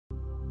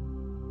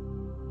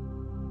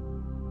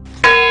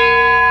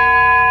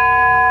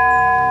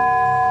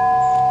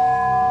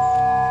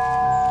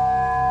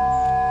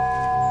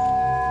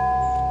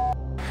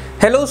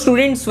Hello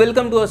students,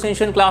 welcome to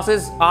ascension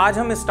classes. आज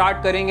हम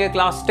start करेंगे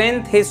क्लास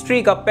 10th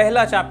हिस्ट्री का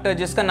पहला चैप्टर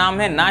जिसका नाम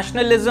है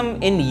नेशनलिज्म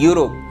इन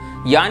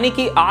यूरोप। यानी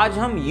कि आज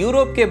हम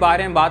यूरोप के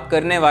बारे में बात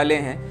करने वाले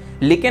हैं,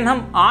 लेकिन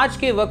हम आज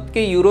के वक्त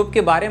के यूरोप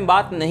के बारे में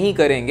बात नहीं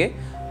करेंगे।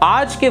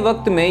 आज के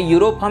वक्त में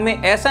यूरोप हमें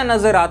ऐसा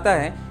नजर आता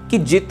है कि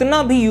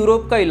जितना भी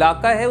यूरोप का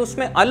इलाका है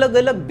उसमें अलग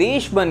अलग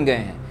देश बन गए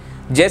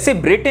हैं। जैसे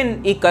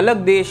ब्रिटेन एक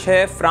अलग देश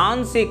है,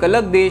 फ्रांस एक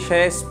अलग देश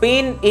है,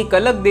 स्पेन एक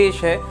अलग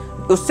देश है,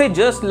 उससे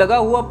जस्ट लगा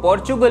हुआ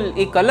पोर्चुगल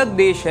एक अलग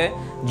देश है,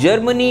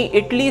 जर्मनी,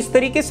 इटली, इस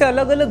तरीके से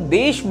अलग अलग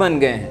देश बन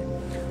गए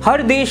हैं।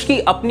 हर देश की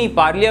अपनी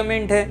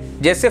पार्लियामेंट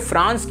है। जैसे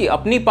फ्रांस की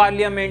अपनी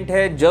पार्लियामेंट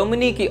है,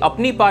 जर्मनी की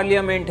अपनी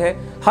पार्लियामेंट है।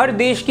 हर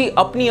देश की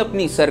अपनी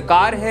अपनी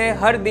सरकार है,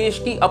 हर देश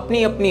की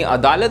अपनी अपनी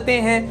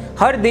अदालतें हैं,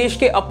 हर देश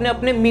के अपने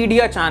अपने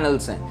मीडिया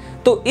चैनल्स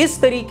हैं। तो इस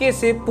तरीके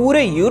से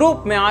पूरे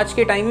यूरोप में आज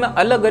के टाइम में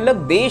अलग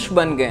अलग देश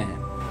बन गए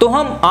हैं। तो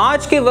हम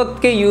आज के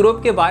वक्त के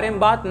यूरोप के बारे में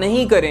बात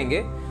नहीं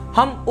करेंगे,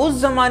 हम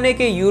उस जमाने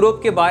के यूरोप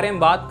के बारे में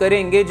बात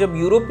करेंगे जब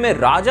यूरोप में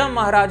राजा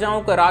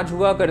महाराजाओं का राज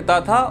हुआ करता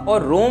था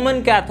और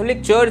रोमन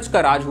कैथोलिक चर्च का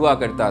राज हुआ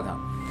करता था।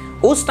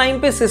 उस टाइम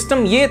पे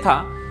सिस्टम ये था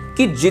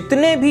कि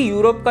जितने भी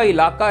यूरोप का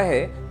इलाका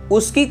है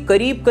उसकी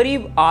करीब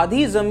करीब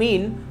आधी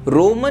जमीन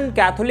रोमन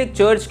कैथोलिक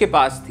चर्च के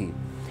पास थी।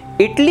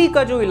 इटली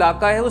का जो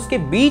इलाका है उसके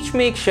बीच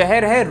में एक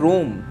शहर है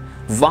रोम।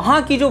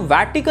 वहां की जो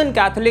वैटिकन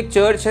कैथोलिक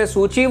चर्च है,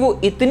 सोचिए वो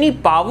इतनी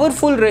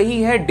पावरफुल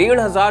रही है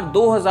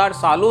 1500-2000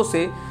 सालों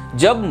से।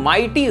 जब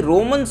माइटी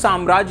रोमन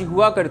साम्राज्य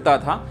हुआ करता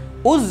था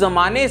उस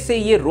जमाने से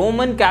ये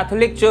रोमन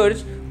कैथोलिक चर्च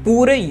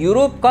पूरे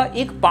यूरोप का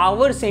एक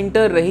पावर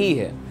सेंटर रही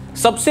है।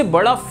 सबसे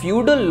बड़ा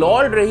फ्यूडल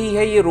लॉर्ड रही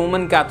है ये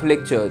रोमन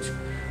कैथोलिक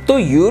चर्च। तो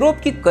यूरोप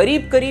की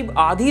करीब करीब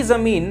आधी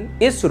जमीन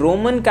इस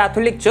रोमन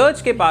कैथोलिक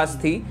चर्च के पास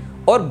थी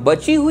और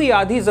बची हुई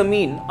आधी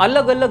जमीन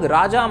अलग अलग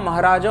राजा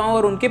महाराजाओं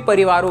और उनके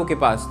परिवारों के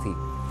पास थी।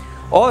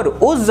 और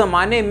उस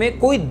जमाने में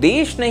कोई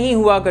देश नहीं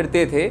हुआ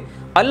करते थे,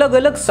 अलग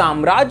अलग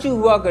साम्राज्य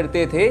हुआ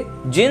करते थे।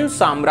 जिन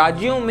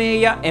साम्राज्यों में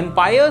या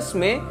एम्पायर्स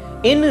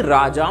में इन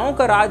राजाओं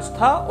का राज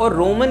था और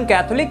रोमन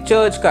कैथोलिक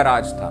चर्च का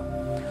राज था।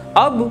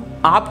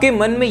 अब आपके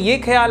मन में ये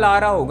ख्याल आ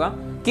रहा होगा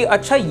कि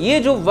अच्छा, ये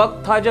जो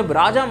वक्त था जब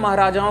राजा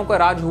महाराजाओं का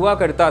राज हुआ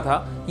करता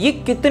था, ये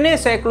कितने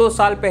सैकड़ों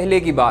साल पहले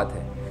की बात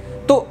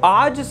है। तो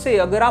आज से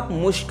अगर आप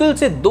मुश्किल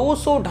से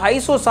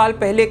 200-250 साल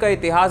पहले का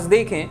इतिहास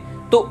देखें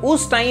तो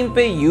उस टाइम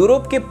पे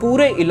यूरोप के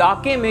पूरे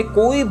इलाके में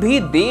कोई भी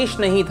देश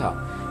नहीं था।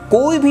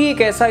 कोई भी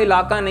एक ऐसा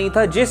इलाका नहीं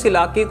था जिस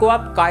इलाके को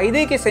आप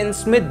कायदे के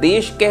सेंस में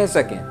देश कह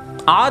सकें।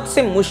 आज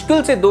से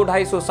मुश्किल से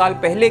 200-250 साल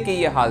पहले के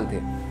ये हाल थे।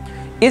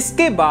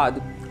 इसके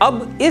बाद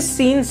अब इस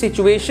सीन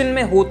सिचुएशन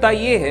में होता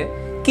ये है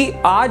कि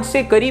आज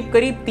से करीब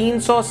करीब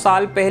 300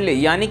 साल पहले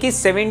यानी कि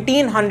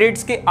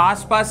 1700s के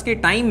आसपास के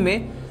टाइम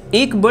में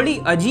एक बड़ी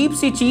अजीब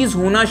सी चीज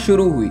होना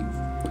शुरू हुई।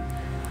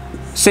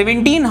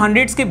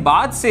 1700s के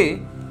बाद से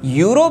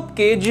यूरोप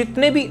के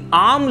जितने भी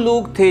आम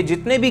लोग थे,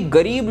 जितने भी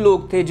गरीब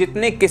लोग थे,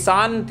 जितने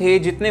किसान थे,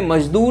 जितने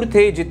मजदूर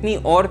थे, जितनी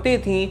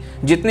औरतें थीं,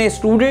 जितने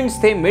स्टूडेंट्स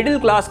थे, मिडिल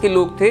क्लास के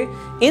लोग थे,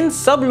 इन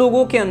सब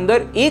लोगों के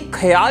अंदर एक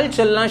ख्याल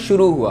चलना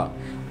शुरू हुआ।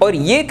 और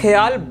ये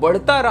ख्याल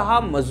बढ़ता रहा,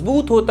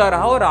 मजबूत होता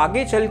रहा और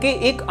आगे चल के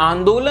एक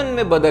आंदोलन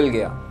में बदल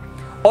गया।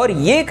 और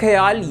ये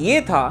ख्याल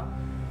ये था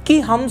कि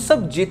हम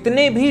सब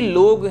जितने भी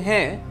लोग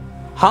हैं,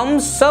 हम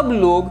सब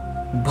लोग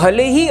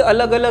भले ही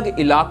अलग अलग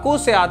इलाकों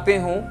से आते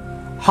हों,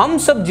 हम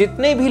सब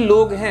जितने भी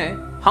लोग हैं,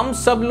 हम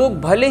सब लोग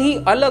भले ही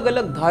अलग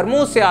अलग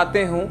धर्मों से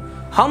आते हों,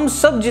 हम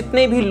सब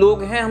जितने भी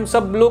लोग हैं, हम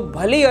सब लोग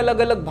भले ही अलग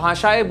अलग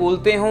भाषाएं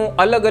बोलते हों,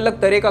 अलग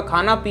अलग तरह का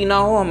खाना पीना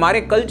हो,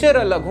 हमारे कल्चर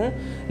अलग हों,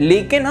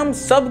 लेकिन हम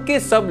सब के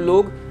सब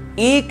लोग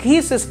एक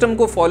ही सिस्टम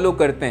को फॉलो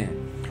करते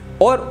हैं।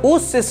 और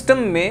उस सिस्टम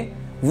में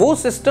वो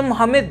सिस्टम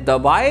हमें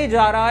दबाए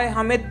जा रहा है,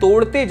 हमें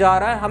तोड़ते जा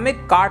रहा है, हमें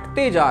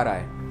काटते जा रहा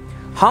है।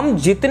 हम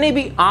जितने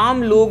भी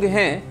आम लोग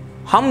हैं,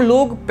 हम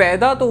लोग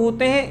पैदा तो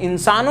होते हैं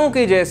इंसानों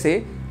के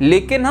जैसे,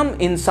 लेकिन हम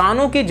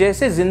इंसानों के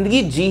जैसे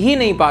जिंदगी जी ही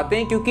नहीं पाते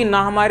हैं, क्योंकि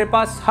ना हमारे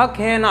पास हक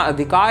है, ना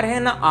अधिकार है,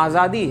 ना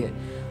आज़ादी है।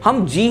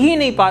 हम जी ही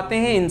नहीं पाते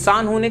हैं,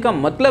 इंसान होने का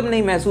मतलब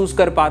नहीं महसूस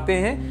कर पाते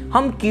हैं।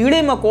 हम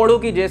कीड़े मकोड़ों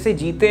के जैसे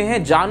जीते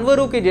हैं,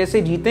 जानवरों के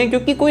जैसे जीते हैं,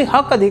 क्योंकि कोई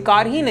हक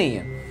अधिकार ही नहीं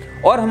है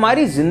और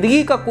हमारी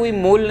जिंदगी का कोई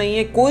मोल नहीं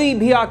है। कोई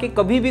भी आके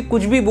कभी भी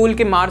कुछ भी बोल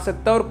के मार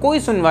सकता है और कोई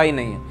सुनवाई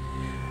नहीं है।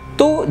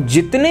 तो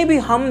जितने भी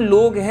हम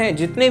लोग हैं,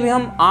 जितने भी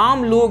हम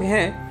आम लोग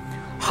हैं,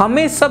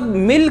 हमें सब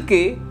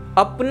मिलके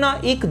अपना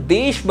एक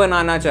देश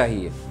बनाना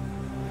चाहिए।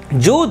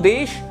 जो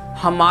देश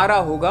हमारा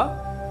होगा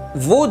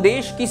वो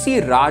देश किसी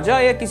राजा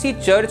या किसी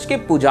चर्च के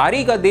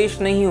पुजारी का देश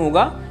नहीं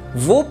होगा,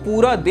 वो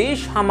पूरा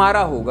देश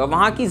हमारा होगा।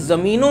 वहां की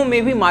जमीनों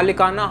में भी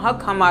मालिकाना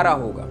हक हमारा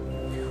होगा।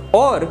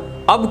 और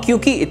अब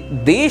क्योंकि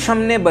देश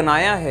हमने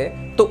बनाया है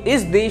तो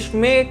इस देश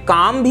में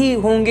काम भी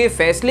होंगे,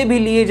 फैसले भी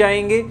लिए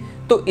जाएंगे।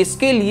 तो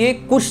इसके लिए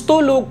कुछ तो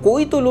लोग,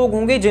 कोई तो लोग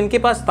होंगे जिनके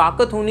पास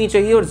ताकत होनी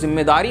चाहिए और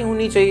जिम्मेदारी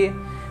होनी चाहिए।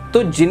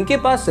 तो जिनके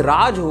पास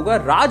राज होगा,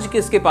 राज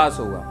किसके पास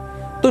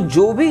होगा? तो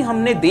जो भी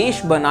हमने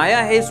देश बनाया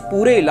है, इस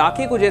पूरे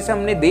इलाके को जैसे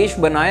हमने देश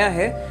बनाया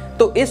है,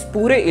 तो इस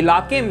पूरे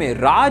इलाके में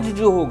राज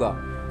जो होगा,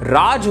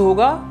 राज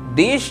होगा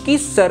देश की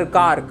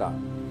सरकार का।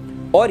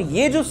 और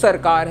ये जो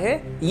सरकार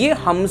है ये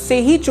हमसे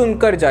ही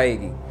चुनकर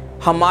जाएगी,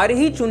 हमारे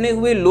ही चुने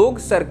हुए लोग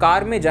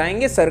सरकार में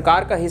जाएंगे,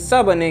 सरकार का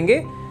हिस्सा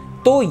बनेंगे।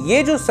 तो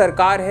ये जो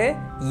सरकार है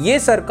ये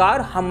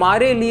सरकार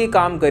हमारे लिए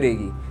काम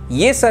करेगी।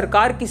 ये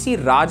सरकार किसी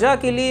राजा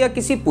के लिए या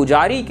किसी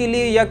पुजारी के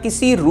लिए या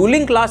किसी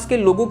रूलिंग क्लास के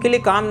लोगों के लिए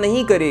काम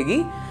नहीं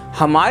करेगी।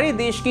 हमारे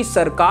देश की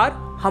सरकार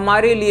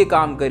हमारे लिए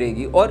काम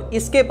करेगी और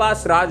इसके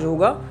पास राज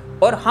होगा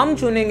और हम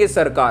चुनेंगे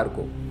सरकार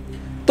को।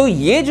 तो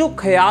ये जो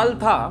ख्याल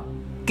था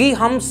कि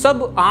हम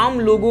सब आम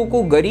लोगों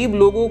को, गरीब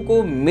लोगों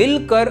को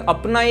मिलकर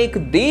अपना एक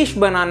देश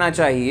बनाना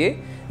चाहिए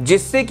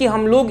जिससे कि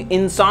हम लोग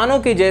इंसानों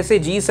के जैसे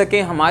जी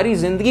सकें, हमारी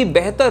जिंदगी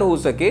बेहतर हो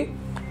सके,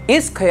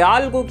 इस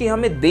ख्याल को कि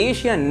हमें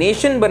देश या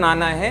नेशन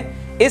बनाना है,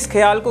 इस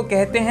ख्याल को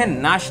कहते हैं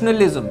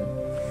नेशनलिज्म।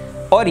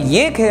 और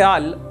ये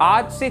ख्याल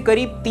आज से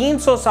करीब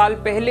 300 साल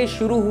पहले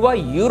शुरू हुआ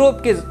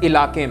यूरोप के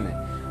इलाके में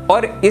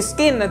और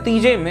इसके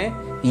नतीजे में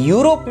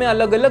यूरोप में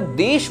अलग अलग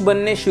देश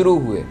बनने शुरू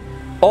हुए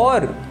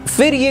और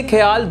फिर ये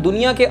ख्याल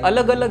दुनिया के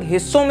अलग अलग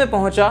हिस्सों में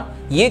पहुंचा।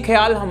 ये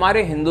ख्याल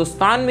हमारे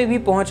हिंदुस्तान में भी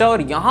पहुंचा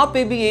और यहाँ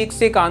पे भी एक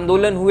से एक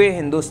आंदोलन हुए।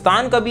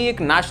 हिंदुस्तान का भी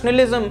एक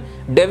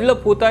नेशनलिज्म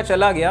डेवलप होता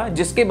चला गया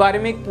जिसके बारे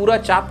में एक पूरा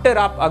चैप्टर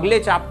आप अगले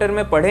चैप्टर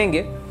में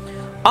पढ़ेंगे।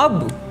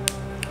 अब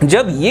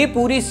जब ये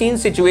पूरी सीन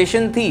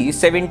सिचुएशन थी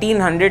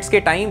 1700s के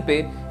टाइम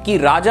पे कि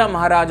राजा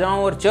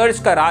महाराजाओं और चर्च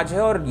का राज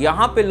है और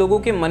यहाँ पे लोगों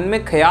के मन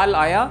में ख्याल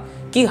आया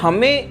कि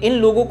हमें इन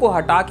लोगों को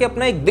हटा के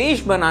अपना एक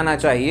देश बनाना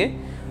चाहिए।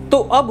 तो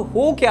अब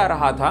हो क्या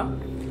रहा था,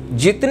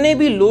 जितने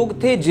भी लोग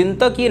थे जिन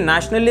तक ये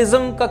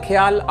नेशनलिज्म का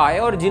ख्याल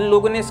आया और जिन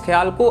लोगों ने इस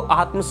ख्याल को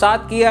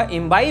आत्मसात किया,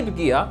 इम्बाइब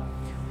किया,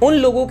 उन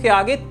लोगों के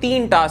आगे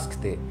 3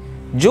 टास्क थे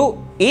जो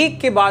एक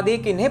के बाद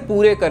एक इन्हें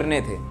पूरे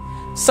करने थे।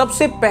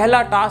 सबसे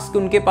पहला टास्क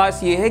उनके पास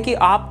ये है कि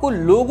आपको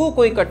लोगों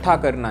को इकट्ठा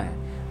करना है,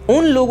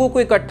 उन लोगों को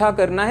इकट्ठा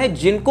करना है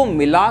जिनको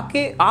मिला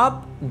के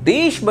आप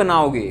देश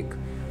बनाओगे। एक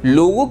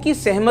लोगों की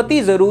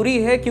सहमति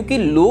जरूरी है क्योंकि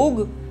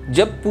लोग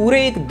जब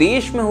पूरे एक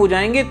देश में हो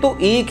जाएंगे तो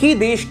एक ही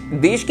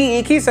देश की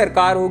एक ही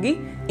सरकार होगी,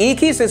 एक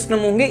ही सिस्टम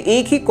होंगे,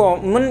 एक ही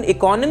कॉमन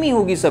इकोनॉमी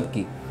होगी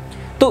सबकी।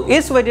 तो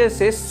इस वजह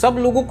से सब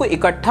लोगों को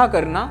इकट्ठा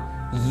करना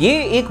ये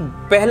एक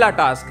पहला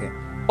टास्क है।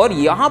 और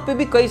यहाँ पे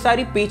भी कई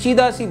सारी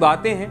पेचीदा सी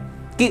बातें हैं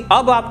कि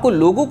अब आपको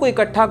लोगों को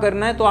इकट्ठा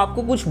करना है तो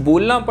आपको कुछ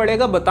बोलना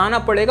पड़ेगा, बताना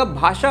पड़ेगा,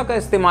 भाषा का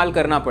इस्तेमाल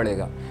करना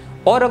पड़ेगा।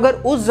 और अगर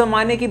उस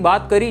जमाने की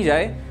बात करी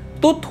जाए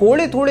तो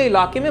थोड़े थोड़े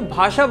इलाके में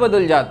भाषा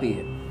बदल जाती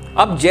है।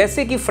 अब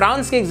जैसे कि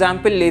फ्रांस के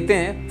एग्जाम्पल लेते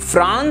हैं,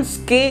 फ्रांस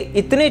के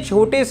इतने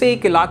छोटे से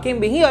एक इलाके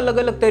में ही अलग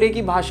अलग तरह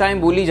की भाषाएं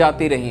बोली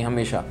जाती रही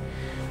हमेशा।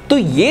 तो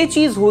ये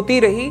चीज होती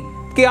रही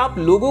कि आप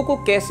लोगों को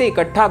कैसे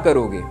इकट्ठा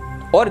करोगे।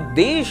 और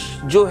देश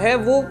जो है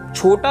वो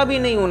छोटा भी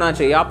नहीं होना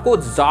चाहिए, आपको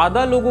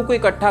ज्यादा लोगों को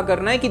इकट्ठा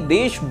करना है कि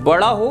देश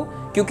बड़ा हो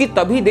क्योंकि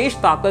तभी देश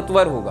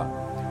ताकतवर होगा।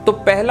 तो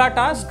पहला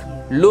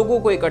टास्क लोगों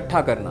को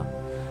इकट्ठा करना।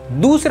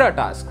 दूसरा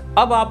टास्क,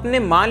 अब आपने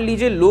मान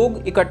लीजिए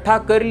लोग इकट्ठा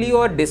कर लिए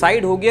और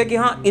डिसाइड हो गया कि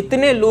हाँ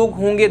इतने लोग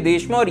होंगे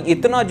देश में और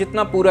इतना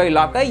जितना पूरा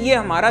इलाका है ये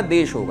हमारा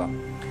देश होगा।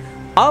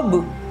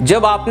 अब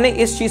जब आपने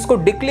इस चीज को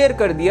डिक्लेयर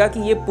कर दिया कि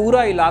ये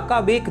पूरा इलाका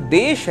अब एक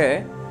देश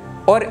है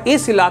और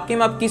इस इलाके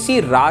में अब किसी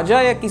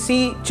राजा या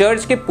किसी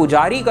चर्च के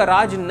पुजारी का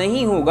राज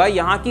नहीं होगा,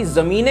 यहाँ की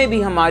जमीनें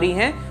भी हमारी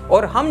हैं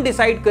और हम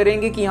डिसाइड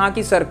करेंगे कि यहाँ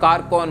की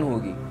सरकार कौन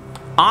होगी।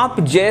 आप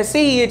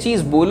जैसे ही ये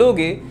चीज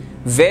बोलोगे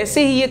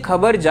वैसे ही ये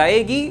खबर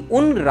जाएगी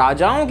उन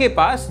राजाओं के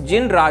पास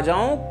जिन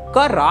राजाओं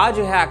का राज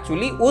है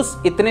एक्चुअली उस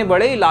इतने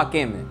बड़े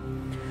इलाके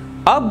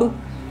में। अब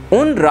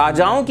उन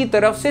राजाओं की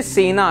तरफ से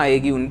सेना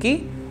आएगी उनकी,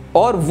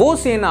 और वो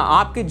सेना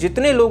आपके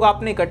जितने लोग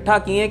आपने इकट्ठा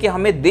किए हैं कि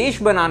हमें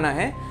देश बनाना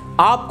है,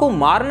 आपको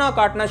मारना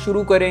काटना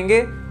शुरू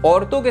करेंगे,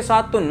 औरतों के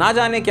साथ तो ना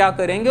जाने क्या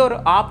करेंगे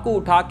और आपको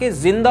उठा के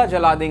जिंदा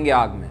जला देंगे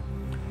आग में।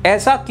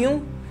 ऐसा क्यों?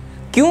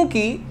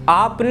 क्योंकि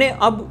आपने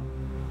अब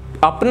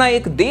अपना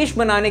एक देश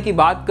बनाने की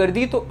बात कर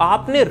दी तो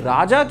आपने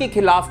राजा के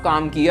खिलाफ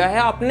काम किया है,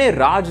 आपने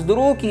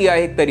राजद्रोह किया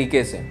है एक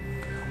तरीके से।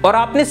 और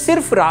आपने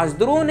सिर्फ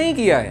राजद्रोह नहीं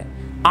किया है,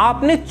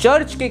 आपने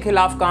चर्च के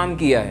खिलाफ काम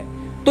किया है।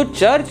 तो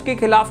चर्च के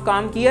खिलाफ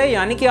काम किया है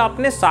यानी कि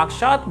आपने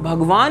साक्षात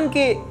भगवान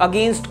के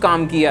अगेंस्ट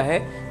काम किया है।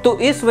 तो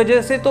इस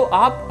वजह से तो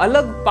आप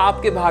अलग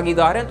पाप के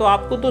भागीदार हैं, तो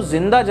आपको तो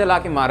जिंदा जला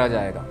के मारा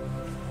जाएगा।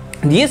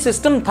 ये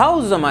सिस्टम था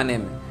उस जमाने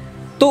में।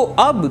 तो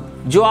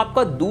अब जो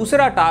आपका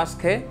दूसरा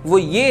टास्क है वो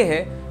ये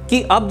है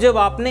कि अब जब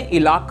आपने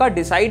इलाका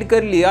डिसाइड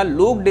कर लिया,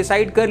 लोग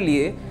डिसाइड कर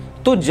लिए,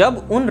 तो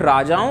जब उन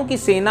राजाओं की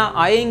सेना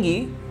आएंगी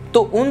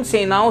तो उन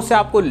सेनाओं से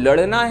आपको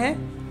लड़ना है,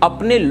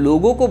 अपने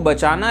लोगों को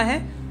बचाना है,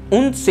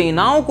 उन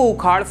सेनाओं को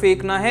उखाड़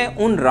फेंकना है,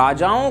 उन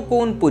राजाओं को,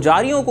 उन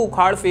पुजारियों को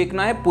उखाड़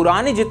फेंकना है,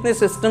 पुराने जितने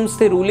सिस्टम्स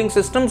थे, रूलिंग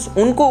सिस्टम्स,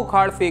 उनको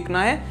उखाड़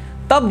फेंकना है।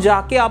 तब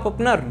जाके आप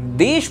अपना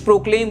देश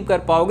प्रोक्लेम कर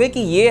पाओगे कि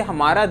ये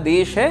हमारा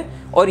देश है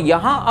और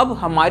यहां अब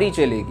हमारी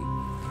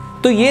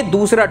चलेगी। तो ये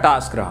दूसरा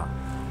टास्क रहा।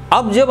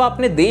 अब जब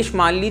आपने देश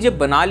मान लीजिए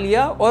बना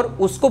लिया और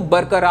उसको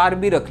बरकरार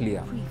भी रख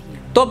लिया,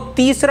 तो अब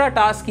तीसरा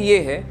टास्क ये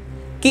है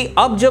कि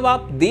अब जब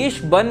आप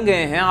देश बन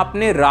गए हैं,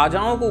 आपने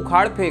राजाओं को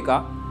उखाड़ फेंका,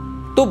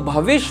 तो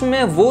भविष्य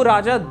में वो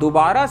राजा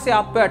दोबारा से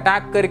आप पे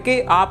अटैक करके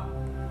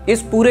आप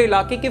इस पूरे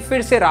इलाके के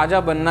फिर से राजा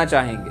बनना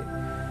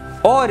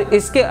चाहेंगे। और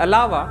इसके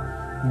अलावा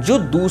जो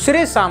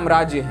दूसरे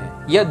साम्राज्य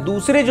हैं या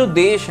दूसरे जो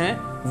देश हैं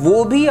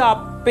वो भी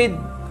आप पे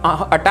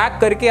अटैक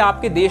करके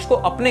आपके देश को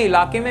अपने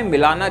इलाके में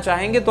मिलाना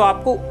चाहेंगे, तो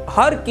आपको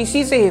हर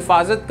किसी से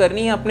हिफाजत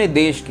करनी है अपने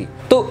देश की।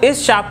 तो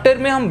इस चैप्टर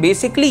में हम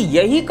बेसिकली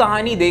यही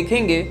कहानी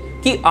देखेंगे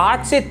कि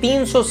आज से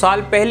 300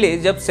 साल पहले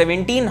जब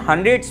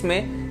 1700s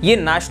में ये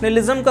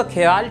नेशनलिज्म का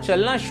ख्याल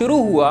चलना शुरू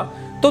हुआ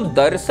तो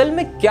दरअसल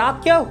में क्या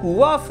क्या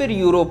हुआ, फिर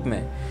यूरोप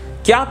में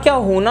क्या क्या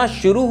होना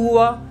शुरू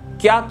हुआ,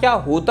 क्या क्या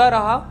होता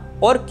रहा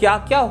और क्या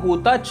क्या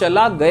होता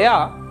चला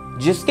गया,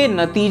 जिसके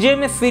नतीजे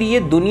में फिर ये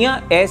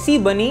दुनिया ऐसी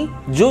बनी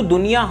जो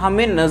दुनिया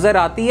हमें नजर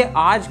आती है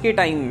आज के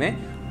टाइम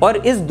में। और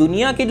इस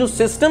दुनिया के जो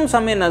सिस्टम्स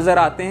हमें नजर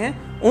आते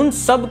हैं उन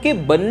सब के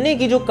बनने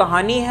की जो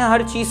कहानी है,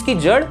 हर चीज की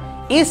जड़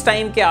इस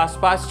टाइम के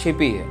आसपास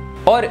छिपी है।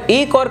 और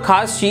एक और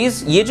खास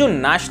चीज, ये जो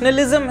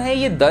नेशनलिज्म है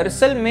ये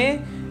दरअसल में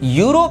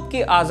यूरोप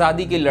की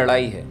आजादी की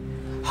लड़ाई है।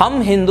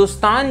 हम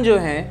हिंदुस्तान जो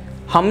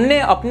हैं, हमने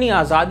अपनी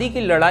आजादी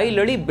की लड़ाई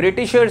लड़ी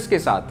ब्रिटिशर्स के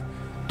साथ,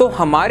 तो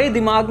हमारे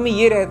दिमाग में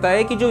ये रहता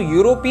है कि जो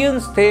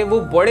यूरोपियंस थे वो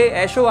बड़े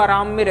ऐशो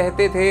आराम में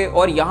रहते थे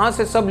और यहाँ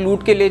से सब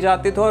लूट के ले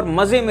जाते थे और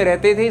मजे में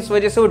रहते थे, इस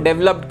वजह से वो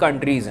डेवलप्ड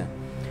कंट्रीज हैं।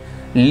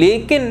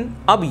 लेकिन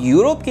अब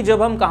यूरोप की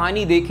जब हम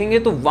कहानी देखेंगे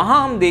तो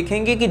वहाँ हम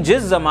देखेंगे कि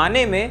जिस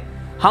जमाने में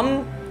हम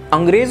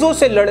अंग्रेजों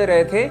से लड़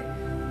रहे थे,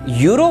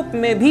 यूरोप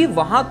में भी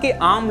वहाँ के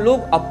आम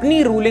लोग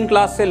अपनी रूलिंग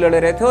क्लास से लड़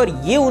रहे थे और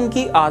ये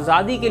उनकी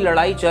आज़ादी की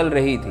लड़ाई चल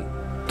रही थी।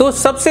 तो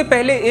सबसे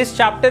पहले इस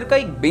चैप्टर का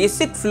एक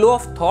बेसिक फ्लो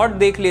ऑफ थॉट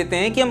देख लेते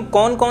हैं कि हम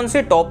कौन कौन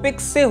से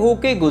टॉपिक्स से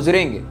होके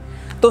गुजरेंगे।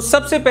 तो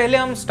सबसे पहले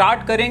हम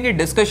स्टार्ट करेंगे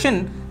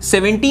डिस्कशन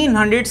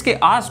 1700s के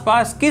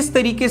आसपास किस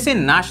तरीके से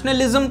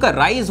नेशनलिज्म का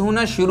राइज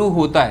होना शुरू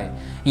होता है,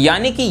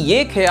 यानी कि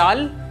ये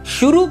ख्याल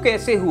शुरू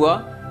कैसे हुआ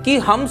कि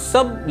हम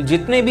सब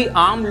जितने भी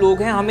आम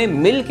लोग हैं हमें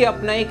मिल के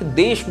अपना एक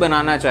देश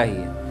बनाना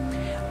चाहिए।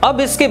 अब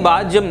इसके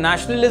बाद जब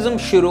नेशनलिज्म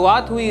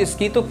शुरुआत हुई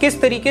इसकी, तो किस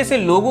तरीके से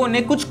लोगों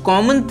ने कुछ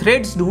कॉमन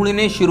थ्रेड्स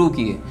ढूंढने शुरू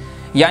किए,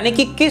 यानी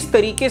कि किस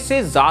तरीके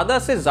से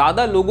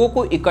ज़्यादा लोगों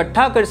को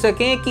इकट्ठा कर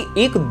सकें कि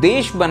एक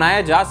देश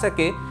बनाया जा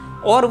सके,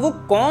 और वो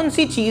कौन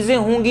सी चीज़ें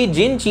होंगी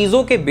जिन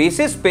चीज़ों के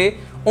बेसिस पे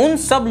उन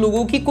सब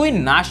लोगों की कोई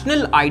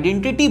नेशनल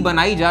आइडेंटिटी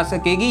बनाई जा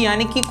सकेगी,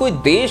 यानी कि कोई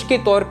देश के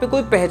तौर पे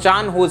कोई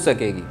पहचान हो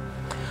सकेगी।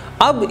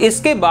 अब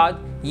इसके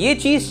बाद ये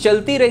चीज़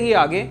चलती रही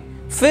आगे,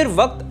 फिर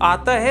वक्त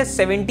आता है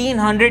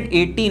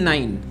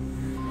 1789।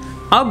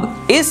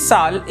 अब इस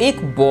साल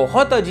एक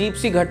बहुत अजीब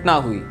सी घटना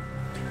हुई।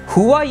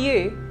 हुआ ये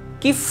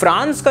कि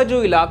फ्रांस का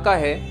जो इलाका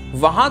है,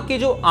 वहाँ के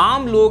जो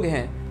आम लोग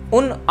हैं,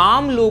 उन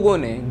आम लोगों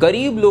ने,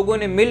 गरीब लोगों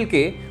ने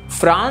मिलके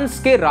फ्रांस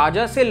के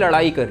राजा से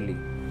लड़ाई कर ली।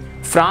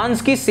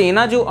 फ्रांस की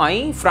सेना जो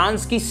आई,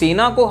 फ्रांस की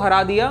सेना को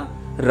हरा दिया,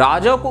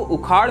 राजा को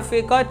उखाड़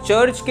फेंका,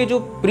 चर्च के जो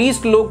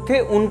प्रीस्ट लोग थे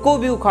उनको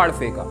भी उखाड़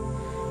फेंका।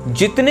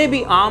 जितने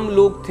भी आम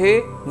लोग थे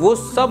वो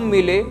सब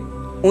मिले,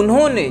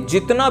 उन्होंने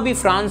जितना भी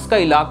फ्रांस का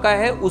इलाका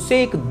है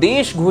उसे एक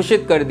देश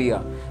घोषित कर दिया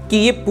कि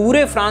ये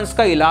पूरे फ्रांस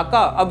का इलाका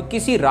अब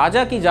किसी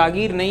राजा की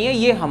जागीर नहीं है,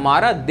 ये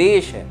हमारा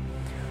देश है।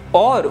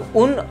 और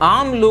उन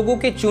आम लोगों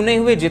के चुने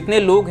हुए जितने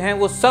लोग हैं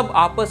वो सब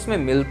आपस में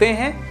मिलते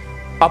हैं,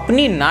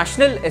 अपनी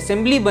नेशनल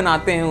असेंबली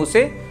बनाते हैं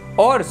उसे,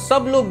 और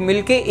सब लोग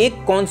मिलके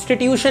एक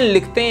कॉन्स्टिट्यूशन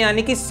लिखते हैं,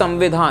 यानी कि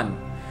संविधान,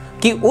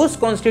 कि उस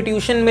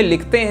कॉन्स्टिट्यूशन में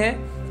लिखते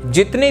हैं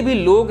जितने भी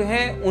लोग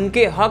हैं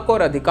उनके हक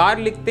और अधिकार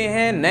लिखते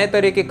हैं, नए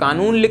तरह के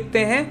कानून लिखते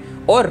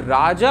हैं और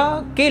राजा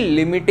के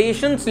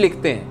लिमिटेशंस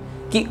लिखते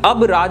हैं कि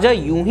अब राजा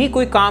यूं ही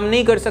कोई काम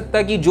नहीं कर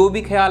सकता कि जो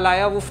भी ख्याल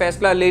आया वो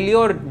फैसला ले लिया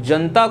और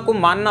जनता को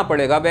मानना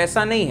पड़ेगा। अब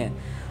ऐसा नहीं है,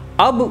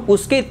 अब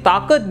उसके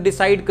ताकत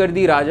डिसाइड कर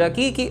दी राजा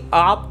की कि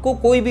आपको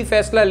कोई भी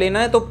फैसला लेना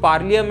है तो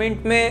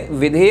पार्लियामेंट में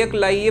विधेयक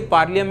लाइए,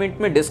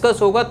 पार्लियामेंट में डिस्कस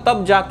होगा,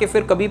 तब जाके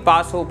फिर कभी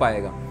पास हो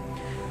पाएगा।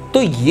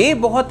 तो ये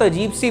बहुत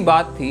अजीब सी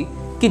बात थी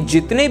कि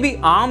जितने भी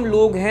आम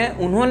लोग हैं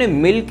उन्होंने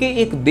मिलके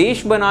एक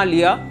देश बना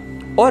लिया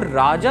और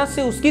राजा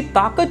से उसकी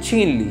ताकत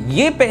छीन ली।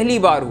 ये पहली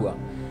बार हुआ।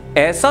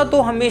 ऐसा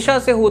तो हमेशा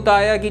से होता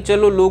आया कि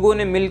चलो लोगों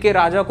ने मिलके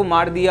राजा को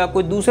मार दिया,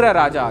 कोई दूसरा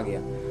राजा आ गया,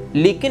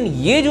 लेकिन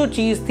ये जो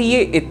चीज थी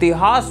ये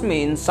इतिहास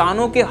में,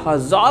 इंसानों के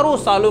हजारों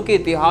सालों के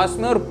इतिहास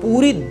में और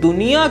पूरी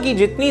दुनिया की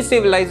जितनी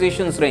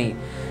सिविलाइजेशंस रही,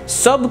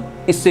 सब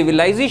इस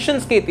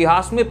सिविलाइजेशंस के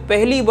इतिहास में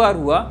पहली बार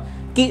हुआ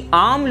कि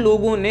आम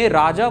लोगों ने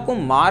राजा को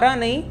मारा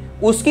नहीं,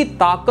 उसकी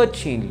ताकत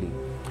छीन ली।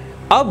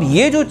 अब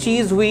ये जो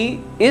चीज हुई,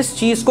 इस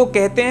चीज को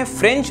कहते हैं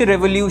फ्रेंच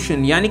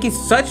रेवोल्यूशन, यानी कि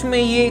सच में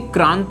ये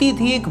क्रांति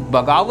थी, एक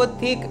बगावत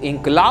थी, एक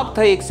इंकलाब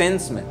था एक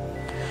सेंस में।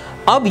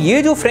 अब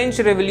ये जो फ्रेंच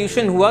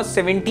रेवोल्यूशन हुआ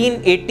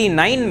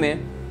 1789 में,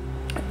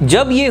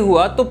 जब ये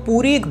हुआ तो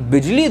पूरी एक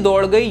बिजली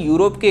दौड़ गई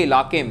यूरोप के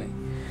इलाके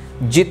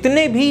में।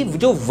 जितने भी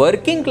जो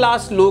वर्किंग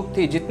क्लास लोग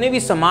थे, जितने भी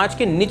समाज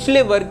के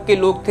निचले वर्ग के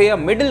लोग थे या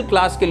मिडिल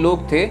क्लास के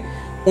लोग थे,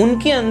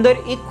 उनके अंदर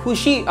एक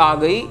खुशी आ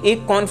गई,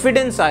 एक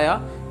कॉन्फिडेंस आया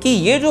कि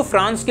ये जो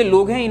फ्रांस के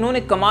लोग हैं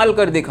इन्होंने कमाल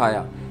कर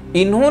दिखाया,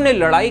 इन्होंने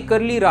लड़ाई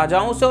कर ली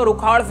राजाओं से और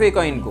उखाड़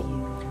फेंका इनको।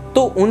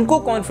 तो उनको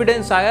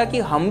कॉन्फिडेंस आया कि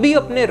हम भी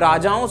अपने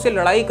राजाओं से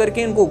लड़ाई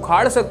करके इनको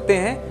उखाड़ सकते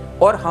हैं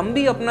और हम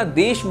भी अपना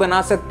देश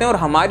बना सकते हैं और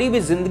हमारी भी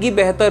जिंदगी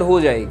बेहतर हो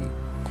जाएगी।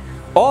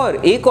 और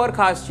एक और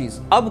खास चीज,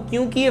 अब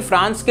क्योंकि ये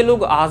फ्रांस के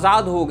लोग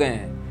आजाद हो गए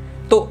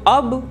हैं, तो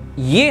अब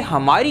ये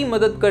हमारी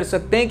मदद कर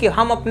सकते हैं कि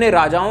हम अपने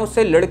राजाओं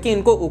से लड़के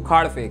इनको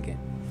उखाड़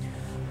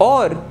फेंकें।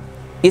 और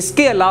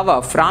इसके अलावा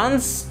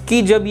फ्रांस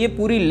की जब ये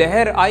पूरी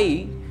लहर आई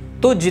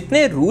तो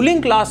जितने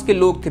रूलिंग क्लास के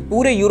लोग थे,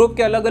 पूरे यूरोप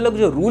के अलग अलग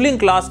जो रूलिंग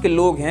क्लास के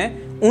लोग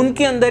हैं,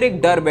 उनके अंदर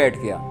एक डर बैठ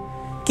गया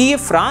कि ये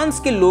फ्रांस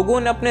के लोगों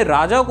ने अपने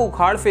राजा को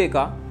उखाड़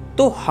फेंका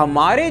तो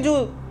हमारे जो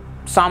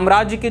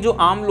साम्राज्य के जो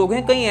आम लोग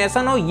हैं, कहीं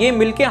ऐसा ना हो ये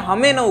मिलके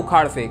हमें ना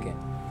उखाड़ फेंकें।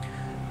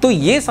 तो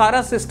ये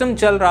सारा सिस्टम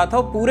चल रहा था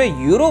और पूरे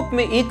यूरोप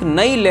में एक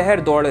नई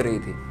लहर दौड़ रही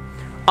थी।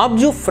 अब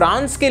जो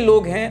फ्रांस के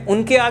लोग हैं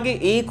उनके आगे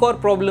एक और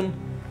प्रॉब्लम,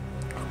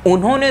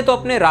 उन्होंने तो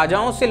अपने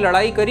राजाओं से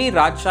लड़ाई करी,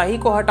 राजशाही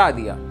को हटा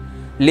दिया,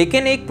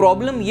 लेकिन एक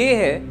प्रॉब्लम ये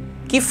है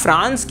कि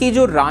फ्रांस की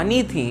जो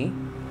रानी थी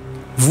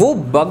वो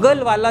बगल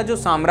वाला जो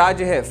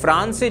साम्राज्य है,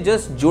 फ्रांस से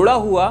जस्ट जुड़ा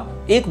हुआ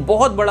एक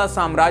बहुत बड़ा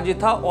साम्राज्य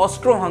था,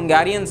 ऑस्ट्रो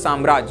हंगेरियन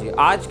साम्राज्य।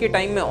 आज के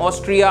टाइम में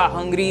ऑस्ट्रिया,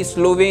 हंगरी,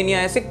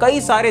 स्लोवेनिया ऐसे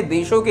कई सारे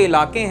देशों के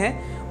इलाके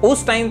हैं।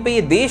 उस टाइम पे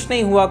ये देश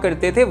नहीं हुआ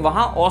करते थे,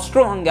 वहां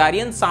ऑस्ट्रो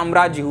हंगेरियन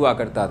साम्राज्य हुआ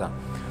करता था।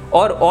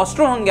 और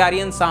ऑस्ट्रो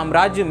हंगेरियन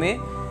साम्राज्य में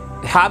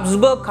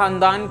हैब्सबर्ग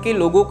खानदान के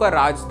लोगों का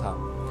राज था।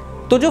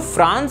 तो जो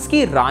फ्रांस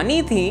की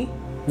रानी थी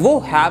वो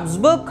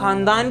हैब्सबर्ग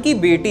खानदान की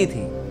बेटी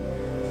थी।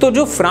 तो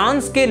जो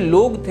फ्रांस के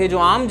लोग थे, जो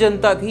आम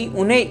जनता थी,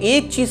 उन्हें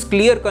एक चीज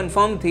क्लियर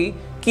कंफर्म थी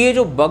कि ये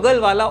जो बगल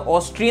वाला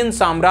ऑस्ट्रियन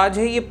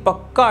साम्राज्य है ये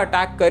पक्का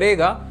अटैक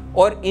करेगा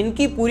और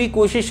इनकी पूरी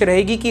कोशिश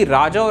रहेगी कि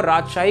राजा और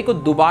राजशाही को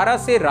दोबारा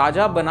से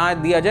राजा बना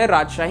दिया जाए,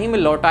 राजशाही में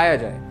लौटाया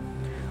जाए।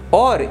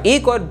 और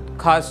एक और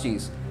खास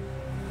चीज,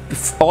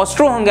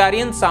 ऑस्ट्रो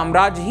हंगेरियन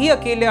साम्राज्य ही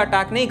अकेले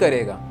अटैक नहीं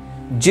करेगा,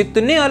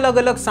 जितने अलग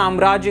अलग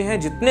साम्राज्य हैं,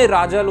 जितने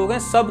राजा लोग हैं,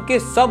 सब के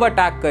सब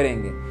अटैक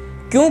करेंगे।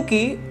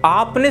 क्योंकि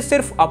आपने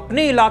सिर्फ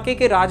अपने इलाके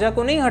के राजा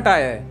को नहीं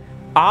हटाया है,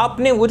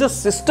 आपने वो जो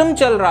सिस्टम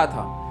चल रहा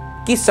था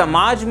कि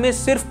समाज में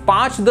सिर्फ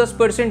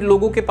 5-10%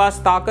 लोगों के पास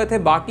ताकत है,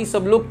 बाकी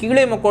सब लोग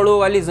कीड़े मकोड़ों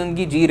वाली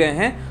जिंदगी जी रहे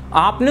हैं,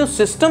 आपने उस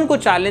सिस्टम को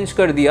चैलेंज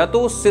कर दिया,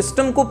 तो उस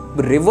सिस्टम को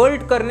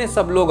रिवर्ट करने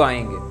सब लोग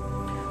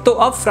आएंगे। तो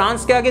अब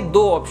फ्रांस के आगे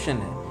दो ऑप्शन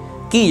है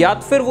कि या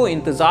तो फिर वो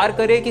इंतजार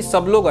करे कि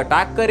सब लोग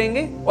अटैक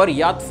करेंगे, और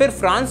या तो फिर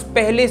फ्रांस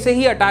पहले से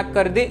ही अटैक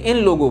कर दे इन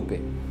लोगों पे।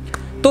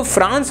 तो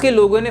फ्रांस के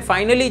लोगों ने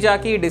फाइनली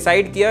जाके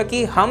डिसाइड किया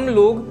कि हम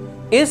लोग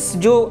इस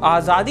जो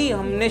आज़ादी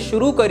हमने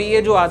शुरू करी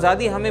है, जो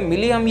आज़ादी हमें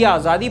मिली, हम ये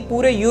आज़ादी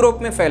पूरे यूरोप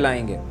में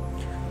फैलाएंगे।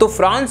 तो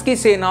फ्रांस की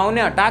सेनाओं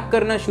ने अटैक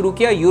करना शुरू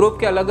किया यूरोप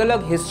के अलग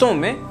अलग हिस्सों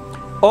में।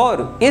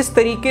 और इस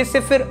तरीके से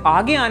फिर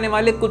आगे आने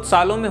वाले कुछ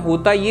सालों में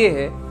होता ये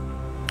है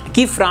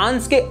कि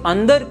फ्रांस के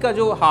अंदर का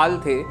जो हाल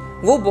थे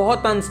वो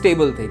बहुत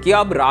अनस्टेबल थे कि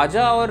अब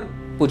राजा और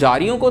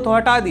पुजारियों को तो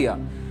हटा दिया,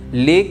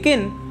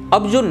 लेकिन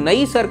अब जो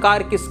नई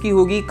सरकार किसकी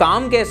होगी,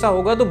 काम कैसा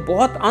होगा, तो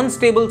बहुत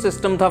अनस्टेबल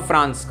सिस्टम था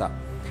फ्रांस का।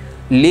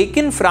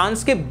 लेकिन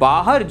फ्रांस के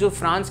बाहर जो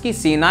फ्रांस की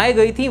सेनाएं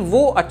गई थी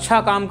वो अच्छा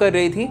काम कर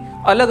रही थी,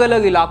 अलग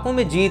अलग इलाकों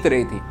में जीत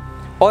रही थी।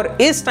 और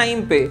इस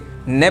टाइम पे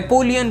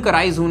नेपोलियन का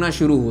राइज होना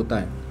शुरू होता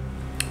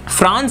है।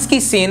 फ्रांस की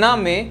सेना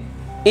में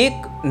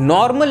एक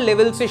नॉर्मल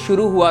लेवल से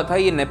शुरू हुआ था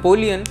ये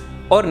नेपोलियन,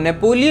 और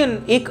नेपोलियन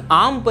एक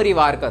आम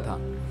परिवार का था।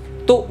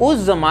 तो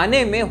उस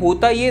जमाने में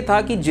होता ये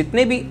था कि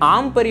जितने भी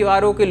आम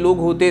परिवारों के लोग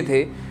होते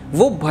थे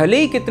वो भले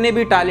ही कितने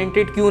भी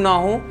टैलेंटेड क्यों ना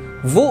हो,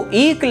 वो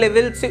एक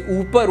लेवल से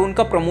ऊपर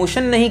उनका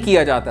प्रमोशन नहीं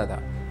किया जाता था,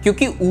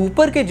 क्योंकि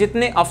ऊपर के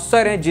जितने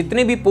अफसर हैं,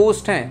 जितने भी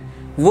पोस्ट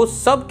हैं, वो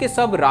सब के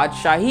सब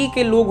राजशाही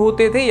के लोग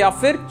होते थे या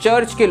फिर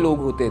चर्च के लोग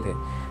होते थे।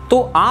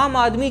 तो आम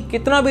आदमी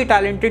कितना भी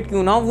टैलेंटेड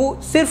क्यों ना हो, वो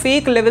सिर्फ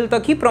एक लेवल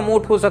तक ही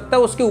प्रमोट हो सकता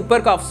है, उसके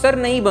ऊपर का अफसर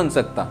नहीं बन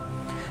सकता।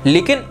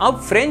 लेकिन अब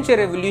फ्रेंच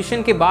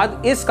रेवोल्यूशन के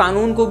बाद इस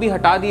कानून को भी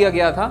हटा दिया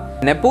गया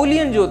था।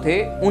 नेपोलियन जो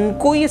थे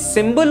उनको ये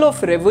सिंबल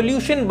ऑफ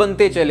रेवोल्यूशन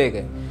बनते चले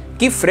गए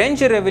कि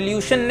फ्रेंच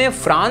रेवोल्यूशन ने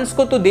फ्रांस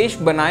को तो देश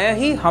बनाया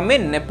ही, हमें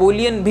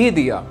नेपोलियन भी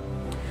दिया।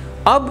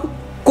 अब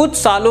कुछ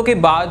सालों के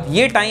बाद,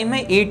 ये टाइम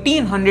है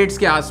 1800s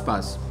के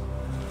आसपास,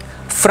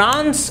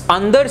 फ्रांस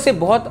अंदर से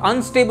बहुत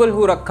अनस्टेबल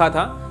हो रखा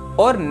था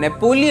और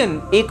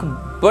नेपोलियन एक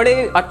बड़े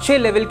अच्छे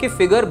लेवल के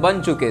फिगर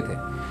बन चुके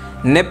थे।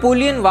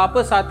 नेपोलियन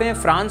वापस आते हैं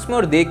फ्रांस में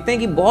और देखते हैं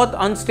कि बहुत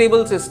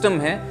अनस्टेबल सिस्टम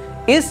है।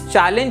 इस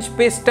चैलेंज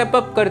पे स्टेप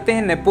अप करते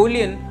हैं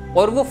नेपोलियन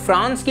और वो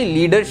फ्रांस की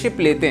लीडरशिप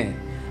लेते हैं।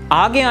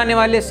 आगे आने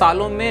वाले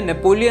सालों में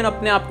नेपोलियन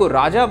अपने आप को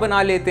राजा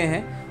बना लेते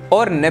हैं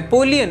और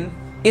नेपोलियन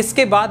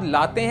इसके बाद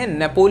लाते हैं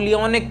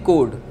नेपोलियनिक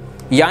कोड,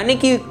 यानी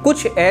कि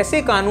कुछ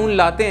ऐसे कानून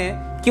लाते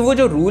हैं कि वो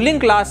जो रूलिंग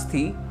क्लास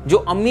थी, जो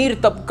अमीर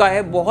तबका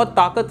है, बहुत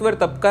ताकतवर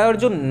तबका है, और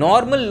जो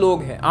नॉर्मल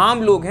लोग हैं,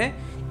 आम लोग हैं,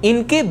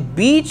 इनके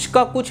बीच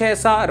का कुछ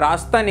ऐसा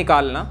रास्ता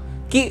निकालना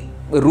कि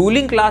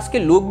रूलिंग क्लास के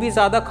लोग भी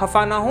ज़्यादा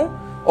खफा ना हो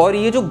और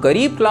ये जो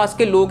गरीब क्लास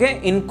के लोग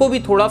हैं इनको भी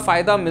थोड़ा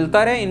फ़ायदा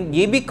मिलता रहे,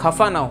 ये भी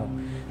खफा ना हो,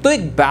 तो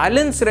एक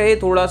बैलेंस रहे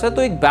थोड़ा सा।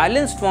 तो एक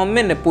बैलेंस्ड फॉर्म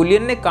में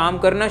नेपोलियन ने काम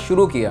करना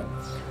शुरू किया।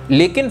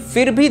 लेकिन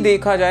फिर भी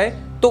देखा जाए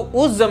तो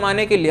उस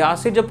ज़माने के लिहाज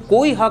से जब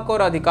कोई हक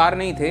और अधिकार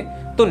नहीं थे,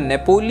 तो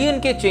नेपोलियन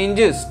के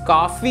चेंजेस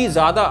काफ़ी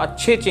ज़्यादा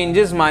अच्छे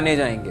चेंजेस माने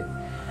जाएंगे।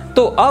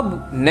 तो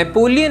अब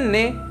नेपोलियन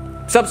ने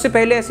सबसे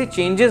पहले ऐसे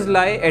चेंजेस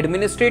लाए,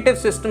 एडमिनिस्ट्रेटिव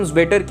सिस्टम्स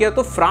बेटर किया,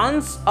 तो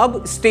फ्रांस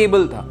अब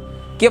स्टेबल था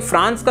कि अब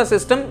फ्रांस का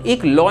सिस्टम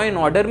एक लॉ एंड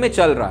ऑर्डर में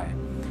चल रहा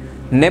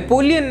है।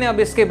 नेपोलियन ने अब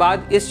इसके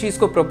बाद इस चीज़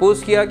को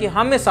प्रपोज किया कि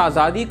हम इस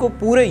आज़ादी को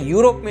पूरे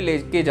यूरोप में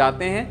लेके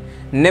जाते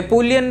हैं।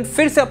 नेपोलियन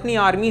फिर से अपनी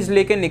आर्मीज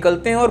लेके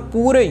निकलते हैं और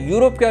पूरे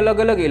यूरोप के अलग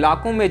अलग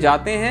इलाकों में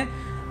जाते हैं,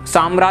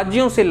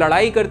 साम्राज्यों से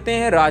लड़ाई करते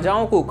हैं,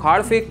 राजाओं को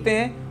उखाड़ फेंकते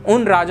हैं,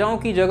 उन राजाओं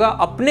की जगह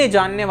अपने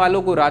जानने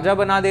वालों को राजा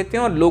बना देते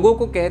हैं और लोगों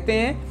को कहते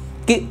हैं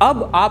कि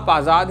अब आप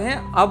आज़ाद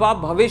हैं, अब आप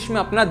भविष्य में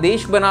अपना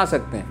देश बना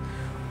सकते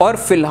हैं और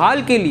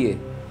फिलहाल के लिए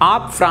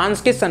आप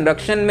फ्रांस के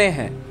संरक्षण में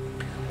हैं।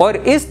 और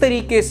इस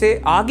तरीके से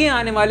आगे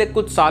आने वाले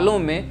कुछ सालों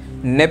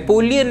में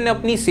नेपोलियन ने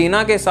अपनी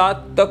सेना के साथ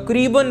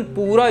तकरीबन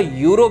पूरा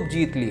यूरोप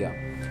जीत लिया।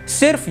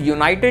 सिर्फ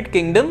यूनाइटेड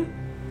किंगडम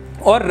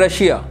और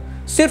रशिया,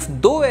 सिर्फ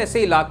 2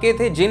 ऐसे इलाके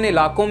थे जिन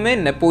इलाकों में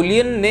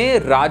नेपोलियन ने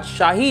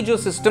राजशाही जो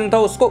सिस्टम था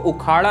उसको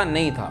उखाड़ा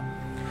नहीं था।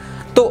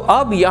 तो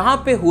अब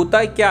यहाँ पे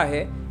होता क्या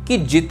है कि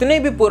जितने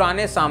भी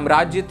पुराने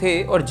साम्राज्य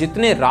थे और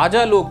जितने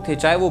राजा लोग थे,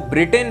 चाहे वो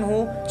ब्रिटेन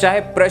हो, चाहे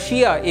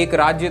प्रशिया एक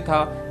राज्य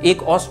था,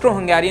 एक ऑस्ट्रो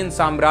हंगेरियन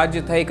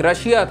साम्राज्य था, एक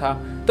रशिया था,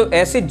 तो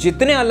ऐसे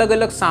जितने अलग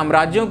अलग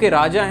साम्राज्यों के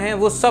राजा हैं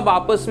वो सब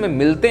आपस में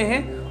मिलते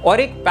हैं और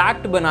एक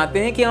पैक्ट बनाते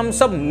हैं कि हम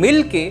सब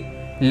मिल के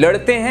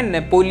लड़ते हैं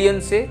नेपोलियन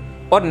से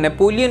और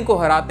नेपोलियन को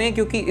हराते हैं,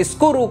 क्योंकि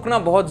इसको रोकना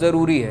बहुत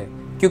ज़रूरी है,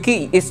 क्योंकि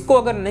इसको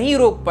अगर नहीं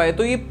रोक पाए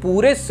तो ये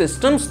पूरे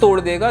सिस्टम्स तोड़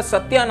देगा,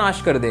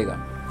 सत्यानाश कर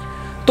देगा।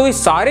 तो ये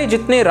सारे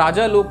जितने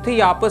राजा लोग थे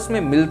ये आपस में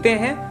मिलते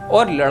हैं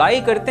और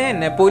लड़ाई करते हैं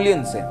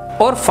नेपोलियन से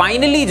और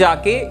फाइनली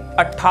जाके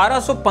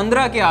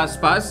 1815 के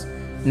आसपास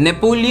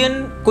नेपोलियन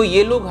को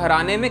ये लोग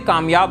हराने में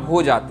कामयाब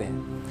हो जाते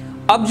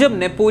हैं। अब जब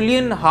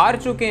नेपोलियन हार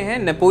चुके हैं,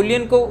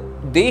 नेपोलियन को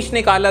देश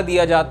निकाला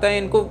दिया जाता है,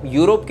 इनको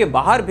यूरोप के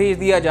बाहर भेज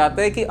दिया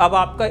जाता है कि अब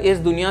आपका इस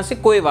दुनिया से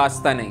कोई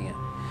वास्ता नहीं है।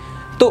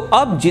 तो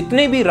अब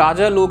जितने भी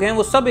राजा लोग हैं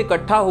वो सब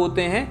इकट्ठा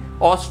होते हैं।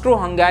 ऑस्ट्रो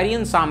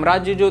हंगेरियन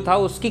साम्राज्य जो था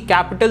उसकी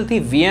कैपिटल थी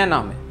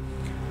वियना में।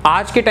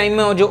 आज के टाइम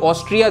में जो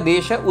ऑस्ट्रिया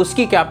देश है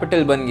उसकी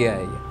कैपिटल बन गया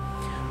है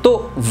ये।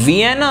 तो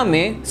वियना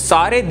में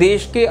सारे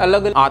देश के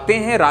अलग आते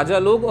हैं राजा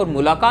लोग और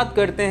मुलाकात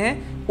करते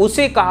हैं,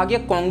 उसे कहा गया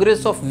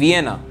कांग्रेस ऑफ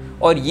वियना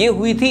और ये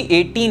हुई थी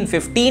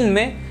 1815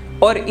 में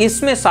और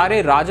इसमें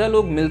सारे राजा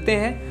लोग मिलते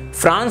हैं।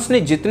 फ्रांस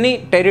ने जितनी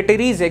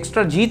टेरिटरीज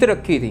एक्स्ट्रा जीत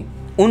रखी थी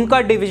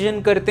उनका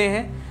डिवीजन करते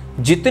हैं,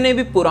 जितने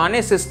भी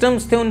पुराने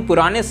सिस्टम्स थे उन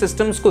पुराने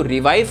सिस्टम्स को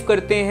रिवाइव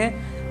करते हैं।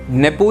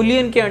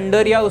 नेपोलियन के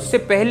अंडर या उससे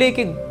पहले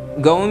के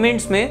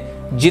गवर्नमेंट्स में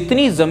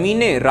जितनी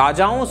ज़मीनें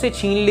राजाओं से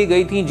छीन ली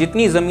गई थी,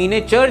 जितनी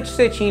ज़मीनें चर्च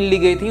से छीन ली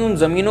गई थी, उन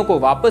ज़मीनों को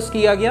वापस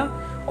किया गया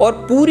और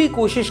पूरी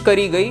कोशिश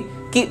करी गई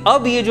कि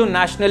अब ये जो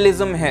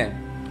नेशनलिज्म है,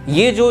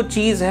 ये जो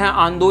चीज़ है,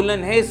 आंदोलन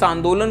है, इस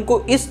आंदोलन को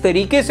इस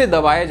तरीके से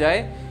दबाया जाए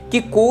कि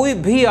कोई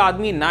भी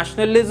आदमी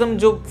नेशनलिज्म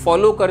जो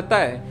फॉलो करता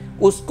है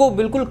उसको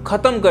बिल्कुल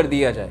ख़त्म कर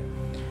दिया जाए।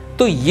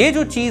 तो ये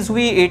जो चीज़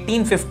हुई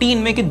 1815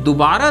 में कि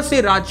दोबारा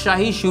से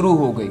राजशाही शुरू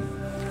हो गई।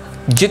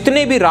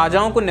 जितने भी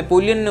राजाओं को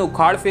नेपोलियन ने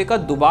उखाड़ फेंका,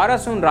 दोबारा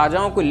से उन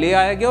राजाओं को ले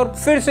आया गया और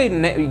फिर से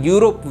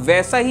यूरोप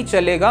वैसा ही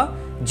चलेगा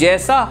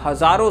जैसा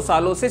हजारों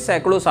सालों से,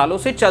 सैकड़ों सालों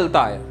से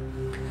चलता आया।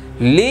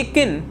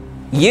 लेकिन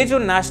ये जो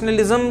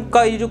नेशनलिज्म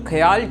का ये जो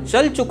ख्याल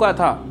चल चुका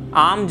था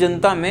आम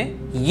जनता में,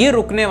 ये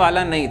रुकने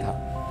वाला नहीं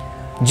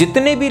था।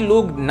 जितने भी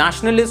लोग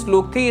नेशनलिस्ट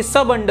लोग थे ये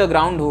सब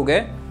अंडरग्राउंड हो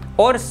गए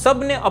और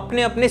सब ने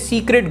अपने अपने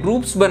सीक्रेट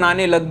ग्रुप्स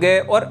बनाने लग गए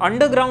और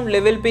अंडरग्राउंड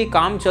लेवल पे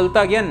काम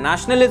चलता गया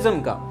नेशनलिज्म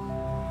का।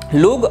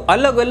 लोग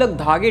अलग अलग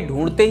धागे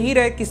ढूंढते ही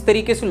रहे किस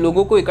तरीके से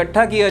लोगों को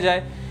इकट्ठा किया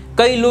जाए।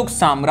 कई लोग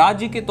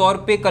साम्राज्य के तौर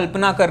पे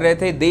कल्पना कर रहे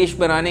थे देश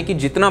बनाने की,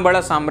 जितना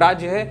बड़ा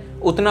साम्राज्य है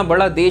उतना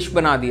बड़ा देश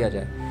बना दिया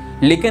जाए।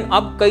 लेकिन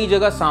अब कई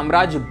जगह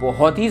साम्राज्य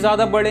बहुत ही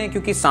ज़्यादा बड़े हैं,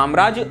 क्योंकि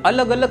साम्राज्य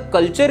अलग अलग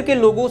कल्चर के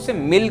लोगों से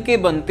मिल के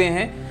बनते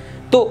हैं।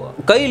 तो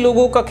कई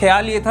लोगों का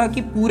ख्याल ये था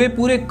कि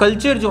पूरे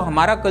कल्चर जो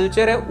हमारा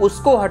कल्चर है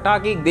उसको हटा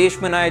के एक देश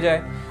बनाया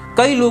जाए।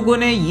 कई लोगों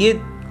ने ये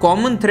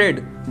कॉमन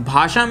थ्रेड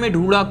भाषा में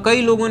ढूंढा,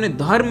 कई लोगों ने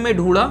धर्म में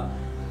ढूंढा।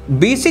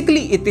 बेसिकली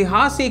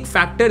इतिहास एक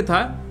फैक्टर था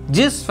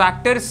जिस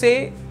फैक्टर से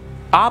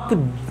आप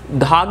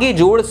धागे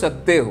जोड़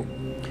सकते हो।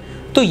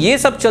 तो ये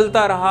सब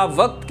चलता रहा।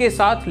 वक्त के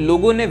साथ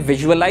लोगों ने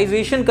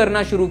विजुअलाइजेशन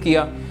करना शुरू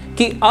किया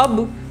कि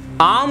अब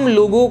आम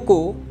लोगों को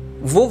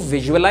वो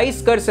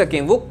विजुअलाइज कर सकें,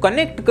 वो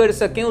कनेक्ट कर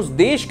सकें उस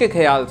देश के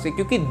ख्याल से,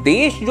 क्योंकि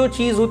देश जो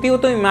चीज़ होती है वो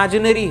तो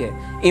इमेजिनरी है,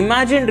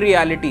 इमेजिन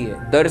रियलिटी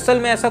है, दरअसल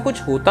में ऐसा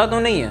कुछ होता तो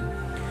नहीं है।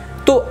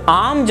 तो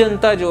आम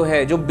जनता जो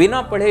है, जो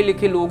बिना पढ़े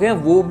लिखे लोग हैं,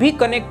 वो भी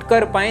कनेक्ट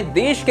कर पाए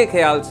देश के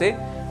ख्याल से,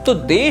 तो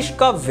देश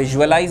का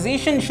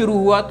विजुअलाइजेशन शुरू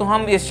हुआ। तो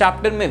हम इस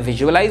चैप्टर में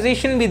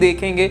विजुअलाइजेशन भी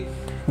देखेंगे।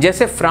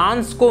 जैसे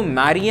फ्रांस को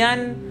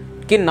मैरियान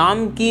के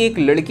नाम की एक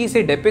लड़की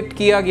से डिपिक्ट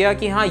किया गया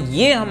कि हाँ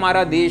ये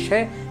हमारा देश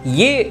है,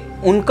 ये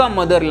उनका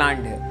मदरलैंड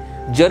है।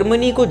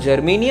 जर्मनी को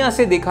जर्मेनिया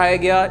से दिखाया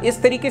गया।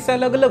 इस तरीके से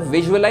अलग अलग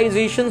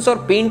विजुअलाइजेशंस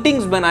और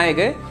पेंटिंग्स बनाए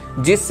गए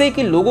जिससे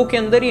कि लोगों के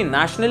अंदर ये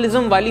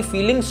नेशनलिज्म वाली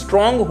फीलिंग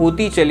स्ट्रांग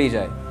होती चली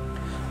जाए।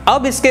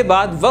 अब इसके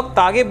बाद वक्त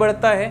आगे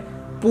बढ़ता है,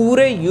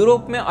 पूरे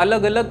यूरोप में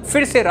अलग अलग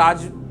फिर से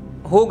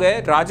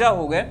राजा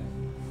हो गए,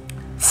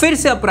 फिर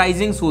से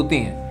अपराइजिंग्स होती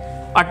हैं।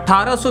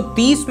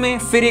 1830 में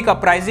फिर एक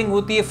अपराइजिंग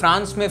होती है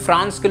फ्रांस में।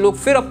 फ्रांस के लोग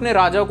फिर अपने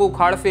राजा को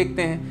उखाड़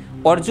फेंकते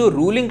हैं और जो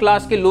रूलिंग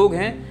क्लास के लोग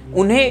हैं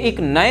उन्हें एक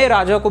नए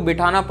राजा को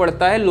बिठाना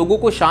पड़ता है लोगों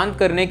को शांत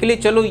करने के लिए।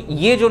 चलो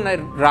ये जो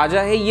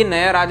राजा है, ये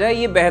नया राजा है,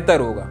 ये बेहतर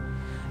होगा।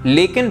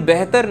 लेकिन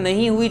बेहतर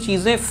नहीं हुई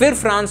चीजें, फिर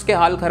फ्रांस के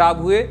हाल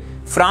खराब हुए।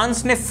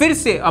 फ्रांस ने फिर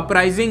से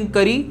अपराइजिंग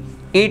करी।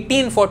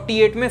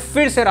 1848 में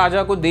फिर से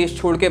राजा को देश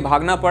छोड़ के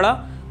भागना पड़ा।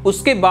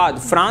 उसके बाद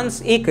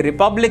फ्रांस एक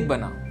रिपब्लिक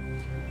बना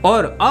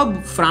और अब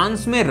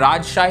फ्रांस में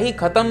राजशाही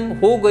खत्म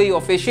हो गई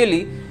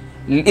ऑफिशियली।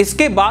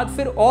 इसके बाद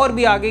फिर और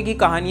भी आगे की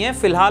कहानी है,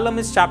 फिलहाल हम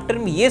इस चैप्टर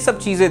में ये सब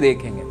चीजें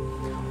देखेंगे।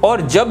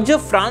 और जब जब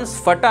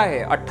फ्रांस फटा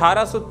है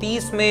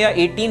 1830 में या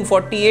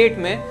 1848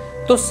 में,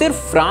 तो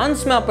सिर्फ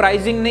फ्रांस में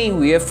अपराइजिंग नहीं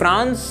हुई है।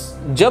 फ्रांस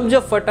जब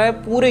जब फटा है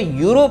पूरे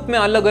यूरोप में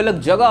अलग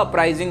अलग जगह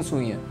अपराइजिंग्स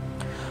हुई हैं।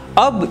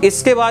 अब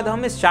इसके बाद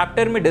हम इस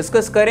चैप्टर में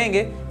डिस्कस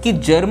करेंगे कि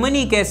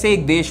जर्मनी कैसे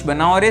एक देश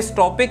बना, और इस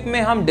टॉपिक में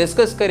हम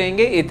डिस्कस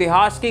करेंगे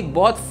इतिहास के एक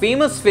बहुत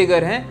फेमस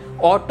फिगर हैं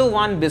ऑटो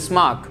वान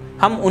बिस्मार्क,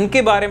 हम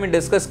उनके बारे में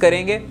डिस्कस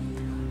करेंगे।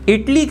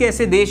 इटली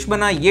कैसे देश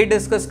बना ये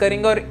डिस्कस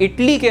करेंगे, और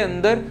इटली के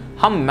अंदर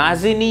हम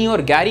मैज़िनी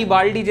और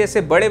गैरीबाल्डी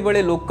जैसे बड़े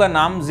बड़े लोग का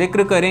नाम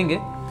जिक्र करेंगे।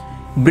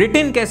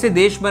 ब्रिटेन कैसे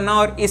देश बना,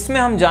 और इसमें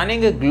हम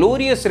जानेंगे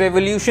ग्लोरियस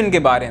रेवोल्यूशन के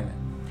बारे में।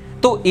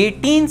 तो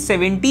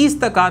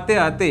 1870s तक आते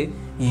आते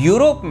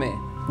यूरोप में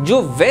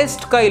जो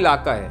वेस्ट का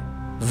इलाका है,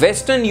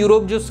 वेस्टर्न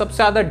यूरोप जो सबसे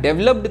ज्यादा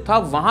डेवलप्ड था,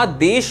 वहां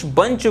देश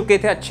बन चुके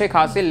थे अच्छे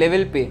खासे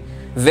लेवल पे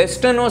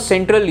वेस्टर्न और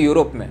सेंट्रल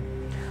यूरोप में।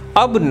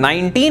 अब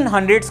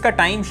 1900s का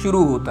टाइम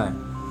शुरू होता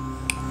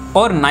है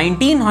और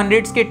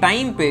 1900s के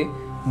टाइम पे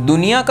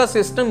दुनिया का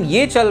सिस्टम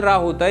ये चल रहा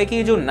होता है कि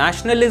ये जो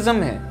नेशनलिज्म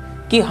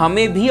है कि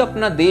हमें भी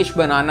अपना देश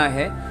बनाना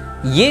है,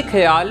 ये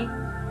ख्याल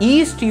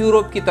ईस्ट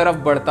यूरोप की तरफ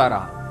बढ़ता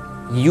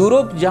रहा।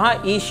 यूरोप जहां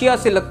एशिया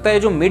से लगता है,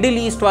 जो मिडिल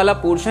ईस्ट वाला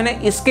पोर्शन है,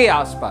 इसके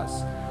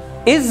आसपास।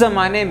 इस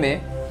जमाने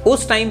में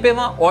उस टाइम पे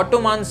वहां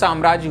ऑटोमान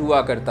साम्राज्य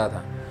हुआ करता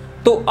था।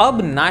 तो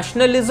अब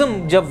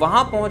नेशनलिज्म जब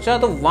वहां पहुंचा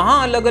तो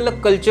वहां अलग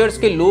अलग कल्चर्स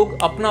के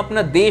लोग अपना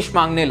अपना देश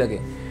मांगने लगे।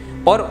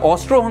 और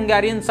ऑस्ट्रो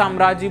हंगेरियन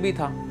साम्राज्य भी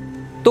था,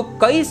 तो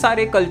कई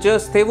सारे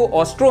कल्चर्स थे वो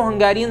ऑस्ट्रो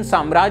हंगेरियन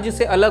साम्राज्य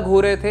से अलग हो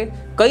रहे थे,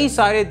 कई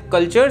सारे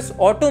कल्चर्स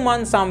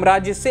ऑटोमान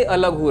साम्राज्य से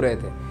अलग हो रहे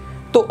थे।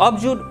 तो अब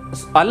जो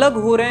अलग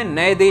हो रहे हैं,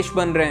 नए देश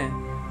बन रहे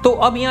हैं, तो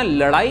अब यहाँ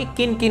लड़ाई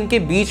किन किन के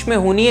बीच में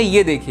होनी है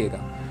ये देखिएगा।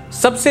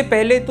 सबसे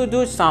पहले तो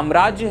जो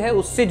साम्राज्य है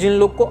उससे जिन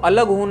लोग को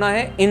अलग होना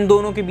है, इन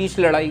दोनों के बीच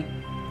लड़ाई,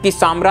 कि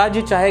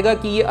साम्राज्य चाहेगा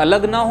कि ये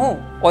अलग ना हो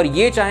और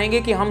ये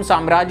चाहेंगे कि हम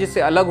साम्राज्य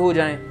से अलग हो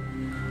जाएं।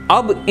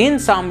 अब इन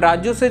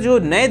साम्राज्यों से जो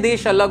नए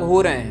देश अलग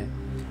हो रहे हैं,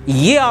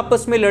 ये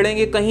आपस में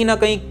लड़ेंगे कहीं ना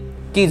कहीं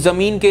की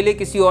जमीन के लिए,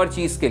 किसी और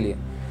चीज के लिए।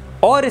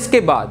 और इसके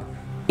बाद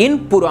इन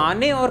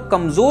पुराने और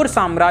कमजोर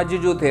साम्राज्य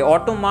जो थे,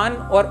 ऑटोमान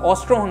और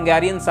ऑस्ट्रो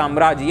हंगेरियन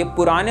साम्राज्य, ये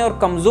पुराने और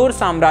कमजोर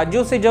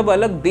साम्राज्यों से जब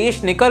अलग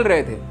देश निकल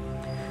रहे थे,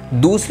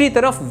 दूसरी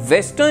तरफ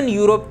वेस्टर्न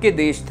यूरोप के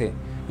देश थे,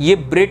 ये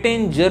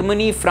ब्रिटेन,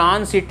 जर्मनी,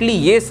 फ्रांस, इटली,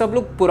 ये सब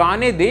लोग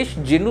पुराने देश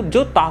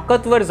जो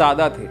ताकतवर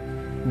ज्यादा थे,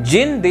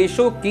 जिन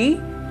देशों की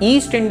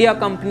ईस्ट इंडिया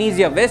कंपनीज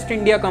या वेस्ट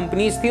इंडिया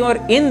कंपनीज थी और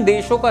इन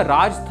देशों का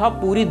राज था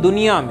पूरी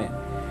दुनिया में।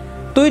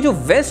 तो ये जो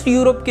वेस्ट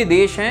यूरोप के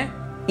देश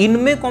हैं,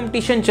 इनमें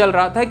कंपटीशन चल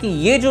रहा था कि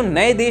ये जो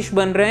नए देश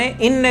बन रहे हैं,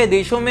 इन नए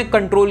देशों में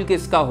कंट्रोल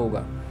किसका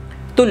होगा।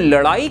 तो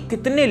लड़ाई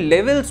कितने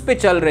लेवल्स पे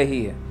चल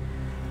रही है।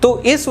 तो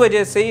इस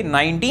वजह से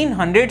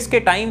 1900s के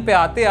टाइम पे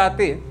आते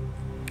आते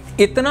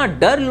इतना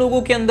डर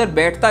लोगों के अंदर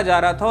बैठता जा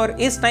रहा था, और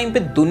इस टाइम पे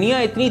दुनिया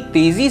इतनी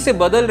तेजी से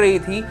बदल रही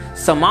थी,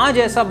 समाज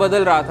ऐसा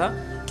बदल रहा था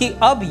कि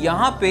अब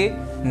यहाँ पे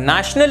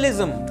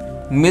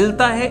नेशनलिज्म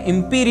मिलता है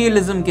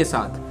इंपीरियलिज्म के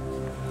साथ,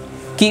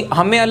 कि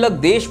हमें अलग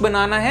देश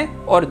बनाना है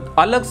और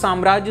अलग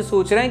साम्राज्य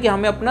सोच रहे हैं कि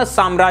हमें अपना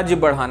साम्राज्य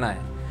बढ़ाना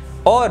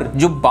है। और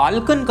जो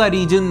बाल्कन का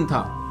रीजन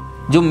था,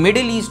 जो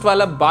मिडिल ईस्ट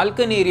वाला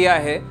बाल्कन एरिया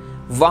है,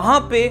 वहां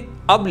पे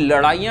अब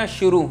लड़ाइयां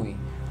शुरू हुई।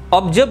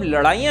 अब जब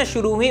लड़ाइयां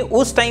शुरू हुई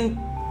उस टाइम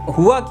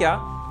हुआ क्या,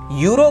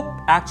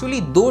 यूरोप एक्चुअली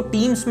दो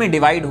टीम्स में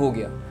डिवाइड हो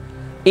गया।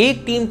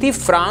 एक टीम थी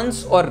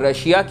फ्रांस और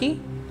रशिया की,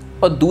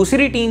 और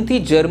दूसरी टीम थी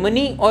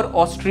जर्मनी और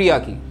ऑस्ट्रिया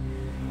की,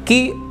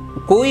 कि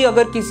कोई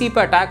अगर किसी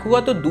पर अटैक हुआ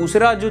तो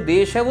दूसरा जो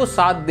देश है वो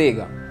साथ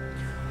देगा।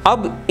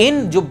 अब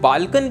इन जो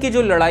बाल्कन की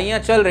जो लड़ाइयां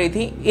चल रही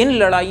थी, इन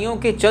लड़ाइयों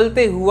के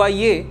चलते हुआ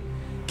ये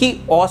कि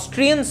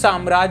ऑस्ट्रियन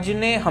साम्राज्य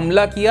ने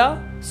हमला किया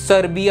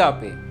सर्बिया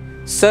पे।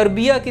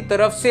 सर्बिया की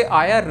तरफ से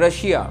आया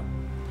रशिया,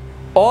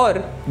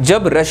 और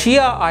जब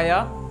रशिया आया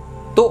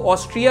तो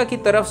ऑस्ट्रिया की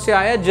तरफ से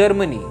आया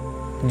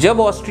जर्मनी। जब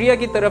ऑस्ट्रिया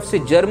की तरफ से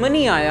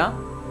जर्मनी आया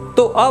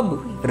तो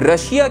अब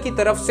रशिया की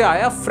तरफ से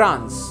आया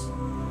फ्रांस,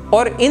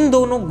 और इन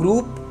दोनों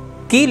ग्रुप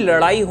की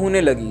लड़ाई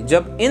होने लगी।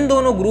 जब इन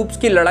दोनों ग्रुप्स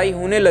की लड़ाई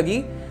होने लगी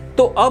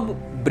तो अब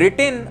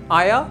ब्रिटेन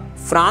आया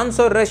फ्रांस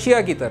और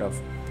रशिया की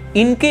तरफ।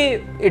 इनके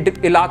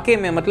इलाके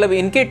में, मतलब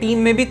इनके टीम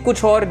में भी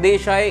कुछ और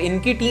देश आए,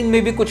 इनकी टीम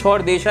में भी कुछ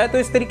और देश आए, तो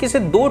इस तरीके से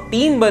दो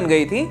टीम बन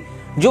गई थी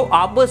जो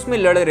आपस में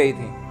लड़ रही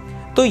थी।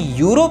 तो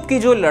यूरोप की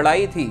जो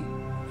लड़ाई थी,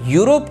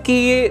 यूरोप की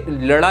ये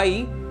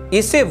लड़ाई,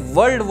 इसे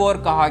वर्ल्ड वॉर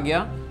कहा गया,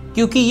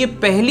 क्योंकि ये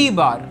पहली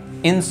बार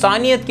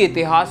इंसानियत के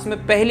इतिहास में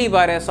पहली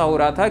बार ऐसा हो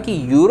रहा था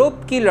कि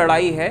यूरोप की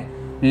लड़ाई है,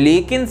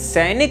 लेकिन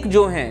सैनिक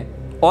जो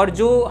हैं और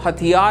जो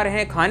हथियार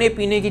हैं, खाने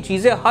पीने की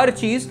चीजें, हर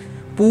चीज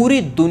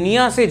पूरी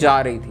दुनिया से जा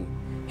रही थी।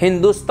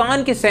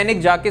 हिंदुस्तान के सैनिक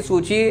जाके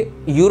सोचिए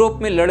यूरोप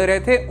में लड़ रहे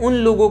थे उन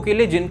लोगों के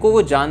लिए जिनको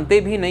वो जानते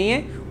भी नहीं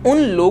है, उन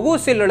लोगों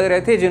से लड़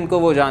रहे थे जिनको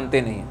वो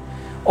जानते नहीं है।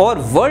 और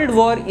वर्ल्ड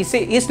वॉर इसे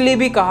इसलिए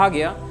भी कहा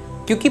गया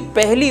क्योंकि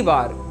पहली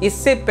बार,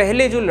 इससे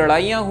पहले जो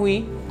लड़ाइयाँ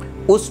हुई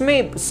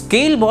उसमें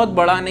स्केल बहुत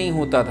बड़ा नहीं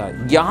होता था।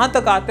 यहाँ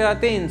तक आते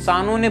आते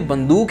इंसानों ने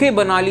बंदूकें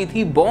बना ली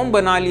थी, बॉम्ब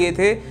बना लिए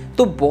थे,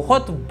 तो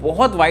बहुत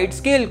बहुत वाइड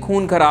स्केल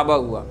खून खराबा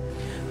हुआ।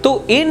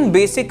 तो इन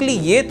बेसिकली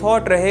ये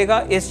थॉट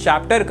रहेगा इस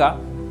चैप्टर का।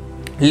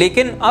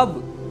 लेकिन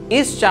अब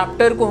इस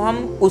चैप्टर को हम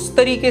उस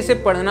तरीके से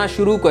पढ़ना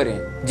शुरू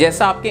करें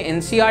जैसा आपके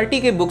एनसीईआरटी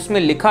के बुक्स में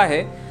लिखा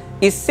है।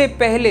 इससे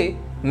पहले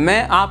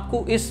मैं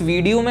आपको इस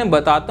वीडियो में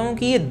बताता हूं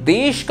कि ये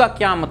देश का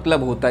क्या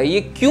मतलब होता है, ये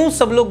क्यों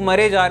सब लोग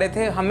मरे जा रहे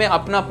थे, हमें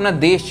अपना अपना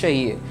देश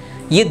चाहिए,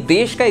 ये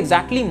देश का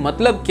एग्जैक्टली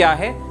मतलब क्या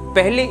है।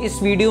 पहले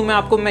इस वीडियो में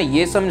आपको मैं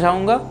ये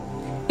समझाऊंगा,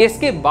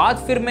 इसके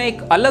बाद फिर मैं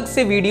एक अलग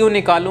से वीडियो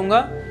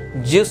निकालूंगा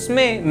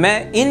जिसमें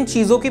मैं इन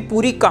चीज़ों की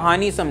पूरी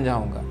कहानी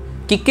समझाऊंगा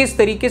कि किस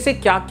तरीके से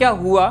क्या क्या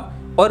हुआ।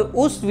 और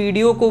उस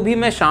वीडियो को भी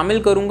मैं शामिल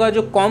करूंगा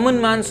जो कॉमन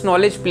मैन्स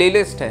नॉलेज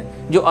प्लेलिस्ट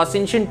है, जो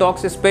असेंशन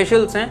टॉक्स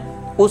स्पेशल्स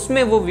हैं,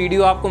 उसमें वो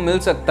वीडियो आपको मिल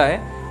सकता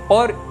है।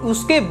 और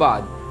उसके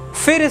बाद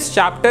फिर इस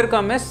चैप्टर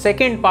का मैं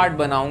सेकंड पार्ट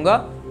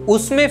बनाऊंगा,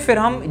 उसमें फिर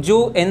हम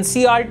जो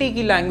एनसीईआरटी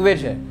की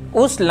लैंग्वेज है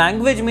उस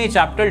लैंग्वेज में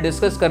चैप्टर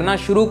डिस्कस करना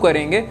शुरू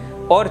करेंगे।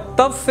 और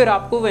तब फिर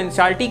आपको वो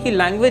एनसीईआरटी की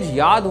लैंग्वेज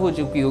याद हो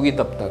चुकी होगी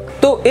तब तक।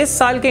 तो इस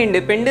साल के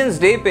इंडिपेंडेंस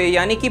डे पे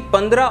यानी कि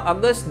 15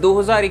 अगस्त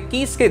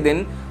 2021 के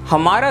दिन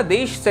हमारा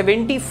देश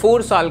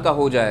 74 साल का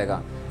हो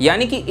जाएगा।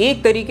 यानी कि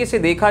एक तरीके से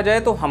देखा जाए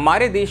तो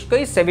हमारे देश का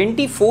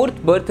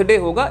 74th बर्थडे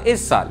होगा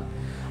इस साल।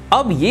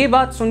 अब ये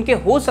बात सुन के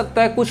हो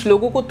सकता है कुछ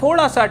लोगों को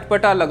थोड़ा सा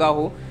अटपटा लगा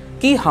हो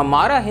कि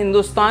हमारा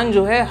हिंदुस्तान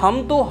जो है,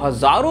 हम तो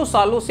हजारों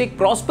सालों से एक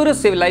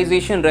प्रॉस्परस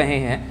सिविलाइजेशन रहे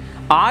हैं।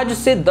 आज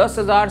से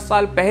 10,000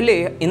 साल पहले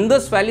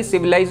इंडस वैली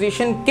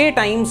सिविलाइजेशन के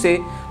टाइम से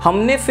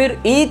हमने फिर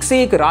एक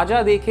से एक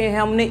राजा देखे हैं,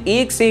 हमने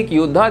एक से एक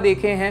योद्धा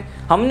देखे हैं,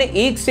 हमने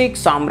एक से एक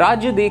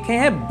साम्राज्य देखे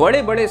हैं,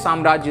 बड़े बड़े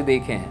साम्राज्य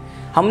देखे हैं,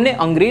 हमने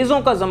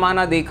अंग्रेज़ों का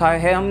ज़माना देखा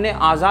है, हमने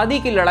आज़ादी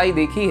की लड़ाई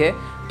देखी है।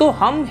 तो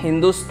हम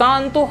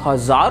हिंदुस्तान तो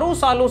हज़ारों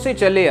सालों से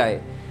चले आए,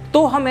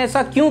 तो हम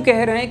ऐसा क्यों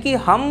कह रहे हैं कि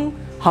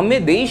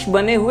हमें देश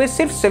बने हुए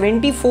सिर्फ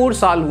 74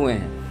 साल हुए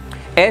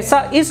हैं।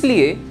 ऐसा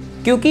इसलिए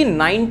क्योंकि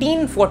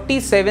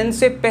 1947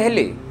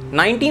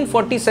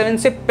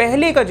 से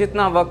पहले का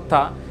जितना वक्त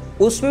था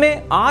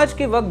उसमें आज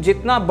के वक्त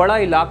जितना बड़ा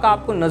इलाका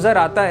आपको नज़र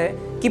आता है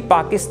कि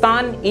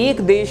पाकिस्तान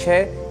एक देश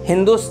है,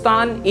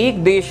 हिंदुस्तान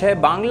एक देश है,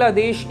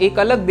 बांग्लादेश एक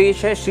अलग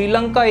देश है,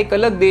 श्रीलंका एक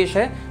अलग देश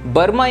है,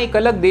 बर्मा एक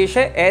अलग देश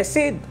है,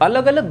 ऐसे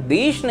अलग अलग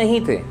देश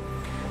नहीं थे।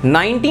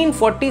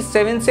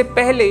 1947 से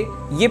पहले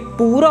ये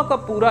पूरा का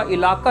पूरा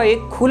इलाका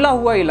एक खुला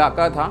हुआ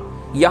इलाका था।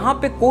 यहाँ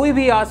पे कोई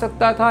भी आ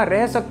सकता था,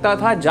 रह सकता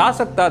था, जा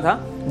सकता था।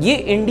 ये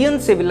इंडियन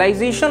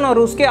सिविलाइजेशन और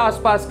उसके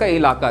आसपास का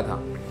इलाका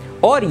था।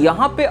 और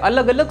यहाँ पे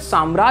अलग अलग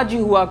साम्राज्य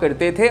हुआ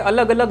करते थे,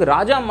 अलग अलग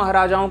राजा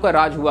महाराजाओं का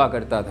राज हुआ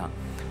करता था।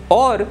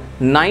 और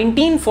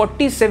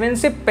 1947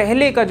 से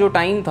पहले का जो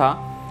टाइम था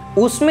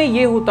उसमें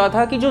ये होता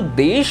था कि जो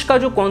देश का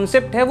जो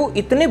कॉन्सेप्ट है वो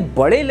इतने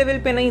बड़े लेवल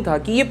पे नहीं था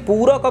कि ये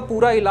पूरा का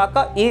पूरा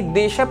इलाका एक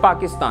देश है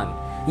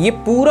पाकिस्तान, ये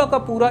पूरा का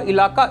पूरा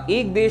इलाका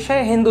एक देश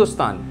है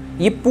हिंदुस्तान,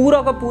 ये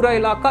पूरा का पूरा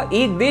इलाका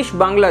एक देश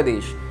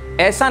बांग्लादेश,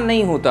 ऐसा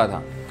नहीं होता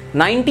था।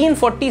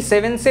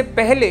 1947 से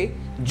पहले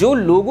जो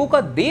लोगों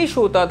का देश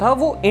होता था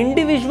वो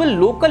इंडिविजुअल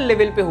लोकल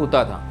लेवल पे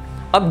होता था।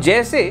 अब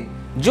जैसे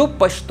जो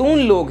पश्तून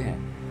लोग हैं,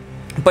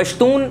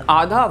 पश्तून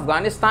आधा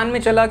अफगानिस्तान में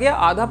चला गया,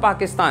 आधा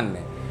पाकिस्तान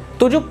में,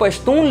 तो जो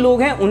पश्तून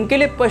लोग हैं उनके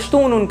लिए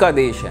पश्तून उनका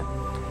देश है।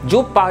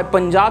 जो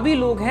पंजाबी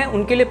लोग हैं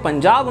उनके लिए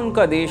पंजाब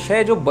उनका देश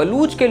है। जो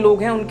बलूच के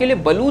लोग हैं उनके लिए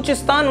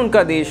बलूचिस्तान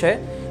उनका देश है।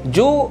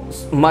 जो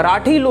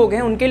मराठी लोग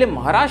हैं उनके लिए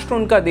महाराष्ट्र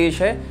उनका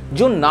देश है।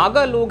 जो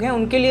नागा लोग हैं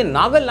उनके लिए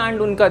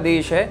नागालैंड उनका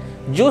देश है।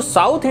 जो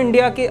साउथ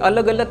इंडिया के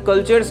अलग अलग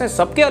कल्चर्स हैं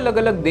सबके अलग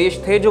अलग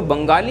देश थे। जो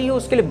बंगाली है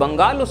उसके लिए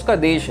बंगाल उसका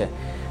देश है।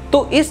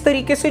 तो इस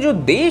तरीके से जो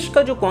देश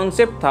का जो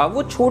कॉन्सेप्ट था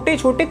वो छोटे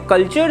छोटे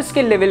कल्चर्स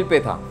के लेवल पे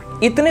था,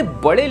 इतने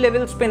बड़े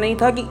लेवल्स पे नहीं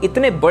था कि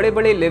इतने बड़े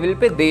बड़े लेवल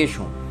पे देश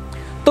हों।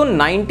 तो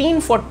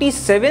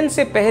 1947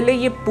 से पहले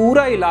ये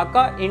पूरा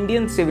इलाका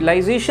इंडियन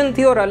सिविलाइजेशन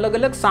थी और अलग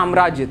अलग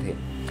साम्राज्य थे।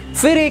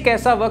 फिर एक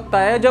ऐसा वक्त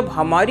आया जब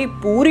हमारी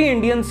पूरी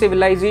इंडियन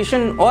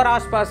सिविलाइजेशन और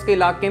आसपास के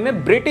इलाके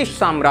में ब्रिटिश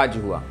साम्राज्य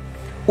हुआ।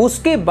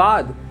 उसके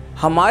बाद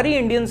हमारी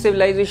इंडियन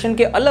सिविलाइजेशन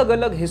के अलग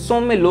अलग हिस्सों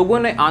में लोगों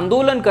ने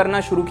आंदोलन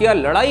करना शुरू किया,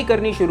 लड़ाई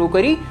करनी शुरू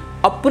करी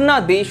अपना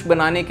देश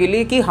बनाने के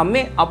लिए कि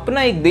हमें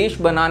अपना एक देश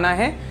बनाना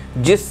है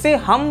जिससे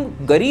हम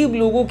गरीब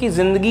लोगों की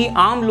ज़िंदगी,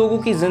 आम लोगों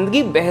की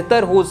ज़िंदगी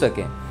बेहतर हो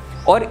सके।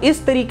 और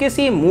इस तरीके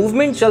से ये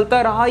मूवमेंट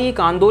चलता रहा, ये एक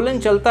आंदोलन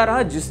चलता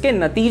रहा, जिसके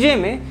नतीजे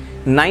में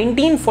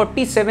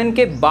 1947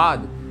 के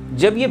बाद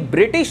जब ये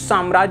ब्रिटिश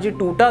साम्राज्य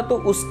टूटा तो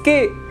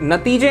उसके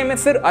नतीजे में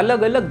फिर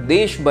अलग अलग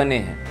देश बने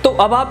हैं। तो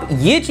अब आप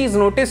ये चीज़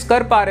नोटिस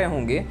कर पा रहे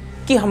होंगे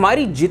कि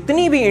हमारी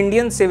जितनी भी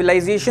इंडियन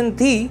सिविलाइजेशन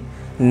थी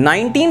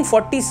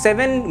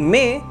 1947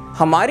 में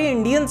हमारी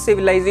इंडियन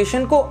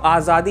सिविलाइजेशन को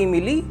आज़ादी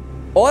मिली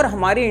और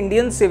हमारी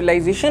इंडियन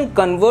सिविलाइजेशन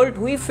कन्वर्ट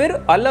हुई फिर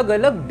अलग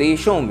अलग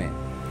देशों में।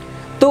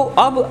 तो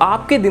अब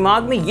आपके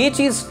दिमाग में ये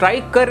चीज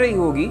स्ट्राइक कर रही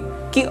होगी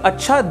कि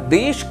अच्छा,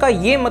 देश का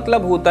ये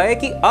मतलब होता है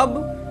कि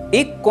अब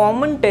एक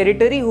कॉमन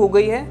टेरिटरी हो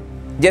गई है,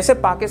 जैसे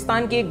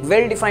पाकिस्तान की एक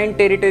वेल डिफाइंड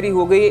टेरिटरी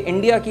हो गई है,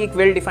 इंडिया की एक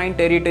वेल डिफाइंड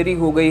टेरिटरी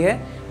हो गई है,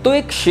 तो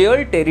एक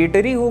शेयर्ड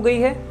टेरिटरी हो गई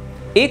है,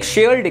 एक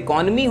शेयर्ड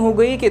इकोनॉमी हो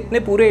गई कि इतने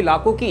पूरे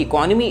इलाकों की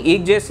इकोनॉमी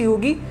एक जैसी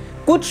होगी,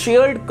 कुछ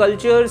शेयर्ड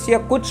कल्चर्स या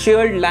कुछ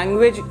शेयर्ड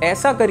लैंग्वेज,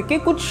 ऐसा करके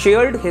कुछ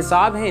शेयर्ड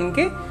हिसाब हैं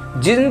इनके,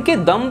 जिनके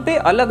दम पे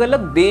अलग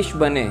अलग देश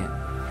बने हैं।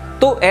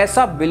 तो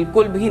ऐसा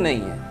बिल्कुल भी नहीं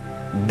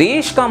है।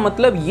 देश का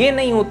मतलब ये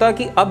नहीं होता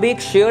कि अब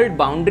एक शेयर्ड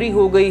बाउंड्री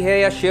हो गई है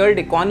या शेयर्ड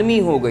इकोनॉमी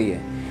हो गई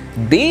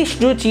है। देश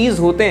जो चीज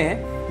होते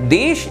हैं,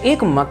 देश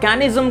एक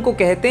मैकेनिज्म को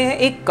कहते हैं,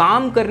 एक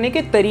काम करने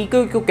के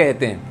तरीके को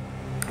कहते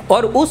हैं,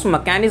 और उस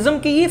मैकेनिज्म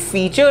के ये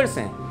फीचर्स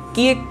हैं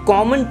कि एक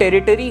कॉमन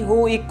टेरिटरी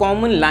हो, एक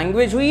कॉमन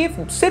लैंग्वेज हो, ये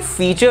सिर्फ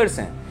फीचर्स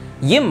हैं,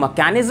 ये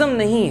मैकेनिज्म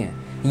नहीं है।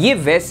 ये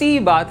वैसी ही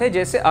बात है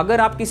जैसे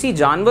अगर आप किसी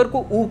जानवर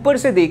को ऊपर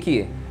से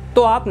देखिए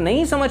तो आप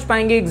नहीं समझ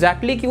पाएंगे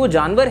एग्जैक्टली कि वो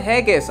जानवर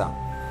है कैसा।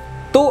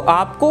 तो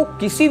आपको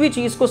किसी भी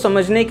चीज को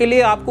समझने के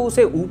लिए आपको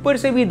उसे ऊपर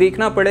से भी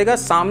देखना पड़ेगा,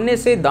 सामने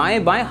से,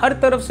 दाएं बाएं, हर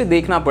तरफ से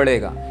देखना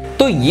पड़ेगा।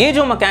 तो ये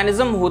जो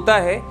मैकेनिज्म होता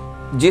है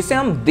जिसे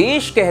हम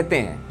देश कहते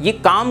हैं, ये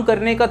काम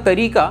करने का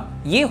तरीका,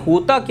 ये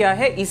होता क्या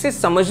है, इसे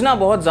समझना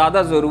बहुत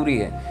ज्यादा जरूरी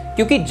है।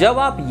 क्योंकि जब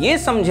आप ये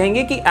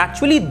समझेंगे कि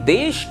एक्चुअली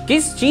देश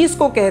किस चीज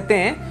को कहते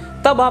हैं,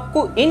 तब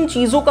आपको इन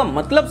चीजों का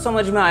मतलब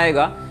समझ में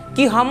आएगा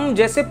कि हम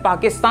जैसे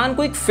पाकिस्तान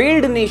को एक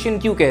फेल्ड नेशन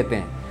क्यों कहते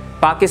हैं।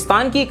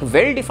 पाकिस्तान की एक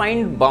वेल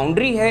डिफाइंड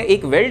बाउंड्री है,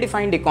 एक वेल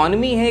डिफाइंड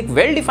इकोनॉमी है, एक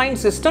वेल डिफाइंड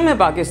सिस्टम है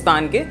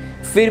पाकिस्तान के,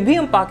 फिर भी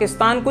हम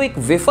पाकिस्तान को एक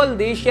विफल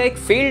देश या एक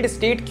फेल्ड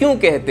स्टेट क्यों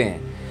कहते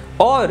हैं।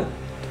 और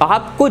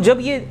आपको जब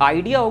ये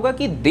आइडिया होगा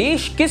कि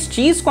देश किस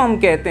चीज को हम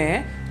कहते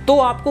हैं, तो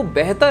आपको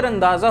बेहतर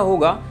अंदाजा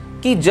होगा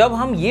कि जब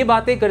हम ये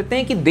बातें करते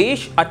हैं कि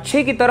देश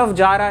अच्छे की तरफ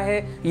जा रहा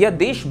है या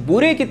देश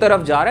बुरे की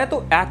तरफ जा रहा है,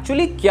 तो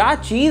एक्चुअली क्या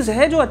चीज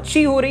है जो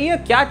अच्छी हो रही है,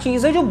 क्या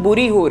चीज है जो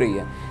बुरी हो रही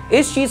है।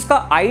 इस चीज का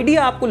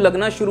आइडिया आपको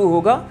लगना शुरू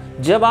होगा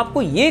जब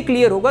आपको ये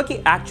क्लियर होगा कि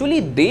एक्चुअली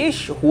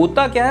देश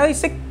होता क्या है,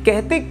 इसे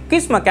कहते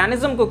किस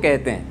मैकेनिज्म को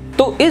कहते हैं।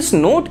 तो इस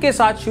नोट के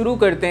साथ शुरू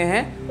करते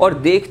हैं और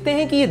देखते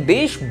हैं कि ये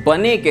देश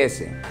बने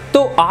कैसे।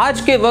 तो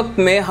आज के वक्त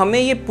में हमें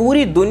ये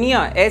पूरी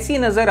दुनिया ऐसी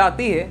नजर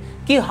आती है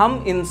कि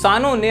हम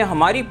इंसानों ने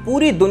हमारी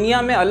पूरी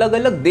दुनिया में अलग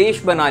अलग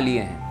देश बना लिए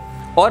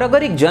हैं। और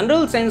अगर एक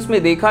जनरल सेंस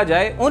में देखा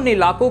जाए उन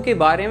इलाकों के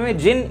बारे में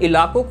जिन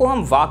इलाकों को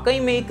हम वाकई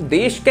में एक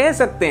देश कह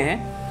सकते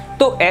हैं,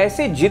 तो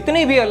ऐसे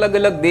जितने भी अलग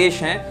अलग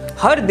देश हैं,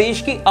 हर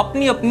देश की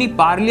अपनी अपनी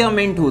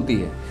पार्लियामेंट होती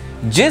है,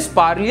 जिस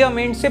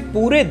पार्लियामेंट से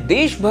पूरे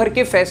देश भर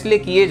के फैसले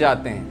किए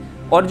जाते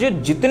हैं। और जो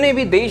जितने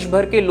भी देश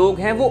भर के लोग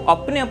हैं वो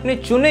अपने अपने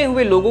चुने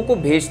हुए लोगों को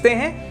भेजते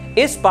हैं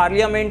इस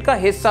पार्लियामेंट का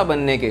हिस्सा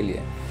बनने के लिए।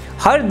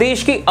 हर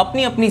देश की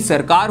अपनी अपनी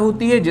सरकार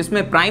होती है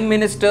जिसमें प्राइम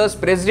मिनिस्टर्स,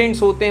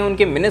 प्रेसिडेंट्स होते हैं,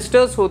 उनके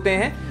मिनिस्टर्स होते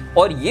हैं,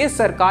 और ये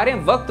सरकारें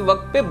वक्त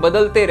वक्त पे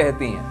बदलते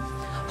रहती हैं।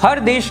 हर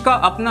देश का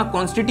अपना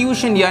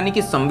कॉन्स्टिट्यूशन यानी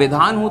कि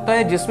संविधान होता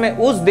है जिसमें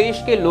उस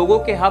देश के लोगों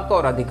के हक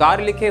और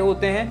अधिकार लिखे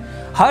होते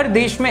हैं। हर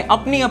देश में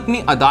अपनी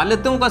अपनी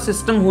अदालतों का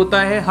सिस्टम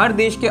होता है, हर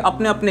देश के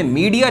अपने अपने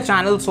मीडिया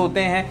चैनल्स होते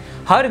हैं,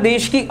 हर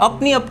देश की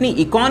अपनी अपनी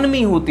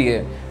इकोनॉमी होती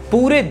है।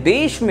 पूरे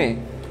देश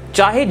में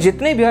चाहे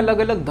जितने भी अलग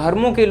अलग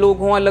धर्मों के लोग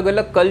हों, अलग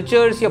अलग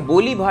कल्चर्स या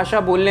बोली भाषा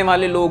बोलने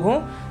वाले लोग हों,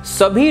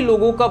 सभी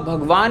लोगों का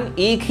भगवान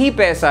एक ही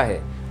पैसा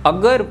है।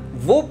 अगर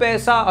वो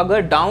पैसा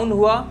अगर डाउन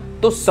हुआ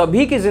तो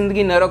सभी की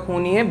जिंदगी नरक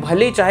होनी है,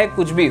 भले चाहे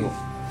कुछ भी हो।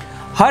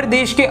 हर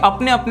देश के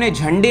अपने अपने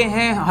झंडे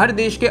हैं, हर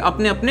देश के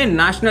अपने अपने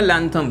नेशनल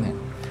एंथम हैं।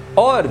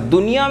 और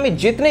दुनिया में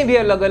जितने भी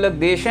अलग अलग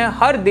देश हैं,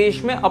 हर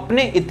देश में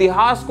अपने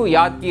इतिहास को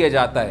याद किया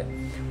जाता है।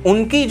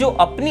 उनकी जो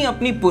अपनी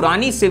अपनी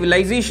पुरानी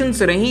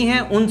सिविलाइजेशंस रही हैं,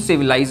 उन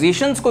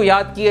सिविलाइजेशंस को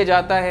याद किया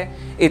जाता है।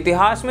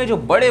 इतिहास में जो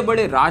बड़े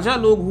बड़े राजा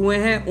लोग हुए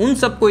हैं उन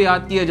सबको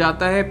याद किया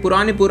जाता है।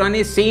 पुराने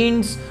पुराने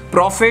सेंट्स,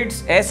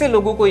 प्रॉफिट्स, ऐसे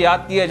लोगों को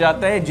याद किया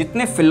जाता है।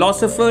 जितने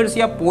फिलोसोफर्स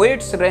या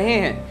पोएट्स रहे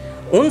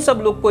हैं उन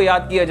सब लोग को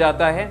याद किया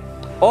जाता है।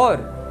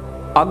 और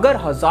अगर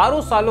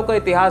हजारों सालों का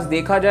इतिहास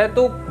देखा जाए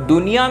तो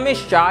दुनिया में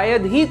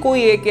शायद ही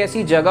कोई एक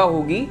ऐसी जगह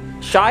होगी,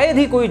 शायद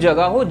ही कोई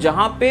जगह हो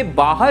जहां पे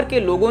बाहर के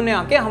लोगों ने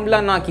आके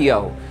हमला ना किया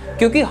हो।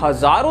 क्योंकि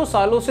हजारों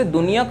सालों से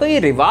दुनिया का ये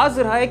रिवाज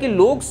रहा है कि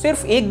लोग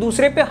सिर्फ एक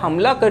दूसरे पे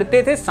हमला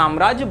करते थे,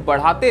 साम्राज्य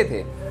बढ़ाते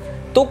थे।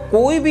 तो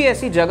कोई भी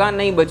ऐसी जगह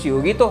नहीं बची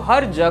होगी। तो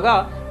हर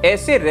जगह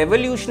ऐसे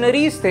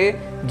रेवोल्यूशनरीज थे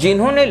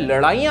जिन्होंने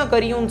लड़ाइयाँ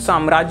करी उन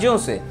साम्राज्यों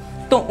से।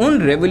 तो उन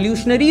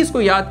रेवोल्यूशनरीज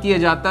को याद किया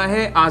जाता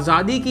है।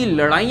 आज़ादी की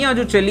लड़ाइयाँ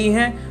जो चली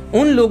हैं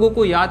उन लोगों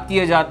को याद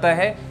किया जाता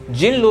है,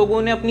 जिन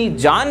लोगों ने अपनी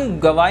जान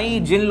गंवाई,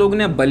 जिन लोगों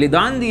ने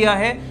बलिदान दिया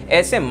है,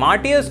 ऐसे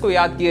मार्टियर्स को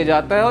याद किया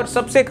जाता है। और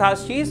सबसे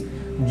खास चीज़,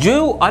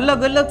 जो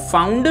अलग अलग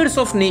फाउंडर्स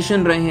ऑफ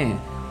नेशन रहे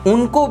हैं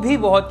उनको भी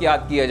बहुत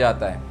याद किया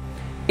जाता है।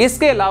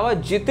 इसके अलावा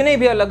जितने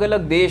भी अलग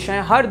अलग देश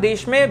हैं, हर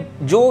देश में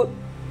जो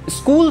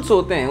स्कूल्स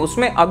होते हैं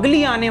उसमें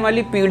अगली आने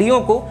वाली पीढ़ियों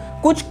को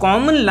कुछ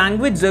कॉमन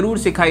लैंग्वेज ज़रूर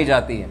सिखाई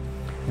जाती है,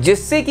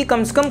 जिससे कि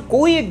कम से कम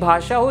कोई एक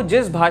भाषा हो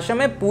जिस भाषा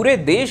में पूरे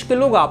देश के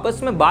लोग आपस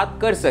में बात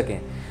कर सकें।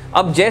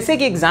 अब जैसे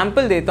कि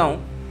एग्जाम्पल देता हूँ,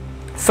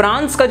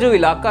 फ्रांस का जो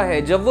इलाका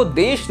है, जब वो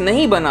देश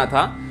नहीं बना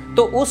था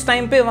तो उस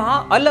टाइम पे वहां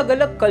अलग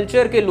अलग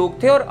कल्चर के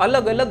लोग थे और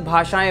अलग अलग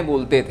भाषाएं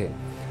बोलते थे।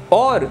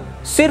 और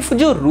सिर्फ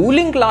जो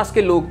रूलिंग क्लास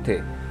के लोग थे,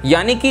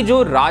 यानी कि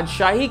जो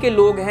राजशाही के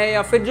लोग हैं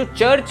या फिर जो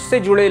चर्च से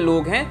जुड़े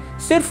लोग हैं,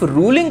 सिर्फ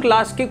रूलिंग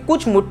क्लास के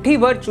कुछ मुट्ठी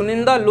भर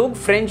चुनिंदा लोग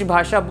फ्रेंच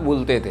भाषा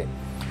बोलते थे।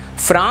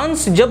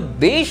 फ्रांस जब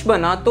देश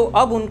बना तो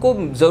अब उनको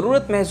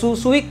जरूरत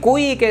महसूस हुई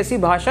कोई एक ऐसी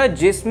भाषा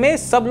जिसमें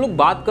सब लोग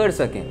बात कर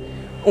सकें।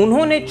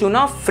 उन्होंने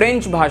चुना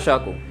फ्रेंच भाषा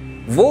को।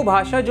 वो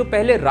भाषा जो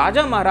पहले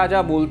राजा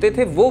महाराजा बोलते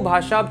थे, वो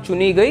भाषा अब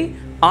चुनी गई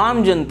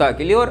आम जनता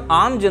के लिए, और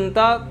आम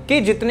जनता के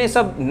जितने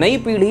सब नई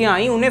पीढ़ियां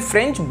आई उन्हें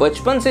फ्रेंच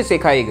बचपन से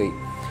सिखाई गई।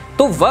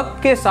 तो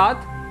वक्त के साथ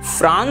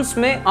फ्रांस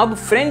में अब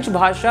फ्रेंच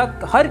भाषा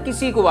हर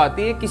किसी को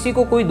आती है, किसी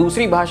को कोई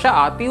दूसरी भाषा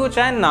आती हो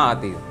चाहे ना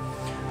आती हो।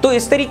 तो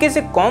इस तरीके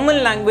से कॉमन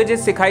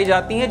लैंग्वेजेस सिखाई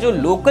जाती हैं जो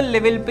लोकल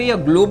लेवल पे या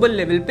ग्लोबल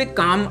लेवल पे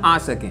काम आ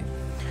सकें।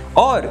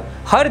 और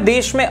हर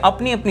देश में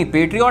अपनी अपनी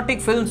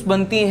पेट्रियाटिक फिल्म्स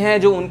बनती हैं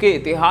जो उनके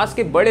इतिहास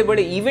के बड़े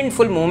बड़े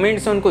इवेंटफुल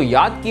मोमेंट्स हैं, उनको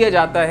याद किया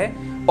जाता है।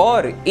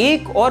 और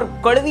एक और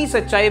कड़वी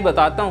सच्चाई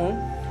बताता हूँ,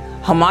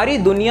 हमारी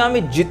दुनिया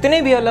में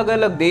जितने भी अलग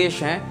अलग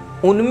देश हैं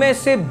उनमें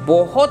से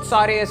बहुत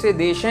सारे ऐसे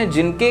देश हैं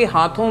जिनके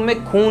हाथों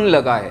में खून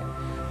लगा है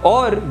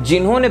और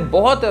जिन्होंने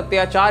बहुत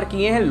अत्याचार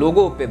किए हैं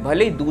लोगों पे,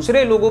 भले ही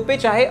दूसरे लोगों पे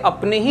चाहे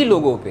अपने ही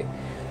लोगों पे।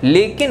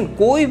 लेकिन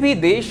कोई भी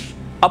देश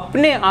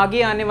अपने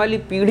आगे आने वाली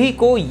पीढ़ी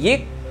को ये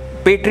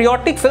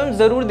पेट्रियाटिक फिल्म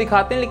जरूर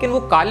दिखाते हैं, लेकिन वो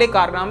काले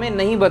कारनामे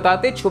नहीं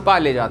बताते, छुपा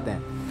ले जाते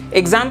हैं।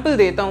 एग्जाम्पल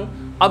देता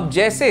हूँ, अब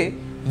जैसे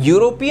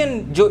यूरोपियन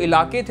जो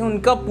इलाके थे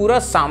उनका पूरा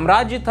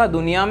साम्राज्य था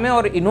दुनिया में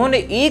और इन्होंने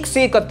एक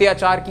से एक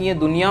अत्याचार किए,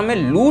 दुनिया में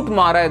लूट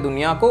मारा है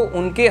दुनिया को,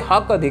 उनके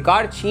हक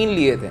अधिकार छीन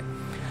लिए थे।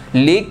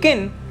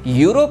 लेकिन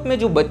यूरोप में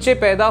जो बच्चे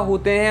पैदा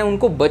होते हैं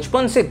उनको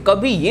बचपन से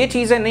कभी ये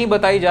चीज़ें नहीं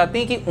बताई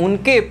जाती कि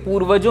उनके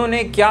पूर्वजों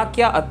ने क्या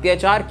क्या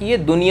अत्याचार किए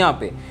दुनिया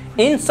पे।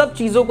 इन सब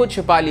चीज़ों को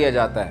छिपा लिया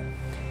जाता है।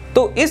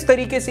 तो इस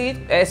तरीके से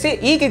ऐसे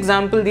एक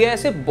एग्जाम्पल दिया,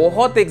 ऐसे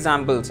बहुत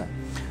एग्जाम्पल्स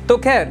हैं। तो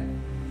खैर,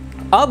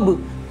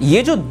 अब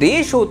ये जो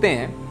देश होते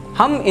हैं,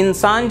 हम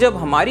इंसान जब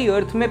हमारी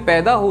अर्थ में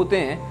पैदा होते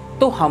हैं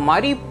तो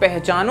हमारी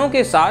पहचानों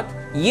के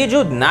साथ ये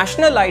जो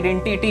नेशनल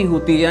आइडेंटिटी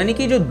होती है, यानी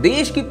कि जो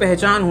देश की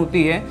पहचान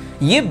होती है,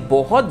 ये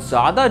बहुत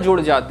ज़्यादा जुड़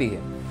जाती है।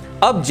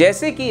 अब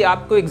जैसे कि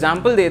आपको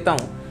एग्जाम्पल देता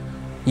हूँ,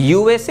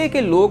 यूएसए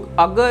के लोग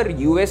अगर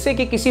यूएसए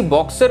के किसी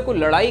बॉक्सर को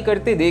लड़ाई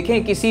करते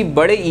देखें किसी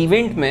बड़े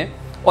इवेंट में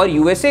और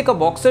यूएसए का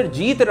बॉक्सर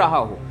जीत रहा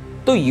हो,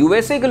 तो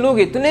यूएसए के लोग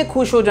इतने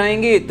खुश हो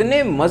जाएंगे,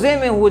 इतने मज़े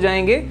में हो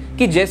जाएंगे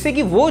कि जैसे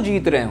कि वो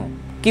जीत रहे हों,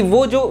 कि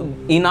वो जो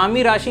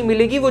इनामी राशि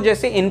मिलेगी वो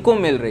जैसे इनको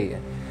मिल रही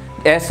है।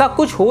 ऐसा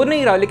कुछ हो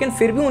नहीं रहा, लेकिन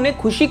फिर भी उन्हें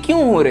खुशी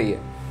क्यों हो रही है?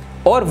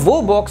 और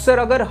वो बॉक्सर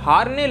अगर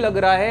हारने लग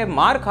रहा है,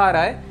 मार खा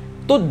रहा है,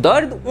 तो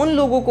दर्द उन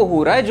लोगों को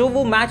हो रहा है जो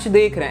वो मैच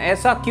देख रहे हैं।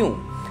 ऐसा क्यों?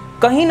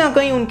 कहीं ना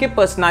कहीं उनके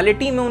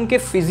पर्सनालिटी में, उनके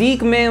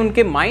फिजिक में,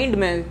 उनके माइंड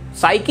में,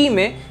 साइकी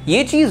में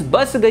ये चीज़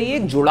बस गई है,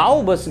 एक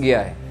जुड़ाव बस गया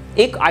है,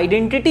 एक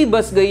आइडेंटिटी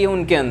बस गई है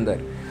उनके अंदर।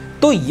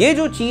 तो ये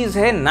जो चीज़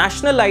है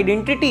नेशनल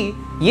आइडेंटिटी,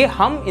 ये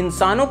हम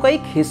इंसानों का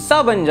एक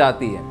हिस्सा बन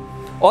जाती है।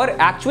 और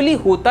एक्चुअली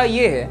होता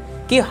ये है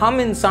कि हम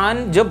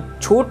इंसान जब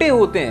छोटे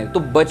होते हैं तो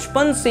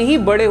बचपन से ही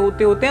बड़े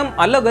होते होते हम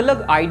अलग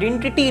अलग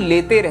आइडेंटिटी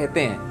लेते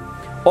रहते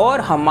हैं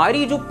और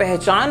हमारी जो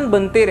पहचान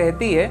बनते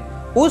रहती है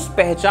उस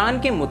पहचान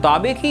के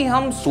मुताबिक ही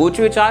हम सोच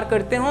विचार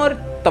करते हैं और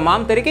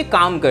तमाम तरह के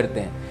काम करते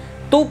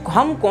हैं। तो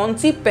हम कौन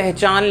सी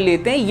पहचान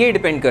लेते हैं ये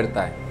डिपेंड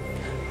करता है।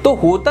 तो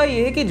होता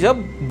यह है कि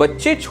जब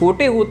बच्चे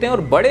छोटे होते हैं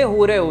और बड़े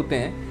हो रहे होते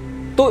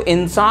हैं तो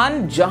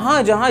इंसान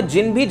जहाँ जहाँ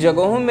जिन भी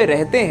जगहों में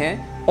रहते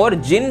हैं और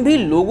जिन भी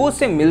लोगों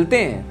से मिलते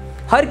हैं,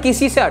 हर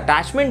किसी से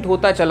अटैचमेंट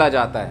होता चला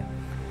जाता है।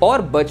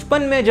 और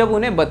बचपन में जब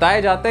उन्हें बताया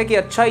जाता है कि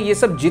अच्छा ये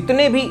सब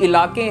जितने भी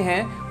इलाके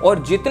हैं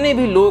और जितने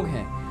भी लोग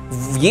हैं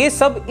ये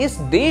सब इस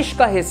देश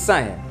का हिस्सा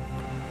हैं,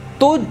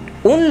 तो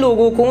उन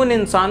लोगों को, उन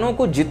इंसानों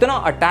को जितना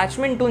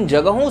अटैचमेंट उन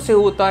जगहों से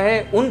होता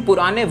है, उन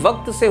पुराने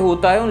वक्त से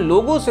होता है, उन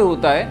लोगों से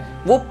होता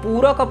है, वो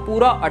पूरा का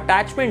पूरा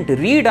अटैचमेंट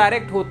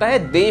रीडायरेक्ट होता है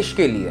देश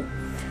के लिए।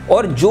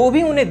 और जो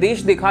भी उन्हें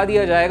देश दिखा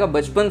दिया जाएगा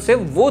बचपन से,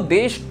 वो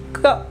देश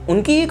का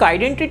उनकी एक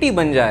आइडेंटिटी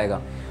बन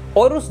जाएगा।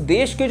 और उस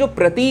देश के जो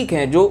प्रतीक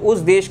हैं, जो उस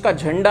देश का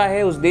झंडा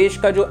है, उस देश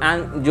का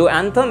जो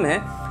एंथम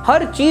है,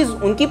 हर चीज़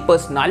उनकी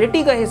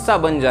पर्सनालिटी का हिस्सा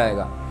बन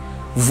जाएगा।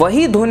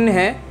 वही धुन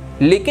है,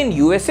 लेकिन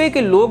यूएसए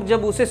के लोग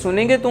जब उसे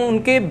सुनेंगे तो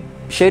उनके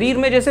शरीर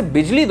में जैसे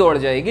बिजली दौड़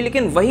जाएगी,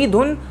 लेकिन वही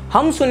धुन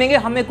हम सुनेंगे,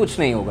 हमें कुछ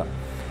नहीं होगा।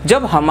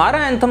 जब हमारा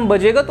एंथम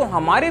बजेगा तो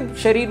हमारे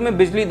शरीर में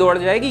बिजली दौड़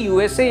जाएगी,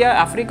 यूएसए या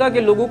अफ्रीका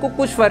के लोगों को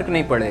कुछ फर्क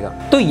नहीं पड़ेगा।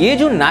 तो ये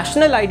जो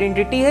नेशनल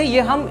आइडेंटिटी है,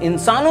 ये हम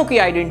इंसानों की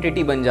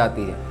आइडेंटिटी बन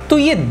जाती है। तो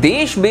ये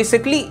देश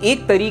बेसिकली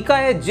एक तरीका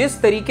है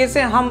जिस तरीके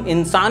से हम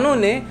इंसानों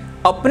ने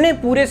अपने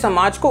पूरे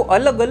समाज को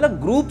अलग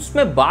अलग ग्रुप्स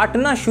में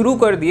बांटना शुरू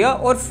कर दिया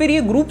और फिर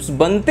ये ग्रुप्स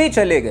बनते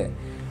चले गए।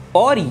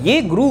 और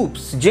ये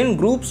ग्रुप्स, जिन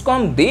ग्रुप्स को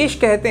हम देश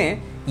कहते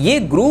हैं, ये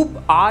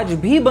ग्रुप आज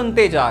भी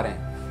बनते जा रहे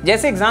हैं।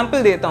 जैसे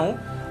एग्जाम्पल देता हूँ,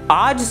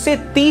 आज से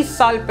 30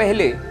 साल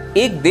पहले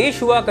एक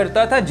देश हुआ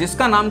करता था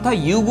जिसका नाम था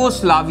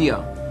यूगोस्लाविया।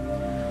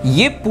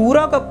 ये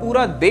पूरा का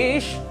पूरा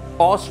देश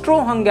ऑस्ट्रो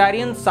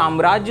हंगेरियन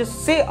साम्राज्य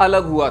से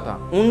अलग हुआ था।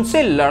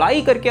 उनसे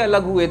लड़ाई करके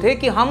अलग हुए थे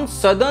कि हम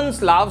सदर्न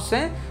स्लाव्स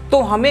हैं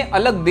तो हमें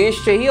अलग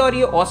देश चाहिए, और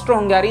ये ऑस्ट्रो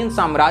हंगेरियन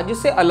साम्राज्य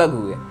से अलग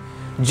हुए।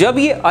 जब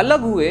ये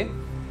अलग हुए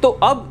तो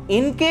अब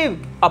इनके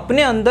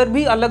अपने अंदर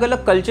भी अलग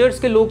अलग कल्चर्स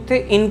के लोग थे,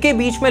 इनके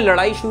बीच में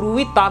लड़ाई शुरू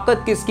हुई,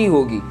 ताकत किसकी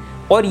होगी,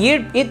 और ये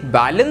एक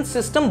बैलेंस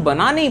सिस्टम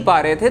बना नहीं पा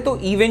रहे थे। तो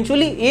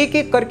इवेंचुअली एक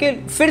एक करके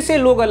फिर से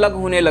लोग अलग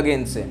होने लगे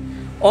इनसे,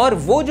 और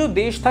वो जो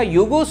देश था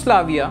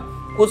यूगोस्लाविया,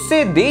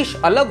 उससे देश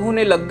अलग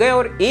होने लग गए।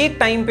 और एक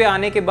टाइम पे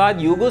आने के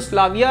बाद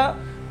यूगोस्लाविया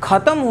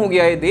खत्म हो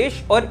गया ये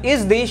देश, और इस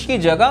देश की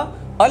जगह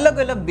अलग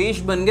अलग देश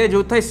बन गए,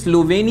 जो था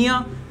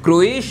स्लोवेनिया,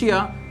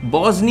 क्रोएशिया,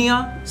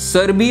 बॉस्निया,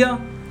 सर्बिया,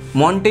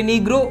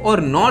 मॉन्टेनीग्रो और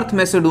नॉर्थ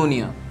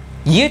मैसेडोनिया।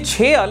 ये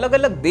 6 अलग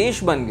अलग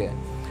देश बन गए।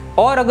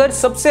 और अगर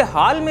सबसे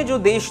हाल में जो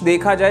देश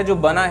देखा जाए जो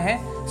बना है,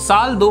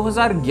 साल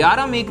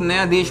 2011 में एक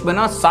नया देश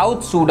बना,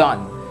 साउथ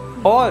सूडान।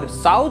 और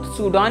साउथ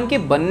सूडान के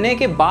बनने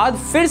के बाद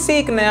फिर से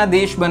एक नया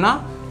देश बना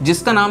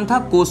जिसका नाम था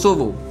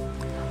कोसोवो।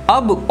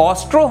 अब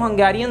ऑस्ट्रो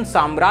हंगेरियन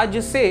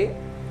साम्राज्य से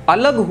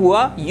अलग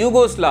हुआ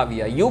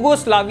यूगोस्लाविया,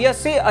 यूगोस्लाविया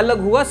से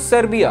अलग हुआ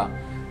सर्बिया।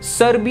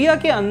 सर्बिया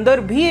के अंदर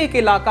भी एक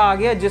इलाका आ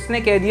गया जिसने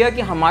कह दिया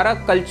कि हमारा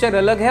कल्चर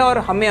अलग है और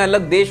हमें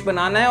अलग देश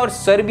बनाना है, और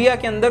सर्बिया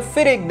के अंदर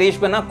फिर एक देश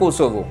बना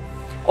कोसोवो।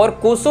 और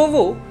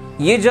कोसोवो,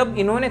 ये जब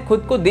इन्होंने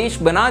खुद को देश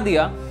बना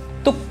दिया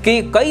तो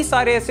कई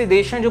सारे ऐसे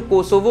देश हैं जो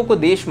कोसोवो को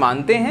देश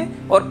मानते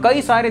हैं, और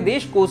कई सारे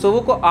देश कोसोवो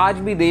को आज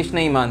भी देश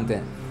नहीं मानते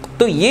हैं।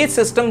 तो ये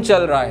सिस्टम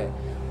चल रहा है,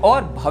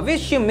 और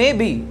भविष्य में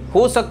भी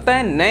हो सकता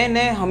है नए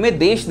नए हमें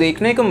देश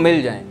देखने को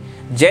मिल जाएं।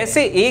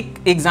 जैसे एक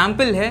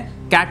एग्जाम्पल है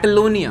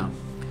कैटलोनिया।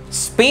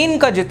 स्पेन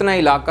का जितना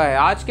इलाका है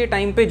आज के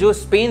टाइम पे, जो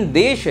स्पेन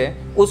देश है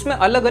उसमें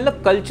अलग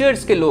अलग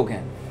कल्चर्स के लोग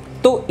हैं।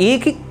 तो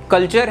एक ही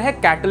कल्चर है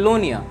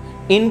कैटलोनिया,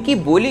 इनकी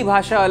बोली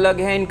भाषा अलग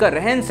है, इनका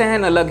रहन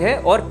सहन अलग है,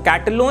 और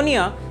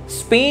कैटलोनिया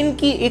स्पेन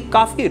की एक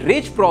काफ़ी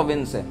रिच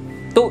प्रोविंस है।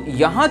 तो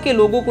यहाँ के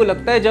लोगों को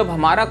लगता है जब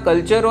हमारा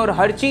कल्चर और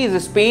हर चीज़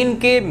स्पेन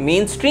के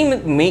मेन स्ट्रीम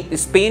में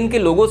स्पेन के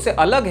लोगों से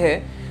अलग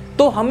है,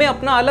 तो हमें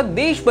अपना अलग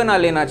देश बना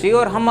लेना चाहिए।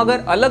 और हम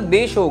अगर अलग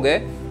देश हो गए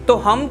तो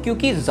हम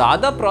क्योंकि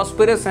ज़्यादा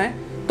प्रॉस्पेरस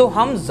हैं, तो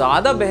हम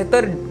ज़्यादा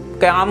बेहतर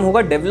काम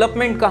होगा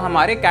डेवलपमेंट का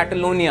हमारे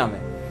कैटलोनिया में।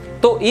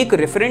 तो एक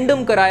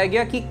रेफरेंडम कराया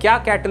गया कि क्या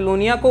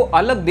कैटलोनिया को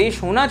अलग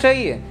देश होना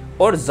चाहिए,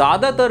 और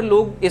ज़्यादातर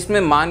लोग इसमें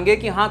मान गए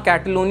कि हाँ,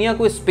 कैटलोनिया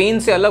को स्पेन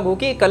से अलग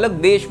होकर एक अलग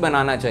देश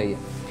बनाना चाहिए।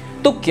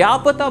 तो क्या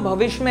पता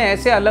भविष्य में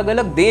ऐसे अलग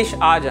अलग देश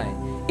आ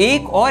जाएं।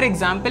 एक और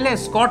एग्जाम्पल है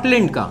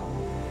स्कॉटलैंड का।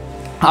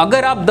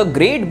 अगर आप द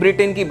ग्रेट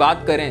ब्रिटेन की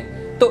बात करें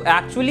तो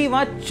एक्चुअली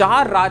वहाँ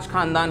 4 राज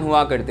खानदान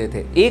हुआ करते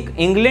थे, एक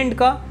इंग्लैंड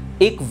का,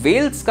 एक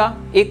वेल्स का,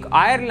 एक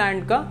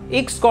आयरलैंड का,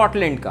 एक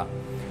स्कॉटलैंड का।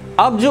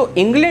 अब जो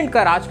इंग्लैंड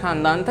का राज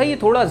खानदान था ये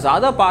थोड़ा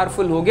ज़्यादा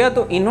पावरफुल हो गया,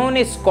 तो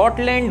इन्होंने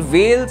स्कॉटलैंड,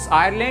 वेल्स,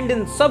 आयरलैंड,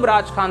 इन सब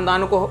राज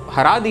खानदानों को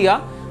हरा दिया,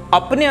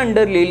 अपने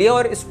अंडर ले लिया,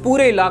 और इस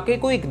पूरे इलाके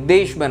को एक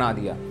देश बना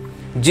दिया।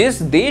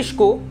 जिस देश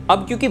को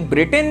अब, क्योंकि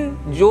ब्रिटेन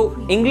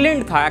जो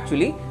इंग्लैंड था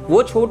एक्चुअली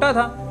वो छोटा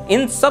था,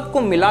 इन सब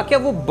को मिला के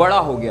वो बड़ा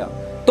हो गया,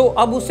 तो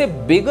अब उसे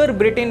बिगर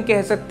ब्रिटेन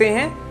कह सकते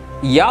हैं,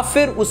 या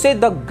फिर उसे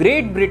द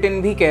ग्रेट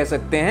ब्रिटेन भी कह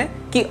सकते हैं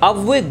कि अब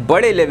वो एक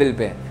बड़े लेवल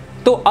पे है।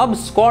 तो अब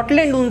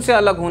स्कॉटलैंड उनसे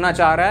अलग होना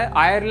चाह रहा है,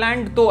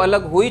 आयरलैंड तो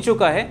अलग हो ही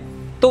चुका है,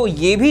 तो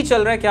ये भी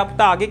चल रहा है, क्या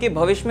पता आगे के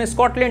भविष्य में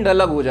स्कॉटलैंड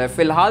अलग हो जाए।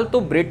 फिलहाल तो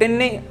ब्रिटेन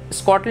ने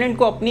स्कॉटलैंड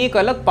को अपनी एक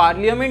अलग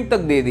पार्लियामेंट तक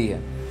दे दी है।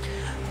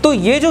 तो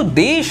ये जो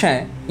देश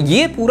हैं,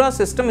 ये पूरा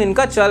सिस्टम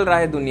इनका चल रहा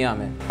है दुनिया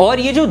में। और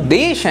ये जो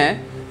देश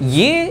हैं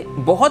ये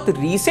बहुत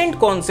रीसेंट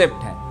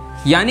कॉन्सेप्ट है,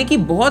 यानी कि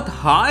बहुत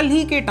हाल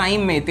ही के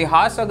टाइम में,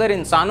 इतिहास अगर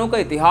इंसानों का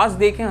इतिहास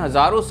देखें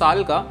हजारों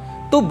साल का,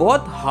 तो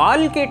बहुत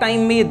हाल के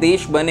टाइम में ये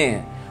देश बने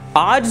हैं।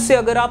 आज से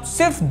अगर आप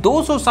सिर्फ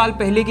 200 साल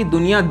पहले की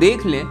दुनिया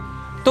देख लें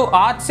तो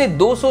आज से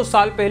 200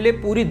 साल पहले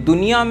पूरी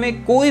दुनिया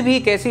में कोई भी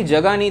एक ऐसी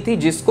जगह नहीं थी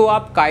जिसको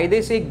आप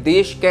कायदे से एक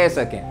देश कह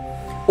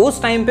सकें।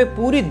 उस टाइम पे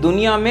पूरी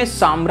दुनिया में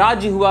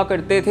साम्राज्य हुआ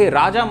करते थे,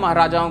 राजा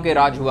महाराजाओं के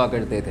राज हुआ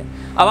करते थे।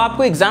 अब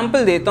आपको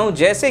एग्जाम्पल देता हूं,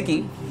 जैसे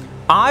कि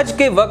आज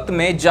के वक्त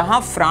में जहां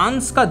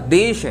फ्रांस का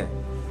देश है,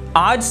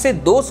 आज से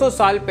 200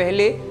 साल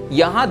पहले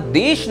यहां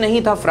देश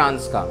नहीं था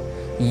फ्रांस का,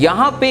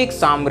 यहां पे एक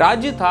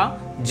साम्राज्य था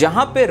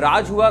जहां पे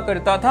राज हुआ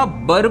करता था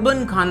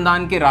बर्बन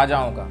खानदान के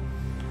राजाओं का।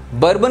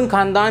 बर्बन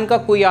खानदान का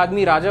कोई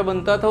आदमी राजा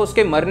बनता था,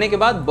 उसके मरने के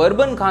बाद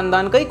बर्बन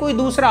खानदान का ही कोई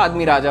दूसरा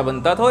आदमी राजा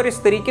बनता था, और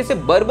इस तरीके से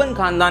बर्बन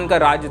खानदान का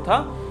राज था,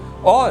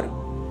 और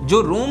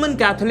जो रोमन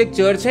कैथोलिक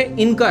चर्च है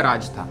इनका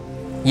राज था।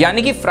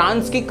 यानी कि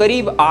फ्रांस की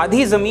करीब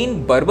आधी जमीन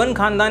बर्बन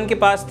खानदान के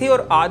पास थी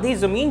और आधी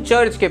जमीन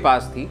चर्च के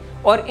पास थी,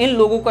 और इन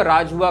लोगों का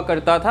राज हुआ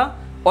करता था।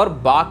 और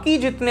बाकी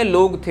जितने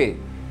लोग थे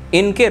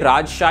इनके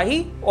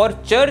राजशाही और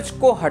चर्च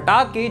को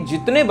हटा के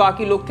जितने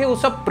बाकी लोग थे वो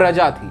सब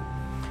प्रजा थी।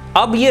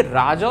 अब ये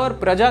राजा और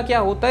प्रजा क्या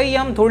होता है ये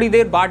हम थोड़ी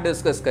देर बाद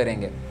डिस्कस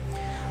करेंगे।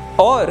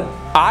 और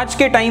आज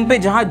के टाइम पे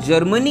जहां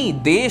जर्मनी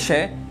देश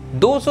है,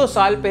 200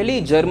 साल पहले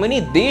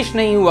जर्मनी देश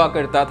नहीं हुआ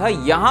करता था,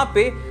 यहाँ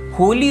पे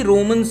होली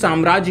रोमन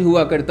साम्राज्य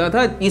हुआ करता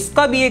था,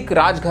 इसका भी एक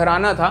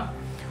राजघराना था,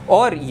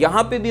 और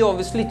यहाँ पे भी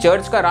ऑब्वियसली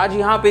चर्च का राज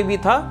यहाँ पे भी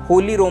था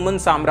होली रोमन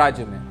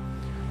साम्राज्य में।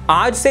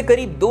 आज से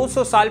करीब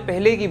 200 साल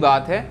पहले की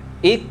बात है।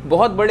 एक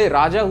बहुत बड़े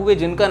राजा हुए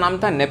जिनका नाम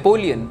था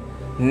नेपोलियन।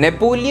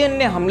 नेपोलियन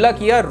ने हमला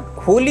किया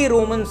होली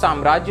रोमन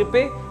साम्राज्य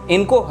पे,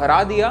 इनको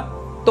हरा दिया,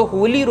 तो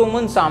होली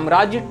रोमन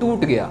साम्राज्य टूट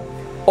गया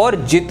और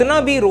जितना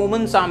भी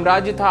रोमन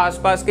साम्राज्य था,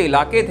 आसपास के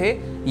इलाके थे,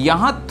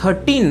 यहाँ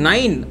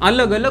 39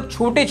 अलग अलग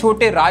छोटे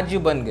छोटे राज्य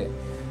बन गए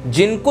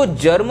जिनको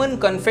जर्मन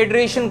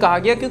कन्फेडरेशन कहा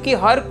गया, क्योंकि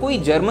हर कोई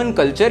जर्मन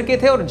कल्चर के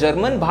थे और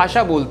जर्मन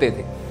भाषा बोलते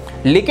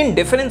थे। लेकिन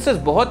डिफरेंसेस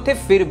बहुत थे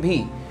फिर भी,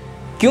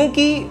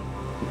 क्योंकि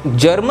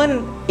जर्मन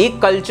एक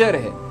कल्चर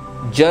है,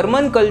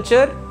 जर्मन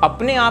कल्चर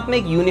अपने आप में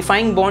एक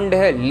यूनिफाइंग बॉन्ड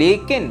है।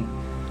 लेकिन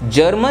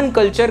जर्मन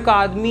कल्चर का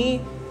आदमी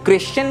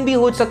क्रिश्चियन भी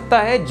हो सकता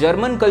है,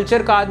 जर्मन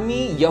कल्चर का आदमी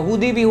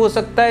यहूदी भी हो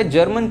सकता है,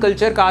 जर्मन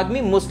कल्चर का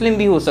आदमी मुस्लिम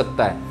भी हो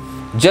सकता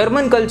है।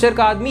 जर्मन कल्चर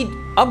का आदमी,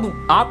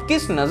 अब आप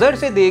किस नज़र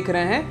से देख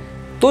रहे हैं,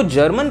 तो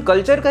जर्मन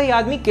कल्चर का ही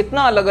आदमी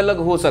कितना अलग अलग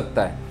हो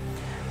सकता है।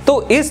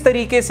 तो इस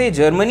तरीके से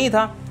जर्मनी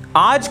था।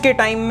 आज के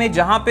टाइम में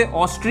जहाँ पे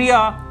ऑस्ट्रिया,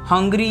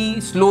 हंगरी,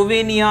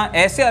 स्लोवेनिया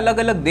ऐसे अलग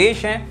अलग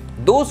देश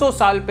हैं, 200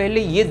 साल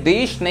पहले ये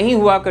देश नहीं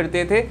हुआ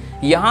करते थे।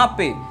 यहाँ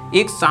पे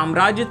एक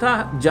साम्राज्य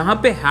था जहाँ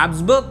पे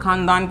हैब्सबर्ग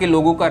खानदान के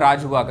लोगों का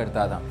राज हुआ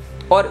करता था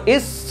और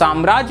इस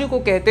साम्राज्य को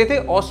कहते थे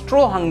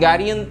ऑस्ट्रो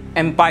हंगेरियन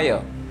एम्पायर।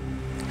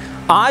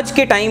 आज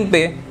के टाइम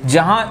पे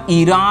जहाँ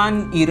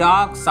ईरान,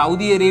 इराक,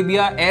 सऊदी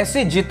अरेबिया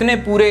ऐसे जितने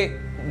पूरे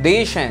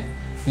देश हैं,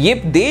 ये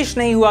देश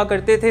नहीं हुआ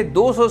करते थे।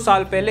 200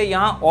 साल पहले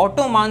यहाँ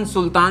ऑटोमान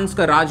सुल्तान्स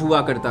का राज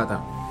हुआ करता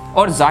था।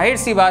 और जाहिर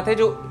सी बात है,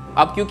 जो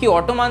अब क्योंकि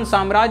ऑटोमान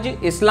साम्राज्य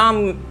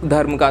इस्लाम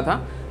धर्म का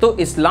था, तो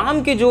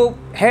इस्लाम के जो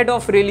हेड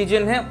ऑफ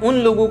रिलीजन है उन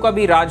लोगों का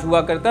भी राज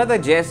हुआ करता था,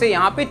 जैसे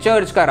यहाँ पे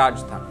चर्च का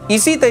राज था।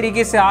 इसी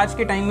तरीके से आज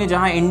के टाइम में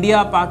जहाँ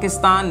इंडिया,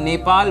 पाकिस्तान,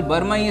 नेपाल,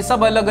 बर्मा ये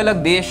सब अलग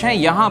अलग देश हैं,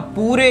 यहाँ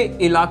पूरे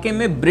इलाके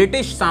में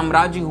ब्रिटिश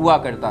साम्राज्य हुआ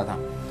करता था।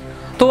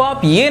 तो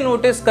आप ये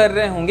नोटिस कर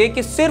रहे होंगे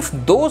कि सिर्फ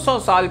 200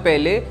 साल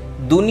पहले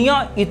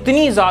दुनिया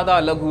इतनी ज़्यादा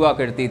अलग हुआ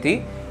करती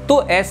थी।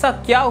 तो ऐसा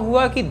क्या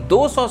हुआ कि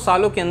 200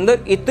 सालों के अंदर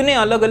इतने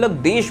अलग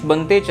अलग देश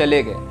बनते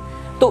चले गए?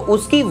 तो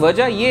उसकी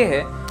वजह यह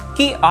है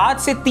कि आज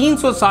से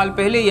 300 साल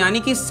पहले यानी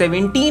कि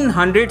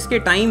 1700s के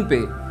टाइम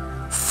पे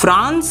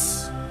फ्रांस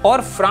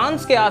और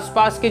फ्रांस के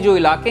आसपास के जो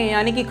इलाके हैं,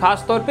 यानी कि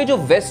खास तौर पे जो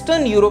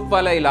वेस्टर्न यूरोप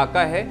वाला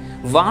इलाका है,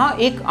 वहाँ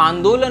एक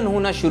आंदोलन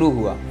होना शुरू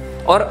हुआ।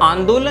 और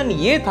आंदोलन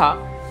ये था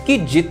कि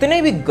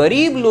जितने भी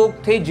गरीब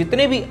लोग थे,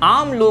 जितने भी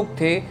आम लोग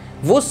थे,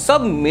 वो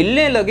सब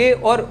मिलने लगे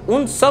और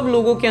उन सब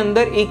लोगों के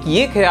अंदर एक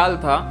ये ख्याल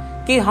था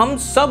कि हम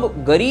सब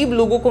गरीब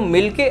लोगों को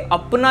मिलके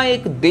अपना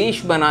एक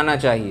देश बनाना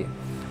चाहिए।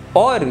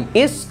 और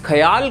इस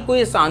ख्याल को,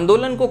 इस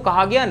आंदोलन को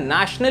कहा गया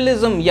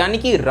नेशनलिज्म, यानी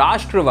कि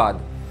राष्ट्रवाद।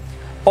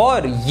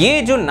 और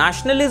ये जो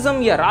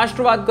नेशनलिज्म या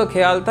राष्ट्रवाद का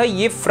ख्याल था,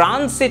 ये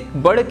फ्रांस से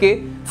बढ़ के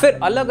फिर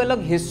अलग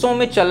अलग हिस्सों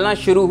में चलना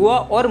शुरू हुआ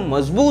और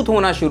मजबूत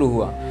होना शुरू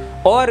हुआ।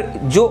 और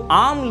जो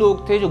आम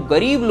लोग थे, जो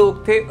गरीब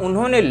लोग थे,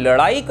 उन्होंने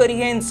लड़ाई करी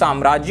है इन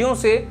साम्राज्यों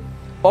से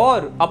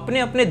और अपने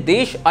अपने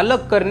देश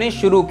अलग करने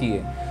शुरू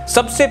किए।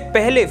 सबसे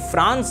पहले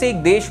फ्रांस एक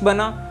देश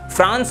बना,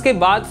 फ्रांस के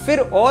बाद फिर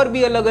और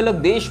भी अलग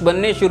अलग देश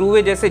बनने शुरू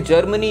हुए, जैसे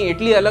जर्मनी,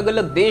 इटली, अलग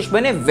अलग देश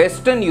बने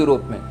वेस्टर्न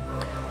यूरोप में।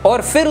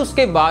 और फिर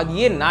उसके बाद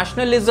ये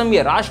नेशनलिज्म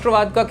या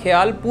राष्ट्रवाद का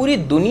ख्याल पूरी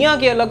दुनिया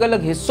के अलग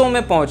अलग हिस्सों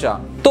में पहुंचा।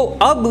 तो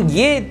अब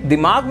ये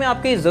दिमाग में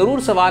आपके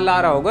जरूर सवाल आ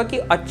रहा होगा कि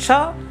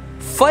अच्छा,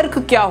 फर्क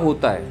क्या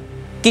होता है?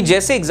 कि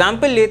जैसे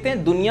एग्जाम्पल लेते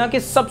हैं दुनिया के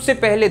सबसे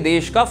पहले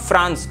देश का,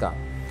 फ्रांस का,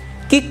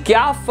 कि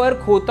क्या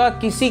फर्क होता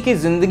किसी की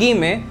जिंदगी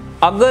में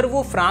अगर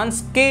वो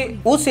फ्रांस के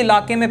उस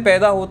इलाके में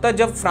पैदा होता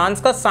जब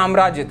फ्रांस का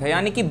साम्राज्य था,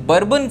 यानी कि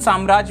बर्बन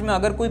साम्राज्य में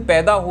अगर कोई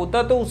पैदा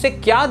होता तो उसे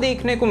क्या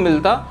देखने को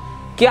मिलता,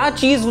 क्या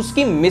चीज़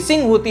उसकी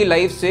मिसिंग होती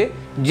लाइफ से,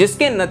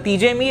 जिसके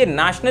नतीजे में ये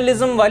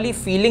नेशनलिज्म वाली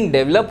फीलिंग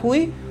डेवलप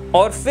हुई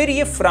और फिर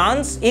ये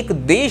फ्रांस एक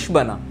देश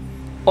बना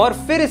और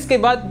फिर इसके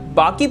बाद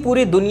बाकी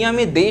पूरी दुनिया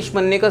में देश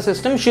बनने का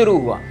सिस्टम शुरू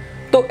हुआ।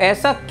 तो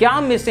ऐसा क्या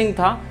मिसिंग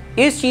था,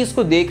 इस चीज़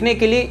को देखने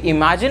के लिए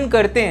इमेजिन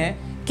करते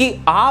हैं कि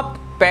आप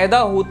पैदा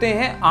होते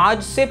हैं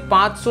आज से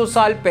 500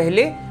 साल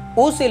पहले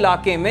उस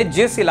इलाके में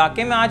जिस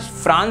इलाके में आज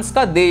फ्रांस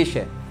का देश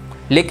है।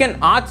 लेकिन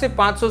आज से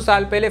 500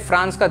 साल पहले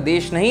फ्रांस का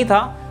देश नहीं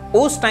था,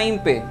 उस टाइम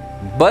पे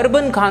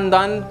बर्बन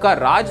खानदान का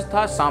राज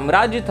था,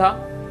 साम्राज्य था।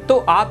 तो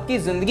आपकी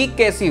जिंदगी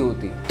कैसी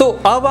होती? तो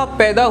अब आप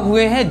पैदा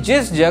हुए हैं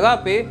जिस जगह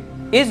पे,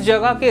 इस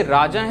जगह के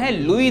राजा हैं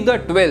लुई द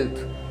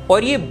 12th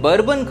और ये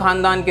बर्बन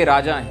खानदान के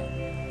राजा हैं।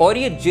 और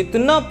ये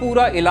जितना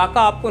पूरा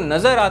इलाका आपको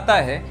नजर आता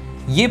है,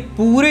 ये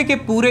पूरे के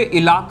पूरे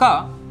इलाका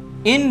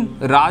इन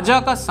राजा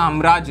का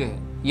साम्राज्य है,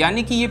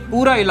 यानी कि ये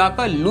पूरा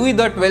इलाका लुई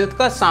द 12th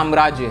का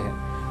साम्राज्य है।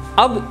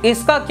 अब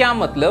इसका क्या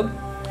मतलब,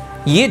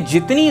 ये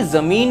जितनी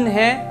जमीन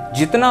है,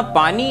 जितना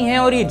पानी है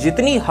और ये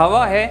जितनी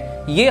हवा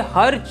है, ये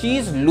हर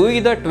चीज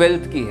लुई द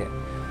 12th की है।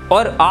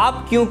 और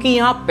आप क्योंकि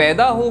यहाँ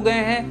पैदा हो गए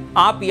हैं,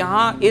 आप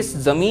यहाँ इस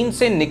जमीन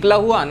से निकला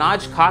हुआ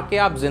अनाज खा के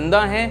आप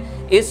जिंदा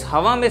हैं, इस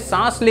हवा में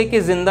सांस लेके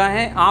जिंदा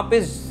हैं, आप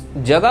इस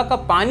जगह का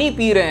पानी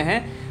पी रहे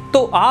हैं,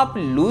 तो आप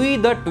लुई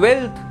द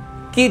 12th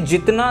की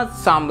जितना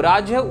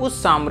साम्राज्य है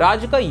उस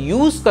साम्राज्य का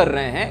यूज कर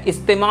रहे हैं,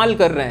 इस्तेमाल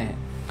कर रहे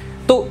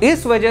हैं। तो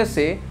इस वजह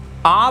से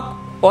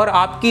आप और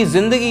आपकी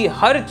जिंदगी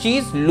हर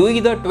चीज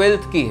लुई द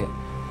 12th की है।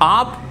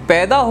 आप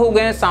पैदा हो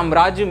गए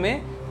साम्राज्य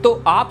में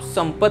तो आप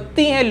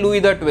संपत्ति हैं लुई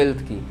द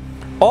 12th की,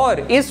 और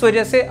इस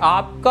वजह से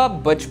आपका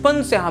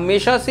बचपन से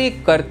हमेशा से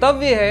एक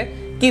कर्तव्य है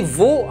कि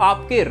वो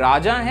आपके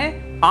राजा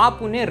हैं, आप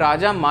उन्हें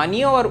राजा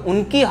मानिए और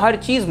उनकी हर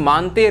चीज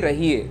मानते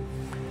रहिए,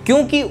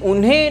 क्योंकि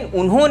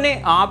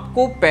उन्होंने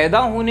आपको पैदा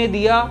होने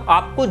दिया,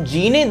 आपको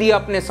जीने दिया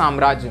अपने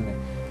साम्राज्य में,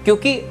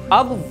 क्योंकि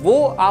अब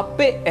वो आप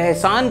पे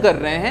एहसान कर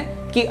रहे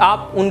हैं कि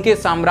आप उनके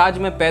साम्राज्य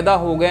में पैदा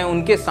हो गए,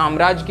 उनके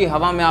साम्राज्य की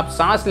हवा में आप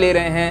सांस ले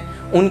रहे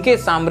हैं, उनके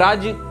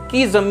साम्राज्य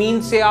की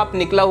जमीन से आप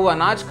निकला हुआ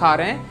अनाज खा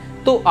रहे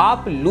हैं, तो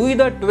आप लुई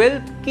द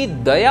 12th की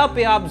दया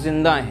पे आप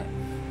जिंदा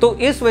हैं। तो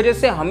इस वजह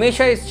से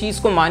हमेशा इस चीज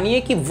को मानिए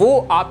कि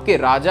वो आपके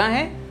राजा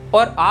हैं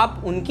और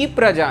आप उनकी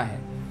प्रजा हैं।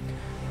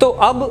 तो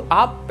अब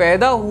आप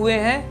पैदा हुए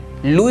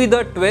हैं लुई द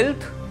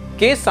 12th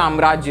के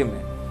साम्राज्य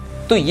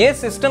में। तो ये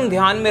सिस्टम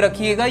ध्यान में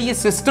रखिएगा, ये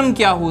सिस्टम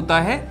क्या होता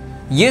है?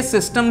 ये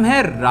सिस्टम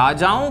है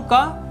राजाओं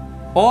का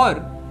और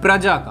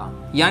प्रजा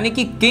का, यानी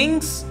कि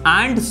किंग्स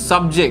एंड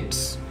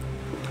सब्जेक्ट्स।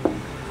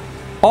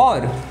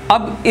 और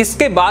अब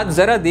इसके बाद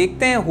जरा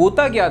देखते हैं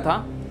होता क्या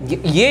था।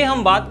 ये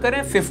हम बात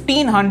करें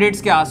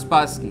 1500s के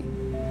आसपास की।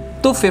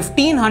 तो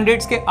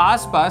 1500s के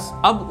आसपास,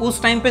 अब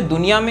उस टाइम पे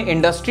दुनिया में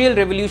इंडस्ट्रियल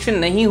रेवोल्यूशन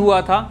नहीं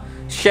हुआ था,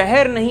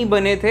 शहर नहीं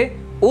बने थे,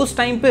 उस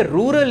टाइम पे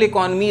रूरल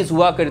इकोनॉमीज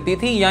हुआ करती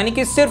थी, यानी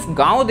कि सिर्फ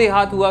गांव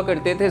देहात हुआ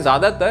करते थे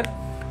ज़्यादातर,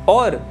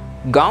 और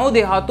गांव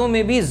देहातों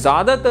में भी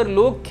ज़्यादातर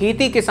लोग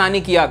खेती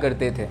किसानी किया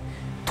करते थे।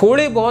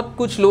 थोड़े बहुत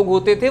कुछ लोग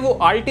होते थे वो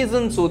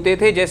आर्टिजन्स होते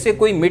थे, जैसे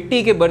कोई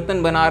मिट्टी के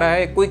बर्तन बना रहा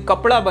है, कोई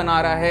कपड़ा बना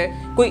रहा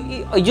है,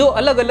 कोई जो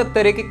अलग अलग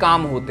तरह के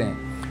काम होते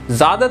हैं।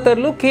 ज़्यादातर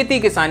लोग खेती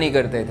किसानी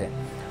करते थे।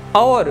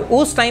 और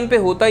उस टाइम पे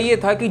होता ये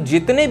था कि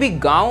जितने भी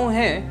गांव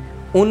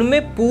हैं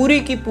उनमें पूरी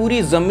की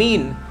पूरी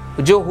ज़मीन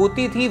जो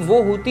होती थी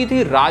वो होती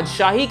थी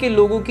राजशाही के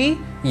लोगों की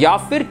या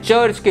फिर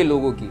चर्च के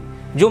लोगों की,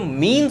 जो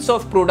मीन्स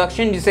ऑफ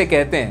प्रोडक्शन जिसे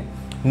कहते हैं।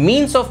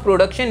 मीन्स ऑफ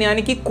प्रोडक्शन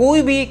यानी कि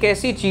कोई भी एक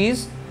ऐसी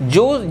चीज़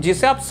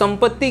जिसे आप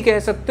संपत्ति कह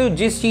सकते हो,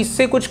 जिस चीज़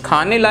से कुछ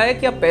खाने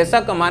लायक या पैसा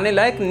कमाने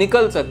लायक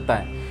निकल सकता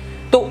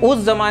है। तो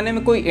उस ज़माने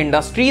में कोई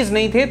इंडस्ट्रीज़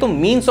नहीं थे, तो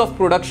मीन्स ऑफ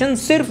प्रोडक्शन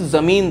सिर्फ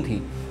ज़मीन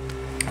थी।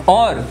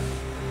 और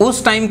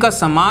उस टाइम का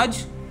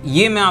समाज,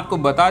 ये मैं आपको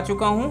बता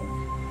चुका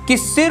हूँ कि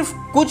सिर्फ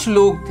कुछ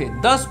लोग थे,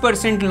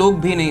 10% लोग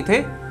भी नहीं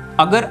थे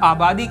अगर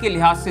आबादी के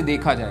लिहाज से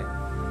देखा जाए।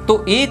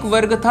 तो एक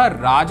वर्ग था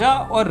राजा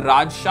और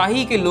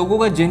राजशाही के लोगों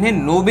का, जिन्हें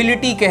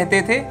नोबिलिटी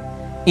कहते थे।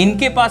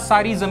 इनके पास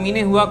सारी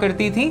ज़मीनें हुआ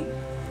करती थी,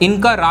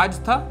 इनका राज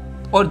था।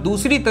 और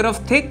दूसरी तरफ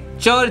थे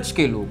चर्च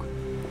के लोग,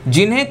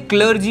 जिन्हें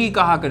क्लर्जी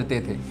कहा करते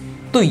थे।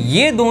 तो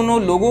ये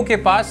दोनों लोगों के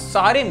पास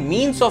सारे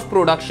मीन्स ऑफ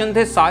प्रोडक्शन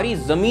थे, सारी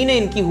ज़मीनें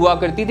इनकी हुआ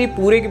करती थी,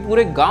 पूरे के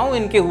पूरे गांव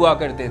इनके हुआ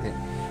करते थे।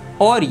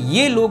 और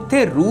ये लोग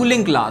थे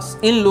रूलिंग क्लास,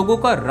 इन लोगों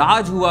का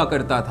राज हुआ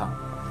करता था।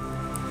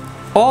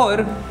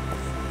 और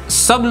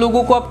सब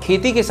लोगों को अब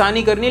खेती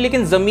किसानी करनी है,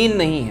 लेकिन ज़मीन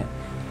नहीं है,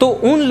 तो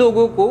उन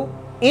लोगों को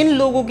इन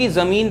लोगों की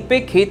ज़मीन पे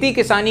खेती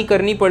किसानी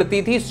करनी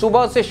पड़ती थी।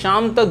 सुबह से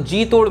शाम तक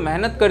जी तोड़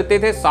मेहनत करते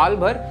थे साल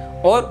भर,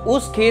 और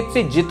उस खेत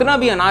से जितना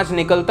भी अनाज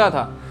निकलता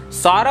था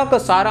सारा का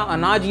सारा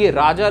अनाज ये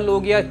राजा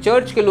लोग या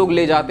चर्च के लोग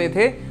ले जाते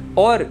थे।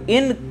 और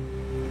इन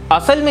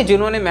असल में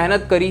जिन्होंने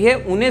मेहनत करी है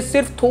उन्हें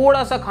सिर्फ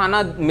थोड़ा सा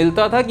खाना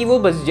मिलता था कि वो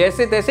बस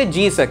जैसे तैसे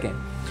जी सकें।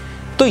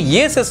 तो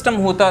ये सिस्टम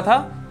होता था,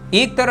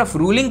 एक तरफ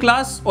रूलिंग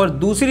क्लास और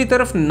दूसरी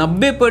तरफ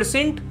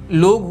 90%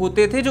 लोग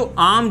होते थे जो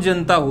आम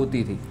जनता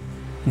होती थी,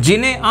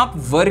 जिन्हें आप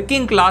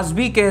वर्किंग क्लास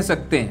भी कह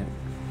सकते हैं।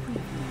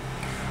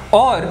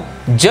 और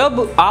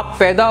जब आप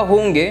पैदा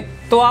होंगे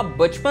तो आप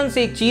बचपन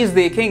से एक चीज़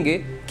देखेंगे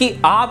कि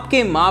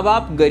आपके माँ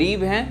बाप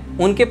गरीब हैं,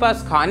 उनके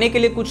पास खाने के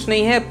लिए कुछ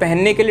नहीं है,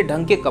 पहनने के लिए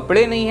ढंग के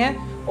कपड़े नहीं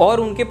हैं, और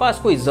उनके पास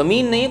कोई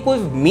ज़मीन नहीं है, कोई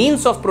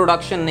मीन्स ऑफ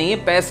प्रोडक्शन नहीं है,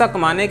 पैसा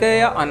कमाने का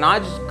या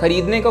अनाज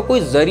खरीदने का कोई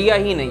जरिया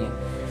ही नहीं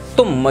है।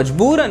 तो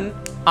मजबूरन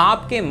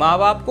आपके माँ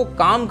बाप को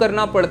काम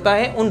करना पड़ता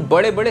है उन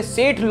बड़े बड़े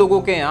सेठ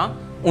लोगों के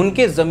यहाँ,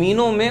 उनके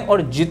ज़मीनों में,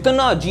 और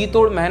जितना जी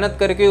तोड़ मेहनत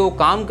करके वो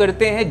काम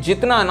करते हैं,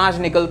 जितना अनाज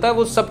निकलता है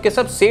वो सब के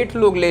सब सेठ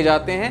लोग ले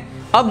जाते हैं।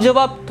 अब जब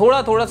आप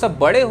थोड़ा थोड़ा सा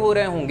बड़े हो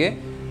रहे होंगे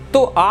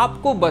तो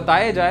आपको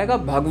बताया जाएगा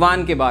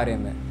भगवान के बारे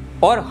में।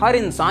 और हर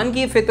इंसान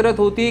की फितरत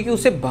होती है कि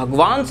उसे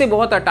भगवान से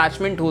बहुत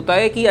अटैचमेंट होता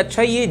है कि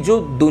अच्छा ये जो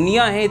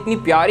दुनिया है, इतनी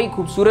प्यारी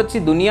खूबसूरत सी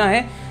दुनिया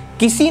है,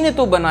 किसी ने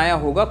तो बनाया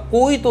होगा,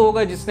 कोई तो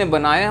होगा जिसने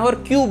बनाया है,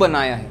 और क्यों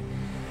बनाया है।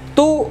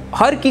 तो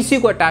हर किसी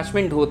को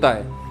अटैचमेंट होता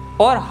है,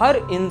 और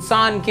हर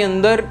इंसान के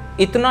अंदर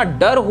इतना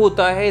डर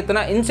होता है,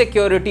 इतना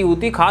इनसिक्योरिटी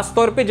होती है, खास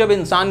तौर पे जब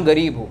इंसान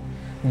गरीब हो,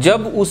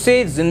 जब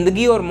उसे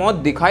ज़िंदगी और मौत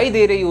दिखाई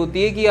दे रही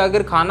होती है कि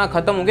अगर खाना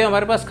ख़त्म हो गया,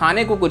 हमारे पास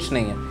खाने को कुछ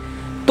नहीं है,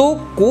 तो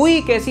कोई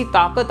एक ऐसी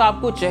ताकत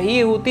आपको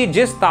चाहिए होती है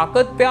जिस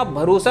ताकत पे आप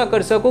भरोसा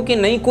कर सको कि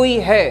नहीं,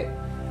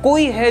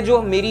 कोई है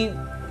जो मेरी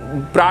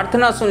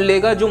प्रार्थना सुन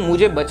लेगा, जो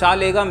मुझे बचा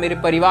लेगा, मेरे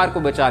परिवार को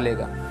बचा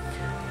लेगा।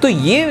 तो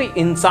ये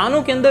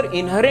इंसानों के अंदर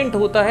इनहेरेंट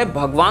होता है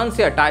भगवान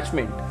से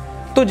अटैचमेंट।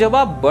 तो जब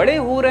आप बड़े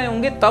हो रहे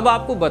होंगे तब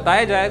आपको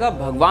बताया जाएगा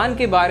भगवान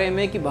के बारे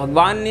में कि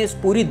भगवान ने इस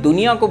पूरी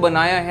दुनिया को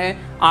बनाया है,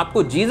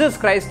 आपको जीसस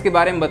क्राइस्ट के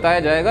बारे में बताया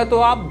जाएगा। तो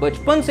आप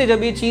बचपन से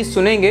जब ये चीज़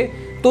सुनेंगे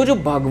तो जो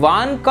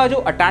भगवान का जो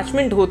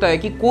अटैचमेंट होता है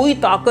कि कोई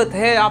ताकत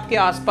है आपके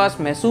आसपास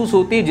महसूस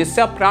होती है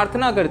जिससे आप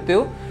प्रार्थना करते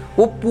हो,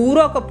 वो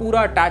पूरा का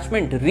पूरा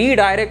अटैचमेंट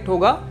रीडायरेक्ट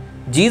होगा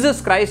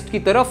जीसस क्राइस्ट की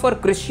तरफ और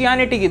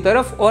क्रिश्चियनिटी की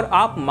तरफ, और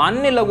आप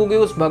मानने लगोगे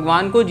उस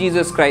भगवान को,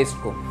 जीसस क्राइस्ट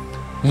को।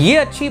 ये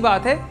अच्छी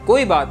बात है,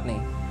 कोई बात नहीं।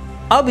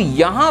 अब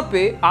यहाँ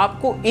पे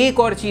आपको एक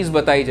और चीज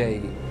बताई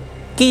जाएगी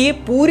कि ये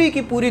पूरी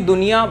की पूरी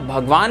दुनिया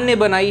भगवान ने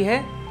बनाई है,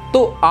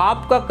 तो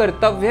आपका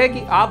कर्तव्य है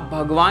कि आप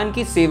भगवान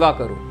की सेवा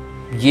करो।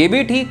 ये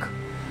भी ठीक।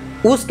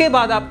 उसके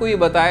बाद आपको ये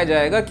बताया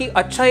जाएगा कि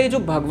अच्छा, ये जो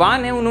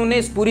भगवान है उन्होंने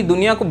इस पूरी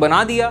दुनिया को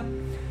बना दिया,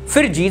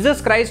 फिर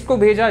जीसस क्राइस्ट को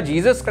भेजा,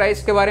 जीसस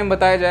क्राइस्ट के बारे में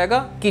बताया जाएगा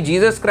कि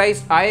जीसस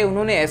क्राइस्ट आए,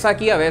 उन्होंने ऐसा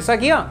किया वैसा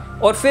किया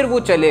और फिर वो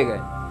चले गए।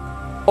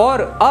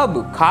 और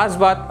अब खास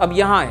बात अब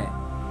यहाँ है,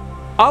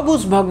 अब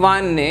उस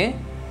भगवान ने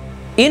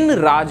इन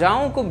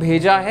राजाओं को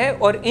भेजा है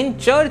और इन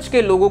चर्च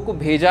के लोगों को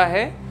भेजा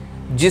है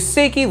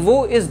जिससे कि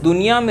वो इस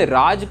दुनिया में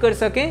राज कर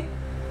सकें,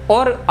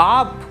 और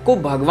आपको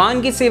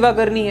भगवान की सेवा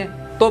करनी है।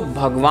 तो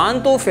भगवान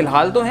तो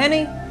फिलहाल तो है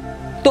नहीं,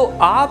 तो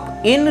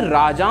आप इन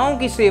राजाओं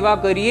की सेवा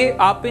करिए,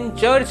 आप इन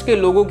चर्च के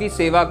लोगों की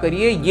सेवा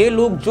करिए। ये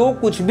लोग जो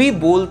कुछ भी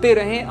बोलते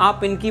रहें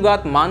आप इनकी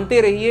बात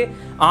मानते रहिए,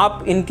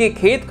 आप इनके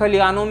खेत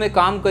खलिहानों में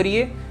काम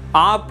करिए,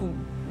 आप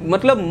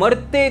मतलब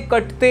मरते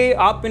कटते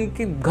आप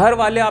इनके घर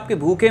वाले आपके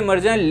भूखे मर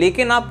जाएं,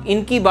 लेकिन आप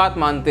इनकी बात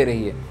मानते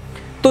रहिए।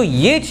 तो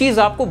ये चीज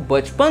आपको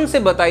बचपन से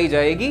बताई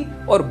जाएगी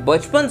और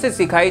बचपन से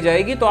सिखाई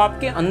जाएगी, तो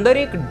आपके अंदर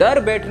एक डर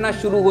बैठना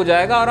शुरू हो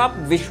जाएगा और आप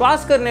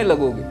विश्वास करने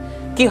लगोगे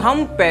कि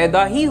हम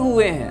पैदा ही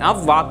हुए हैं।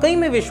 आप वाकई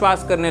में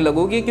विश्वास करने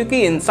लगोगे,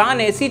 क्योंकि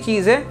इंसान ऐसी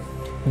चीज है,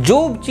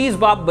 जो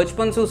चीज आप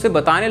बचपन से उसे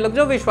बताने लग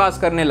जाओ विश्वास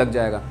करने लग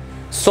जाएगा।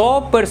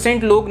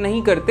 100% लोग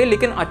नहीं करते,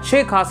 लेकिन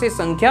अच्छे खासे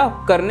संख्या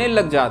करने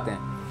लग जाते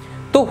हैं।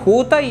 तो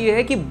होता यह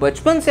है कि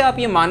बचपन से आप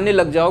ये मानने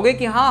लग जाओगे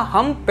कि हाँ,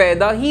 हम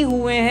पैदा ही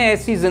हुए हैं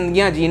ऐसी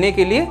जिंदगियां जीने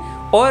के लिए,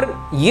 और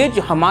ये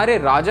जो हमारे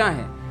राजा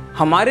हैं,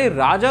 हमारे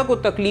राजा को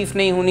तकलीफ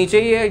नहीं होनी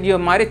चाहिए, जो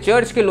हमारे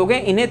चर्च के लोग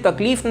हैं इन्हें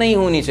तकलीफ नहीं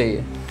होनी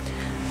चाहिए।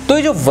 तो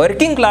ये जो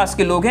वर्किंग क्लास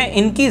के लोग हैं,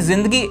 इनकी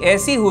जिंदगी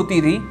ऐसी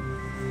होती थी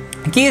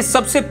कि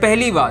सबसे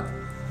पहली बात,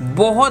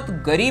 बहुत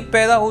गरीब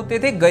पैदा होते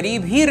थे,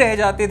 गरीब ही रह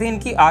जाते थे,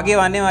 इनकी आगे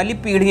आने वाली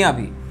पीढ़ियां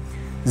भी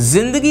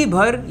जिंदगी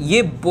भर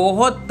ये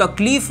बहुत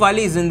तकलीफ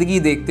वाली जिंदगी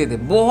देखते थे,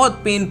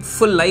 बहुत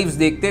पेनफुल लाइफ्स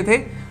देखते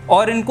थे,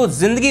 और इनको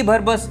जिंदगी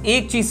भर बस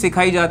एक चीज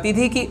सिखाई जाती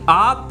थी कि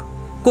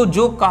आपको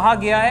जो कहा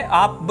गया है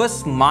आप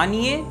बस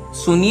मानिए,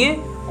 सुनिए,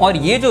 और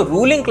ये जो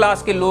रूलिंग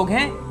क्लास के लोग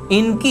हैं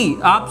इनकी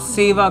आप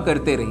सेवा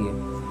करते रहिए,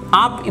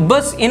 आप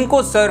बस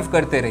इनको सर्व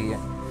करते रहिए।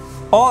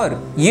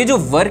 और ये जो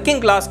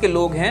वर्किंग क्लास के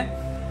लोग हैं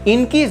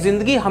इनकी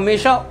जिंदगी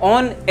हमेशा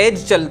ऑन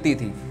एज चलती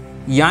थी,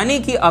 यानी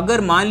कि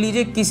अगर मान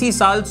लीजिए किसी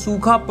साल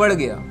सूखा पड़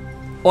गया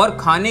और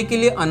खाने के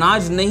लिए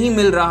अनाज नहीं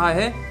मिल रहा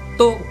है,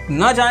 तो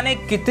न जाने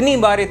कितनी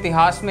बार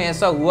इतिहास में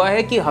ऐसा हुआ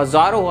है कि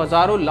हजारों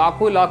हजारों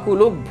लाखों लाखों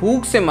लोग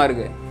भूख से मर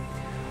गए।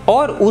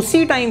 और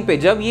उसी टाइम पे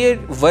जब ये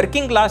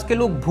वर्किंग क्लास के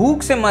लोग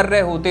भूख से मर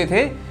रहे होते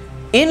थे,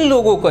 इन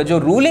लोगों का जो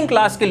रूलिंग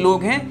क्लास के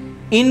लोग हैं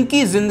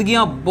इनकी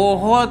जिंदगियां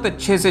बहुत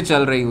अच्छे से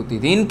चल रही होती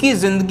थी, इनकी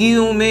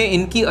जिंदगियों में,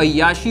 इनकी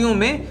अय्याशियों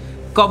में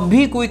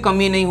कभी कोई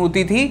कमी नहीं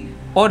होती थी,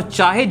 और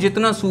चाहे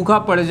जितना सूखा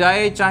पड़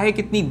जाए, चाहे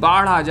कितनी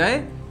बाढ़ आ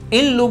जाए,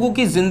 इन लोगों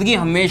की जिंदगी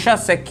हमेशा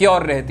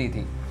सिक्योर रहती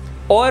थी।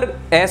 और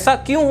ऐसा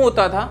क्यों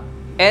होता था?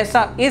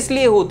 ऐसा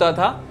इसलिए होता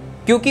था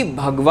क्योंकि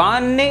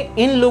भगवान ने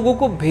इन लोगों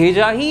को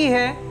भेजा ही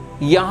है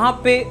यहाँ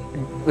पे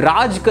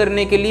राज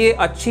करने के लिए,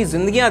 अच्छी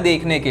जिंदगियां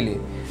देखने के लिए।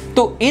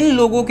 तो इन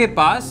लोगों के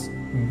पास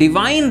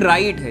डिवाइन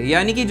राइट है,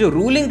 यानी कि जो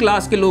रूलिंग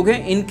क्लास के लोग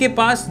हैं इनके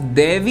पास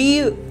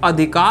दैवीय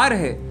अधिकार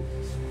है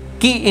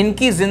कि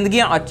इनकी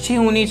जिंदगियां अच्छी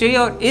होनी चाहिए,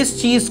 और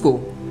इस चीज को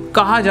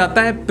कहा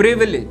जाता है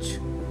प्रिविलेज।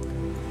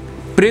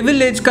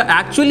 प्रिविलेज का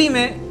एक्चुअली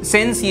में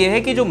सेंस ये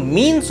है कि जो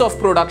मीन्स ऑफ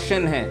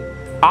प्रोडक्शन है,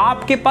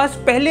 आपके पास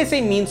पहले से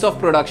ही मीन्स ऑफ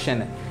प्रोडक्शन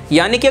है,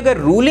 यानी कि अगर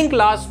रूलिंग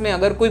क्लास में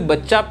अगर कोई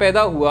बच्चा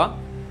पैदा हुआ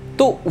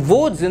तो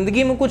वो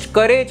जिंदगी में कुछ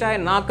करे चाहे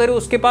ना करे,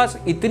 उसके पास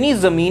इतनी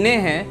जमीनें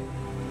हैं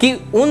कि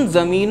उन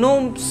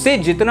जमीनों से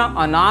जितना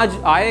अनाज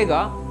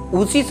आएगा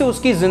उसी से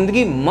उसकी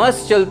जिंदगी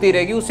मस्त चलती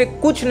रहेगी, उसे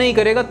कुछ नहीं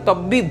करेगा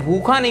तब भी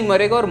भूखा नहीं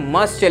मरेगा और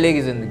मस्त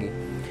चलेगी जिंदगी।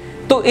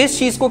 तो इस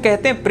चीज को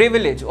कहते हैं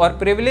प्रिविलेज। और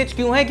प्रिविलेज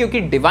क्यों है? क्योंकि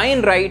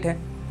डिवाइन राइट है,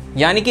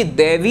 यानी कि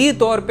दैवीय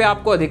तौर पे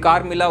आपको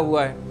अधिकार मिला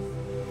हुआ है।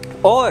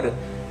 और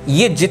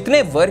ये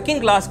जितने वर्किंग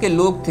क्लास के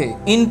लोग थे,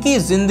 इनकी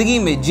जिंदगी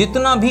में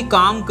जितना भी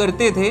काम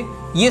करते थे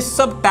ये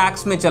सब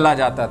टैक्स में चला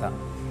जाता था,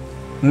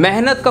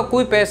 मेहनत का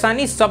कोई पैसा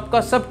नहीं, सबका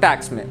सब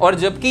टैक्स में। और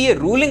जबकि ये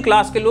रूलिंग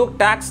क्लास के लोग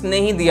टैक्स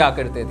नहीं दिया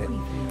करते थे,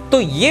 तो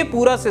ये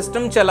पूरा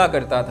सिस्टम चला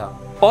करता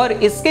था। और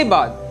इसके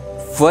बाद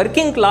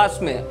वर्किंग क्लास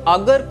में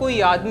अगर कोई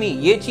आदमी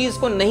ये चीज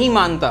को नहीं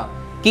मानता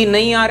कि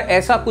नहीं यार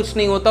ऐसा कुछ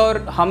नहीं होता और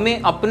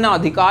हमें अपना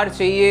अधिकार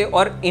चाहिए,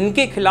 और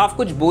इनके खिलाफ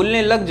कुछ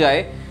बोलने लग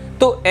जाए,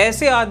 तो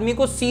ऐसे आदमी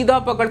को सीधा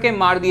पकड़ के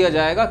मार दिया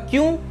जाएगा।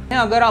 क्यों?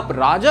 अगर आप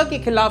राजा के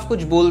खिलाफ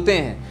कुछ बोलते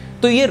हैं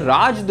तो ये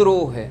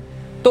राजद्रोह है।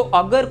 तो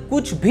अगर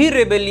कुछ भी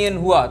रिबेलियन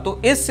हुआ,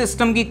 तो इस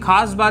सिस्टम की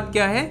खास बात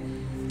क्या है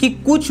कि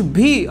कुछ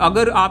भी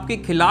अगर आपके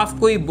खिलाफ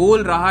कोई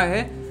बोल रहा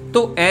है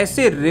तो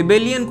ऐसे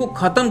रिबेलियन को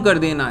खत्म कर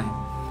देना है।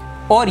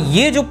 और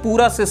ये जो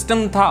पूरा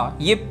सिस्टम था,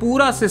 ये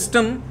पूरा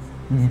सिस्टम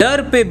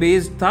डर पे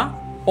बेस्ड था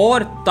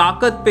और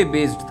ताकत पे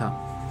बेस्ड था।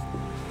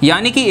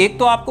 यानी कि एक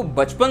तो आपको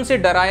बचपन से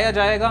डराया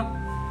जाएगा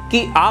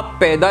कि आप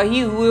पैदा ही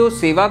हुए हो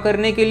सेवा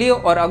करने के लिए,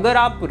 और अगर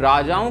आप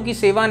राजाओं की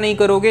सेवा नहीं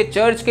करोगे,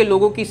 चर्च के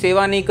लोगों की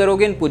सेवा नहीं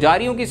करोगे, इन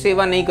पुजारियों की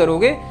सेवा नहीं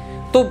करोगे,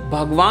 तो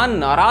भगवान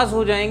नाराज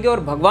हो जाएंगे, और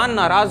भगवान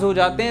नाराज हो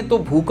जाते हैं तो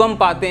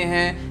भूकंप आते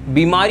हैं,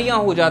 बीमारियां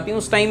हो जाती हैं।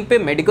 उस टाइम पे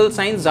मेडिकल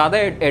साइंस ज़्यादा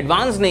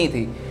एडवांस नहीं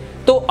थी,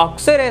 तो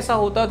अक्सर ऐसा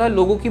होता था,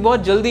 लोगों की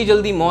बहुत जल्दी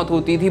जल्दी मौत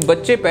होती थी।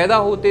 बच्चे पैदा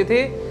होते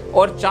थे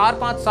और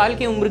 4-5 साल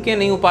की उम्र के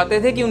नहीं हो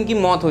पाते थे कि उनकी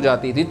मौत हो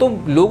जाती थी, तो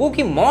लोगों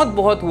की मौत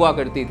बहुत हुआ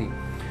करती थी।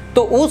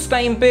 तो उस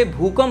टाइम पे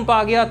भूकंप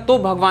आ गया तो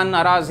भगवान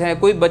नाराज है,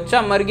 कोई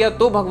बच्चा मर गया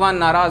तो भगवान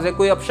नाराज है,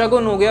 कोई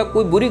अपशगुन हो गया,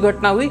 कोई बुरी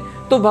घटना हुई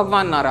तो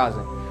भगवान नाराज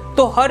है।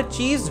 तो हर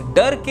चीज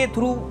डर के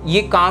थ्रू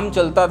ये काम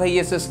चलता था,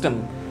 ये सिस्टम।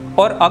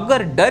 और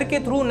अगर डर के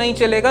थ्रू नहीं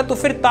चलेगा तो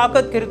फिर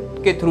ताकत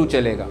के थ्रू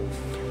चलेगा।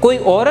 कोई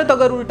औरत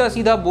अगर उल्टा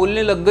सीधा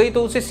बोलने लग गई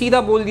तो उसे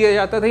सीधा बोल दिया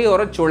जाता था ये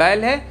औरत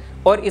चुड़ैल है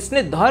और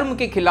इसने धर्म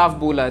के खिलाफ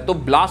बोला है। तो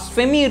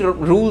ब्लास्फेमी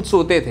रूल्स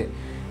होते थे,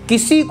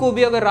 किसी को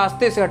भी अगर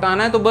रास्ते से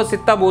हटाना है तो बस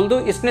इतना बोल दो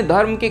इसने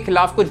धर्म के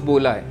खिलाफ कुछ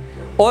बोला है,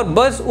 और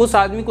बस उस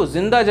आदमी को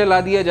जिंदा जला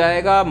दिया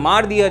जाएगा,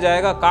 मार दिया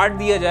जाएगा, काट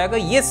दिया जाएगा।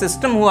 ये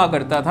सिस्टम हुआ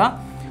करता था।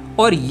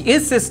 और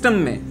इस सिस्टम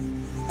में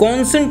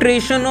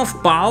कॉन्सेंट्रेशन ऑफ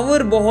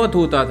पावर बहुत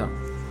होता था।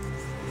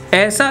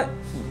 ऐसा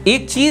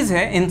एक चीज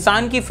है,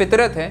 इंसान की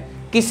फितरत है,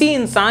 किसी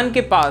इंसान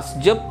के पास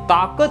जब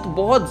ताकत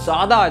बहुत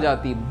ज्यादा आ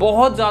जाती है,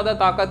 बहुत ज्यादा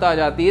ताकत आ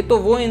जाती है, तो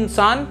वो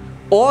इंसान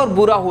और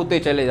बुरा होते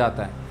चले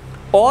जाता है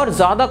और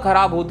ज्यादा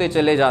खराब होते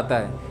चले जाता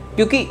है,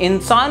 क्योंकि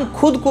इंसान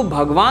खुद को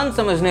भगवान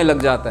समझने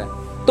लग जाता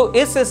है। तो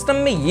इस सिस्टम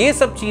में ये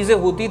सब चीजें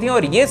होती थी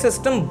और ये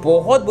सिस्टम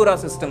बहुत बुरा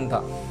सिस्टम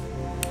था।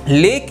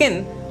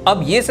 लेकिन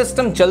अब ये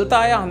सिस्टम चलता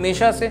आया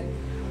हमेशा से।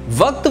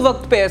 वक्त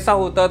वक्त पे ऐसा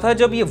होता था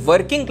जब ये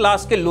वर्किंग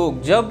क्लास के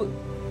लोग, जब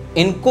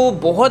इनको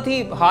बहुत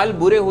ही हाल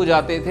बुरे हो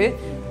जाते थे,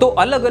 तो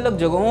अलग अलग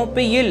जगहों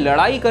पे ये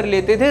लड़ाई कर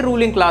लेते थे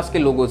रूलिंग क्लास के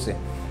लोगों से,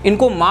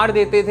 इनको मार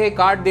देते थे,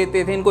 काट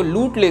देते थे, इनको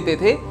लूट लेते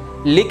थे,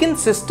 लेकिन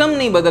सिस्टम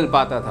नहीं बदल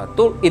पाता था।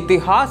 तो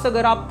इतिहास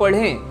अगर आप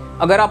पढ़ें,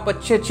 अगर आप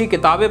अच्छी अच्छी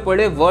किताबें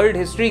पढ़ें वर्ल्ड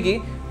हिस्ट्री की,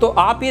 तो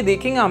आप ये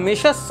देखेंगे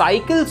हमेशा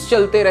साइकिल्स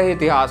चलते रहे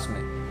इतिहास में।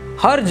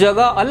 हर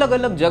जगह अलग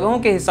अलग जगहों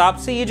के हिसाब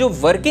से ये जो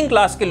वर्किंग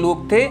क्लास के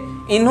लोग थे,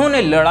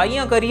 इन्होंने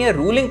लड़ाइयाँ करी हैं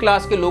रूलिंग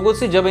क्लास के लोगों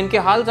से जब इनके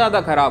हाल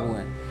ज़्यादा खराब हुए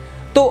हैं।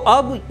 तो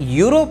अब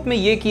यूरोप में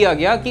ये किया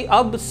गया कि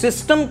अब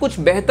सिस्टम कुछ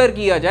बेहतर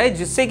किया जाए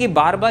जिससे कि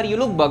बार बार ये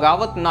लोग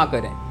बगावत ना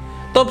करें।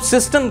 तो अब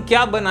सिस्टम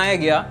क्या बनाया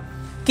गया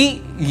कि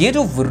ये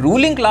जो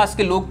रूलिंग क्लास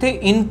के लोग थे,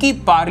 इनकी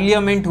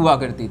पार्लियामेंट हुआ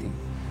करती थी,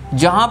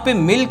 जहां पे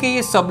मिल के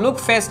ये सब लोग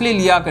फैसले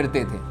लिया करते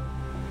थे।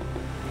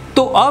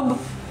 तो अब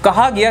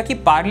कहा गया कि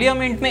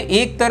पार्लियामेंट में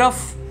एक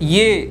तरफ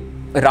ये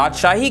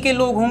राजशाही के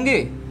लोग होंगे,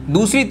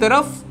 दूसरी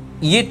तरफ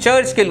ये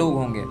चर्च के लोग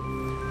होंगे।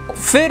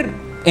 फिर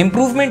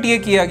इम्प्रूवमेंट ये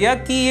किया गया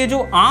कि ये जो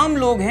आम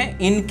लोग हैं,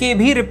 इनके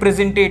भी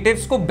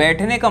रिप्रेजेंटेटिव्स को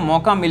बैठने का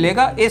मौका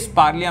मिलेगा इस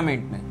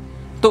पार्लियामेंट में।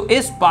 तो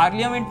इस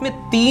पार्लियामेंट में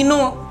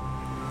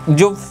तीनों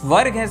जो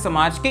वर्ग हैं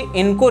समाज के,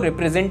 इनको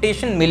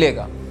रिप्रेजेंटेशन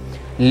मिलेगा।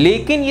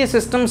 लेकिन ये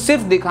सिस्टम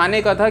सिर्फ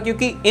दिखाने का था,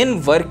 क्योंकि इन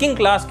वर्किंग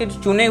क्लास के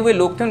जो चुने हुए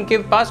लोग थे, उनके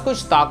पास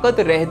कुछ ताकत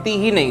रहती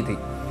ही नहीं थी।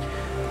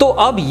 तो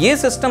अब ये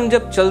सिस्टम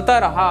जब चलता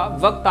रहा,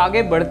 वक्त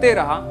आगे बढ़ते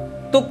रहा,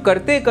 तो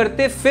करते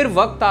करते फिर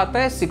वक्त आता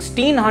है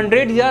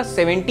 1600 या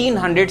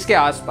 1700 के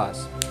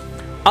आसपास।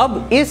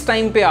 अब इस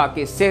टाइम पे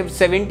आके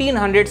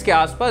 1700 के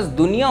आसपास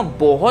दुनिया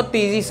बहुत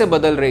तेजी से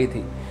बदल रही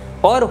थी,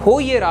 और हो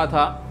ये रहा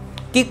था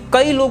कि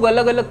कई लोग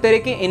अलग अलग तरह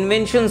के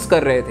इन्वेंशंस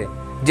कर रहे थे।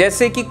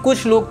 जैसे कि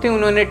कुछ लोग थे,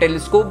 उन्होंने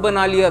टेलीस्कोप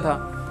बना लिया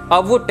था।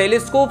 अब वो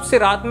टेलीस्कोप से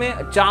रात में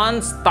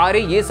चांद,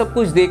 तारे, ये सब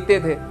कुछ देखते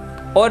थे,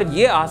 और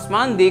ये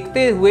आसमान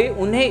देखते हुए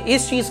उन्हें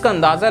इस चीज का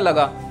अंदाजा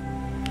लगा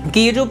कि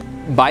ये जो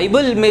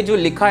बाइबल में जो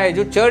लिखा है,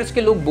 जो चर्च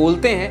के लोग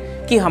बोलते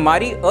हैं कि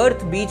हमारी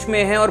अर्थ बीच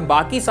में है और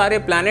बाकी सारे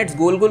प्लैनेट्स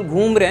गोल गोल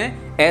घूम रहे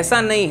हैं,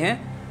 ऐसा नहीं है।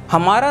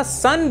 हमारा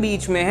सन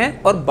बीच में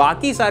है और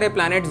बाकी सारे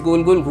प्लैनेट्स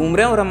गोल गोल घूम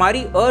रहे हैं, और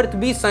हमारी अर्थ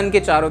भी सन के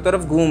चारों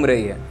तरफ घूम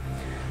रही है।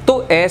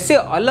 तो ऐसे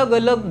अलग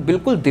अलग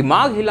बिल्कुल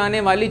दिमाग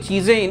हिलाने वाली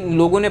चीजें इन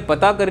लोगों ने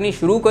पता करनी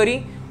शुरू करी,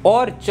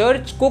 और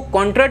चर्च को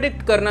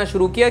कॉन्ट्राडिक्ट करना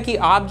शुरू किया कि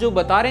आप जो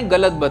बता रहे हैं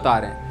गलत बता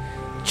रहे हैं।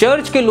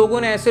 चर्च के लोगों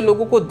ने ऐसे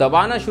लोगों को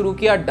दबाना शुरू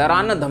किया,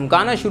 डराना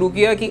धमकाना शुरू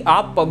किया कि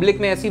आप पब्लिक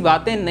में ऐसी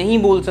बातें नहीं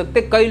बोल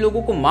सकते। कई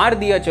लोगों को मार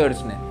दिया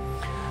चर्च ने।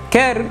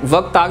 खैर,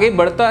 वक्त आगे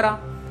बढ़ता रहा।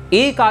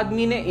 एक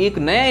आदमी ने एक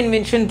नया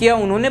इन्वेंशन किया,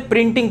 उन्होंने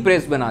प्रिंटिंग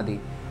प्रेस बना दी,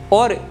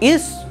 और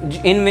इस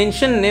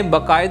इन्वेंशन ने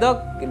बाकायदा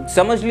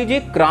समझ लीजिए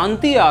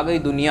क्रांति आ गई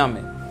दुनिया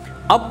में।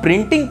 अब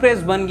प्रिंटिंग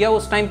प्रेस बन गया।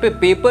 उस टाइम पे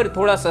पेपर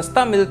थोड़ा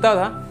सस्ता मिलता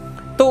था,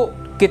 तो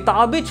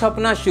किताबें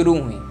छपना शुरू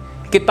हुई।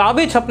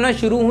 किताबें छपना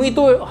शुरू हुई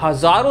तो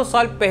हजारों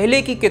साल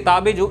पहले की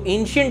किताबें, जो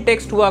एंशिएंट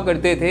टेक्स्ट हुआ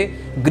करते थे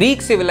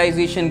ग्रीक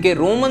सिविलाइजेशन के,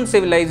 रोमन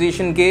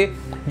सिविलाइजेशन के,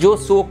 जो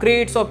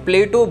सोक्रेट्स और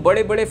प्लेटो,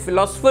 बड़े बड़े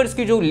फिलोसफर्स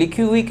की जो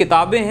लिखी हुई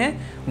किताबें हैं,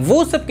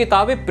 वो सब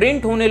किताबें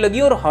प्रिंट होने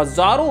लगी और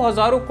हजारों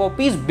हजारों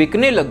कॉपीज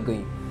बिकने लग गई।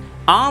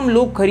 आम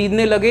लोग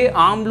खरीदने लगे,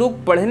 आम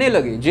लोग पढ़ने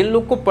लगे। जिन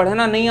लोग को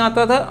पढ़ना नहीं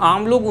आता था,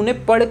 आम लोग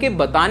उन्हें पढ़ के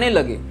बताने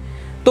लगे।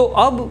 तो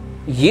अब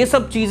ये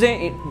सब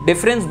चीज़ें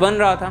डिफरेंस बन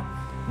रहा था।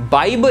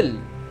 बाइबल,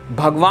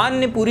 भगवान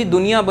ने पूरी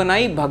दुनिया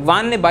बनाई,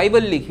 भगवान ने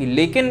बाइबल लिखी,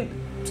 लेकिन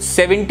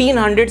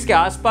 1700s के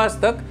आसपास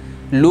तक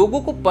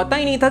लोगों को पता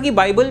ही नहीं था कि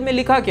बाइबल में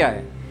लिखा क्या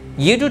है।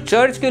 ये जो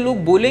चर्च के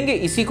लोग बोलेंगे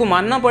इसी को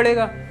मानना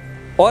पड़ेगा।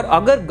 और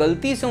अगर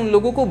गलती से उन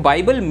लोगों को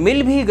बाइबल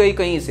मिल भी गई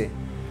कहीं से,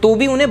 तो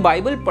भी उन्हें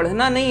बाइबल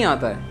पढ़ना नहीं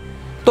आता है।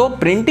 तो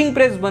प्रिंटिंग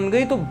प्रेस बन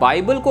गई, तो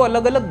बाइबल को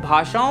अलग अलग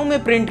भाषाओं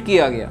में प्रिंट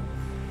किया गया।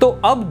 तो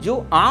अब जो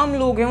आम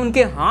लोग हैं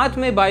उनके हाथ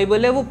में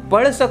बाइबल है, वो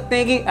पढ़ सकते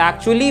हैं कि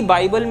एक्चुअली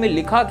बाइबल में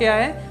लिखा क्या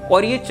है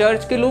और ये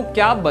चर्च के लोग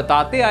क्या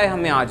बताते आए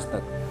हमें आज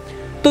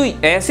तक। तो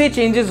ऐसे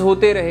चेंजेस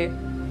होते रहे।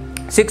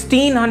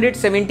 1600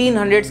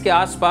 1700s के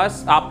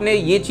आसपास आपने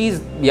ये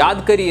चीज़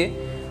याद करिए,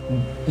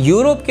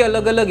 यूरोप के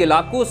अलग अलग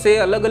इलाकों से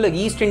अलग अलग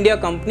ईस्ट इंडिया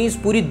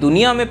कंपनीज पूरी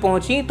दुनिया में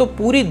पहुंची। तो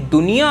पूरी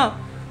दुनिया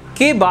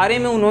के बारे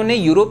में उन्होंने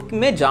यूरोप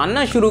में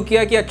जानना शुरू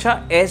किया कि अच्छा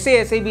ऐसे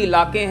ऐसे भी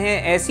इलाके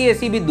हैं, ऐसी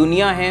ऐसी भी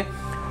दुनिया है,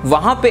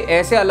 वहाँ पे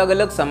ऐसे अलग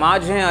अलग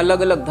समाज हैं,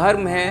 अलग अलग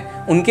धर्म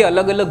हैं, उनके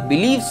अलग अलग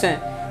बिलीव्स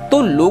हैं।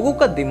 तो लोगों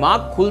का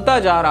दिमाग खुलता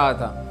जा रहा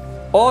था।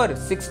 और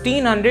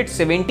 1600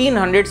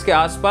 1700s के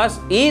आसपास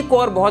एक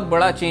और बहुत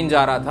बड़ा चेंज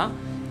आ रहा था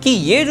कि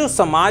ये जो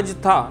समाज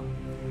था,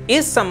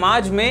 इस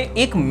समाज में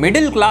एक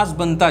मिडिल क्लास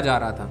बनता जा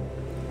रहा था।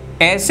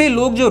 ऐसे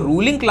लोग जो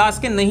रूलिंग क्लास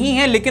के नहीं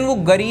हैं लेकिन वो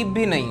गरीब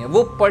भी नहीं है,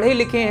 वो पढ़े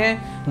लिखे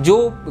हैं, जो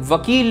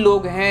वकील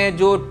लोग हैं,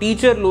 जो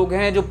टीचर लोग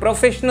हैं, जो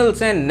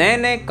प्रोफेशनल्स हैं, नए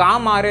नए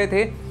काम आ रहे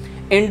थे।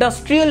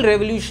 इंडस्ट्रियल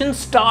रेवोल्यूशन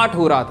स्टार्ट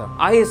हो रहा था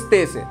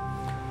आहिस्ते से,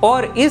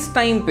 और इस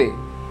टाइम पे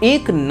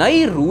एक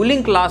नई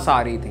रूलिंग क्लास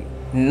आ रही थी।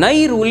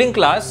 नई रूलिंग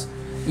क्लास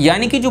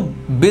यानी कि जो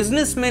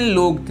बिजनेसमैन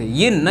लोग थे,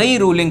 ये नई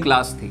रूलिंग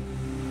क्लास थी।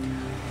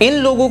 इन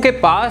लोगों के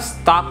पास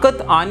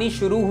ताकत आनी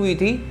शुरू हुई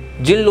थी।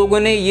 जिन लोगों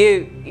ने ये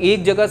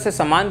एक जगह से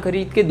सामान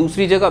खरीद के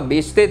दूसरी जगह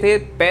बेचते थे,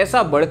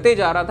 पैसा बढ़ते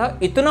जा रहा था,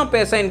 इतना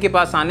पैसा इनके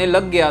पास आने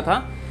लग गया था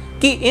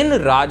कि इन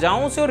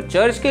राजाओं से और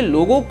चर्च के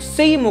लोगों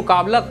से ही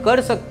मुकाबला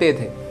कर सकते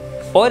थे।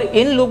 और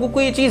इन लोगों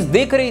को ये चीज़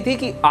दिख रही थी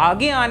कि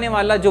आगे आने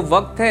वाला जो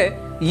वक्त है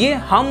ये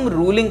हम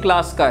रूलिंग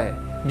क्लास का है,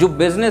 जो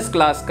बिजनेस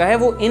क्लास का है,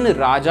 वो इन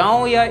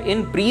राजाओं या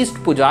इन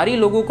प्रीस्ट पुजारी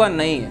लोगों का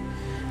नहीं है।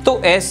 तो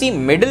ऐसी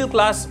मिडिल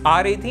क्लास आ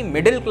रही थी।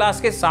 मिडिल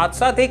क्लास के साथ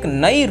साथ एक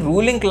नई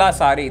रूलिंग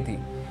क्लास आ रही थी,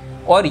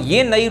 और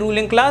ये नई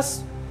रूलिंग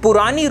क्लास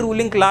पुरानी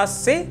रूलिंग क्लास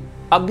से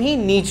अभी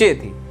नीचे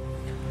थी।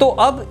 तो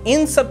अब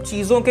इन सब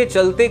चीज़ों के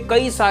चलते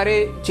कई सारे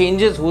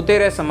चेंजेस होते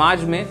रहे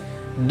समाज में।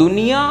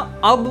 दुनिया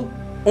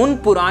अब उन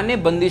पुराने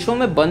बंदिशों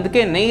में बंध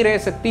के नहीं रह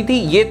सकती थी,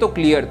 ये तो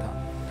क्लियर था।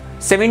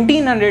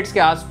 1700s के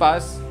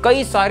आसपास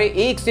कई सारे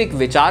एक से एक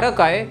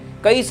विचारक आए,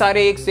 कई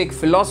सारे एक से एक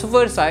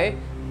फिलोसोफर्स आए।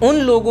 उन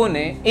लोगों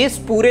ने इस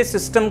पूरे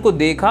सिस्टम को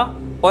देखा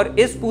और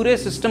इस पूरे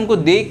सिस्टम को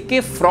देख के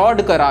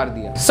फ्रॉड करार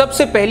दिया।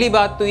 सबसे पहली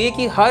बात तो ये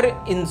कि हर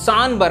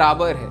इंसान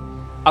बराबर है।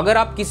 अगर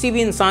आप किसी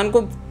भी इंसान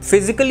को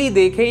फिजिकली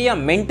देखें या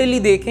मेंटली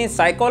देखें,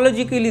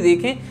 साइकोलॉजिकली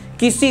देखें,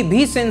 किसी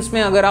भी सेंस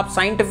में अगर आप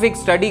साइंटिफिक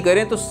स्टडी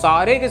करें तो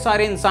सारे के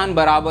सारे इंसान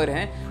बराबर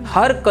हैं।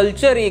 हर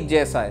कल्चर एक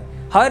जैसा है,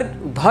 हर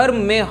धर्म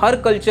में, हर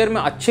कल्चर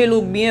में अच्छे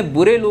लोग भी हैं,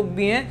 बुरे लोग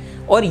भी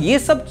हैं, और ये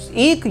सब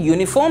एक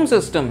यूनिफॉर्म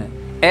सिस्टम है।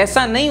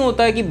 ऐसा नहीं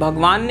होता है कि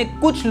भगवान ने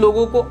कुछ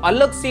लोगों को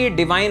अलग से ये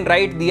डिवाइन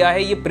राइट दिया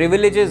है, ये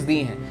प्रिविलेजेस दी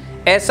हैं,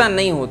 ऐसा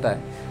नहीं होता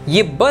है।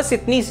 ये बस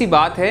इतनी सी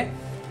बात है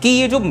कि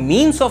ये जो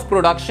मीन्स ऑफ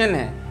प्रोडक्शन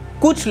है,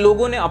 कुछ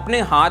लोगों ने अपने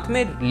हाथ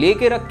में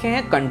लेके रखे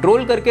हैं,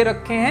 कंट्रोल करके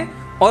रखे हैं,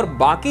 और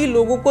बाकी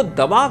लोगों को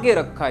दबा के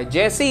रखा है।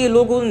 जैसे ये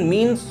लोग उन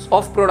मीन्स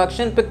ऑफ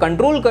प्रोडक्शन पे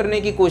कंट्रोल करने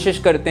की कोशिश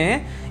करते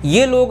हैं,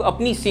 ये लोग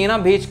अपनी सेना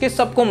भेज के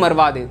सबको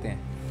मरवा देते हैं।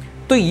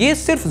 तो ये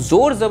सिर्फ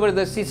जोर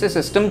जबरदस्ती से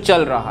सिस्टम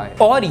चल रहा है।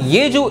 और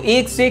ये जो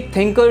एक से एक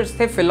थिंकर्स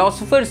थे,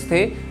 फिलोसोफर्स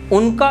थे,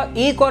 उनका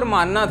एक और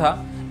मानना था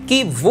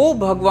कि वो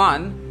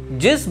भगवान,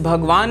 जिस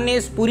भगवान ने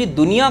इस पूरी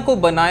दुनिया को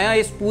बनाया,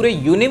 इस पूरे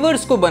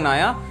यूनिवर्स को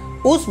बनाया,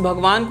 उस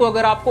भगवान को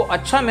अगर आपको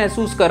अच्छा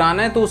महसूस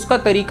कराना है तो उसका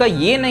तरीका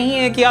ये नहीं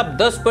है कि आप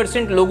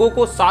 10% लोगों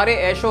को सारे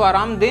ऐशो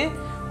आराम दें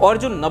और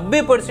जो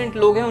 90%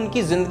 लोग हैं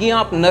उनकी जिंदगी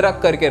आप नरक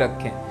करके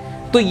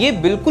रखें। तो ये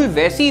बिल्कुल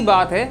वैसी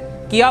बात है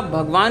कि आप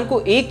भगवान को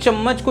 1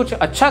 चम्मच कुछ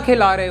अच्छा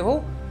खिला रहे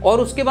हो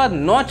और उसके बाद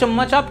 9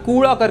 चम्मच आप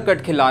कूड़ा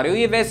करकट खिला रहे हो,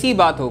 ये वैसी ही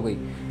बात हो गई।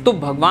 तो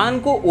भगवान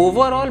को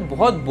ओवरऑल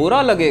बहुत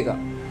बुरा लगेगा।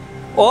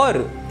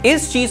 और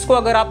इस चीज़ को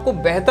अगर आपको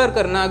बेहतर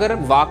करना, अगर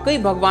वाकई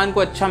भगवान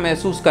को अच्छा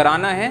महसूस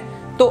कराना है,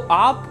 तो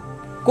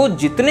आपको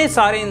जितने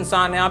सारे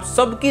इंसान हैं, आप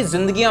सबकी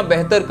जिंदगियां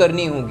बेहतर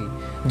करनी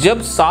होगी।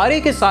 जब सारे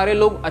के सारे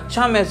लोग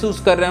अच्छा महसूस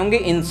कर रहे होंगे,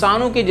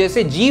 इंसानों के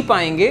जैसे जी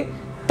पाएंगे,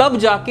 तब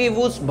जाके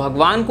वो उस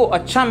भगवान को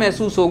अच्छा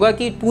महसूस होगा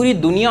कि पूरी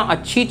दुनिया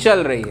अच्छी चल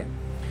रही है।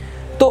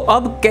 तो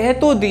अब कह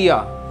तो दिया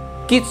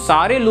कि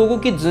सारे लोगों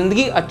की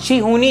जिंदगी अच्छी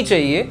होनी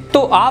चाहिए,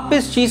 तो आप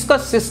इस चीज का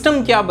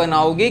सिस्टम क्या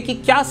बनाओगे, कि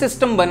क्या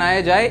सिस्टम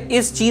बनाया जाए,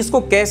 इस चीज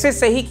को कैसे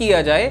सही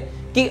किया जाए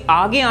कि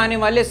आगे आने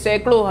वाले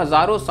सैकड़ों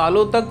हजारों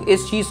सालों तक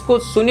इस चीज को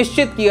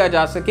सुनिश्चित किया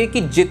जा सके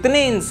कि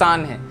जितने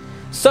इंसान हैं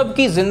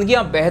सबकी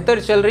जिंदगियां बेहतर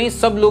चल रही,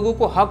 सब लोगों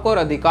को हक और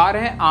अधिकार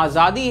है,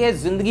 आज़ादी है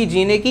जिंदगी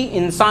जीने की,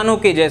 इंसानों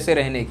के जैसे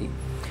रहने की।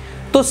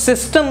 तो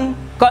सिस्टम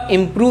का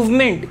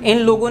इम्प्रूवमेंट इन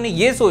लोगों ने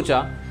ये सोचा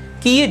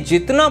कि ये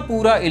जितना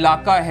पूरा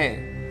इलाका है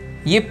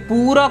ये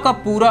पूरा का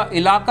पूरा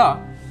इलाका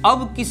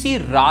अब किसी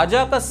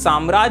राजा का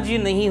साम्राज्य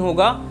नहीं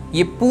होगा,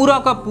 ये पूरा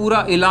का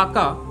पूरा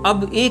इलाका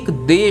अब एक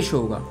देश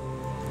होगा।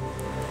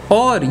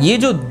 और ये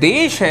जो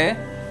देश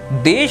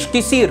है, देश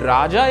किसी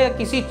राजा या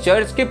किसी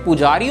चर्च के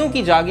पुजारियों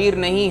की जागीर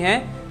नहीं है,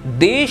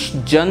 देश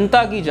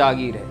जनता की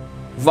जागीर है,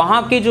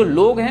 वहां के जो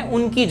लोग हैं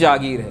उनकी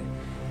जागीर है,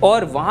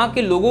 और वहां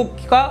के लोगों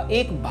का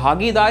एक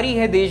भागीदारी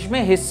है देश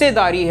में,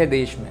 हिस्सेदारी है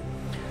देश में।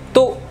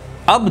 तो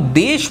अब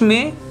देश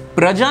में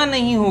प्रजा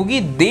नहीं होगी,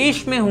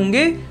 देश में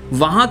होंगे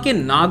वहां के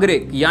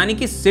नागरिक यानी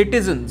कि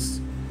सिटीजन्स।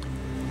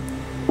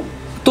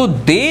 तो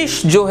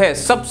देश जो है,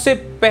 सबसे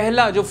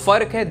पहला जो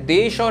फर्क है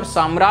देश और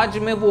साम्राज्य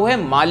में, वो है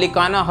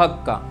मालिकाना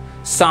हक का।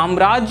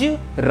 साम्राज्य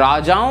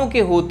राजाओं के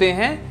होते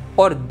हैं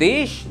और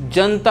देश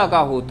जनता का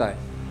होता है।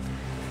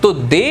 तो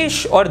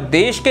देश और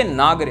देश के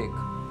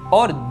नागरिक,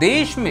 और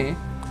देश में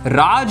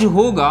राज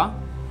होगा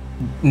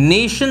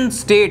नेशन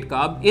स्टेट का।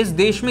 अब इस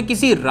देश में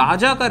किसी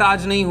राजा का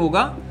राज नहीं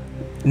होगा,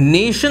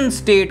 नेशन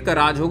स्टेट का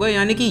राज होगा,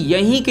 यानी कि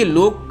यहीं के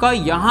लोग का,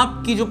 यहां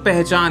की जो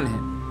पहचान है,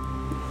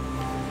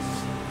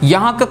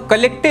 यहां का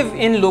कलेक्टिव,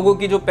 इन लोगों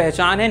की जो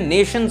पहचान है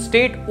नेशन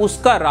स्टेट,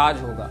 उसका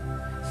राज होगा।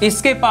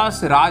 इसके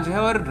पास राज है,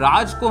 और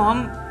राज को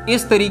हम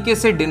इस तरीके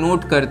से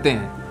डिनोट करते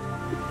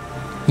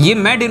हैं। ये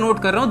मैं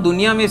डिनोट कर रहा हूं,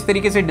 दुनिया में इस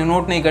तरीके से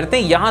डिनोट नहीं करते,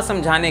 यहां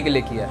समझाने के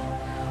लिए किया है।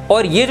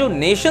 और ये जो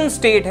नेशन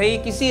स्टेट है, ये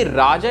किसी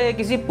राजा या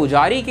किसी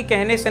पुजारी के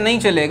कहने से नहीं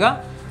चलेगा,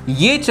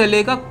 ये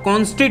चलेगा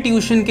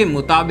कॉन्स्टिट्यूशन के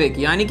मुताबिक,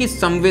 यानी कि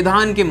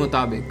संविधान के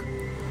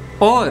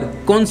मुताबिक। और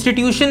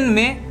कॉन्स्टिट्यूशन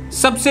में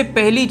सबसे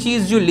पहली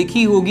चीज जो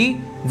लिखी होगी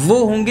वो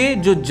होंगे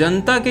जो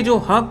जनता के जो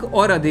हक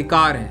और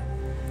अधिकार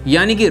हैं,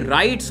 यानी कि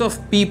राइट्स ऑफ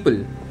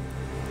पीपल।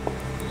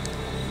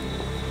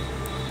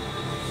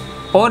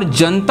 और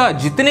जनता,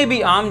 जितने भी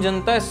आम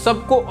जनता है,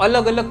 सबको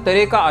अलग अलग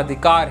तरह का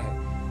अधिकार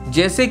है।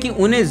 जैसे कि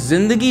उन्हें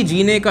जिंदगी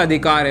जीने का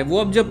अधिकार है। वो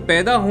अब जब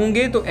पैदा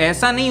होंगे तो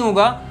ऐसा नहीं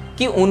होगा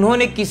कि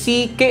उन्होंने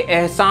किसी के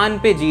एहसान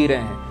पे जी रहे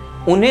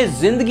हैं, उन्हें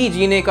जिंदगी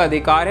जीने का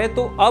अधिकार है।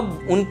 तो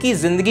अब उनकी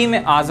जिंदगी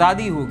में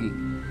आज़ादी होगी,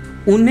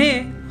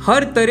 उन्हें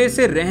हर तरह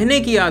से रहने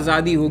की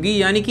आज़ादी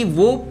होगी, यानी कि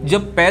वो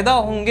जब पैदा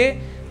होंगे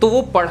तो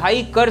वो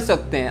पढ़ाई कर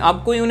सकते हैं।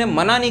 अब कोई उन्हें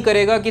मना नहीं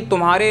करेगा कि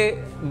तुम्हारे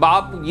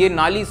बाप ये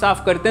नाली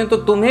साफ करते हैं तो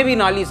तुम्हें भी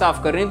नाली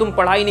साफ करनी है, तुम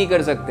पढ़ाई नहीं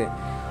कर सकते।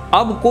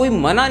 अब कोई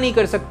मना नहीं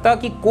कर सकता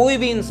कि कोई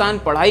भी इंसान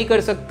पढ़ाई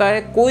कर सकता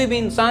है, कोई भी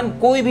इंसान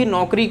कोई भी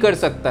नौकरी कर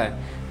सकता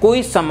है।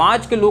 कोई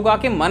समाज के लोग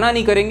आके मना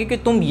नहीं करेंगे कि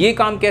तुम ये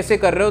काम कैसे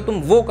कर रहे हो, तुम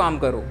वो काम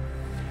करो।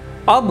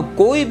 अब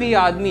कोई भी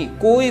आदमी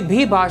कोई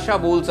भी भाषा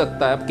बोल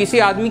सकता है। अब किसी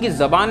आदमी की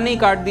जबान नहीं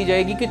काट दी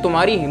जाएगी कि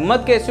तुम्हारी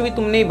हिम्मत कैसे हुई,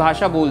 तुमने ये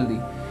भाषा बोल दी।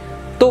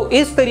 तो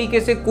इस तरीके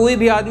से कोई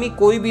भी आदमी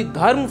कोई भी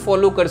धर्म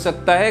फॉलो कर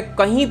सकता है,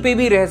 कहीं पे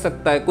भी रह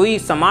सकता है। कोई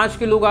समाज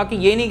के लोग आके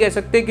ये नहीं कह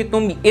सकते कि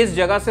तुम इस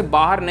जगह से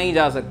बाहर नहीं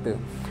जा सकते हो,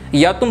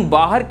 या तुम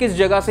बाहर किस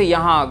जगह से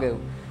यहाँ आ गए हो।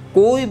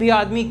 कोई भी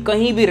आदमी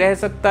कहीं भी रह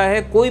सकता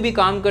है, कोई भी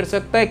काम कर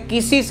सकता है,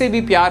 किसी से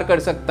भी प्यार कर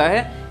सकता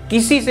है,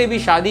 किसी से भी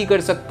शादी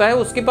कर सकता है।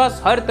 उसके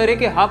पास हर तरह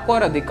के हक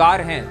और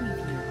अधिकार हैं।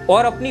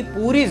 और अपनी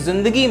पूरी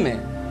जिंदगी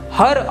में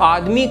हर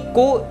आदमी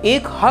को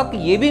एक हक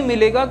ये भी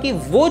मिलेगा कि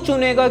वो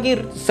चुनेगा कि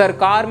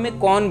सरकार में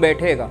कौन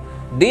बैठेगा,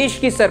 देश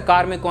की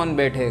सरकार में कौन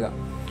बैठेगा।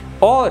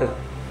 और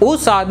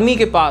उस आदमी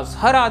के पास,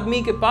 हर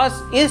आदमी के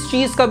पास इस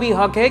चीज का भी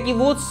हक है कि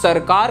वो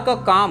सरकार का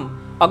काम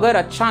अगर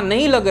अच्छा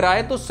नहीं लग रहा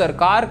है तो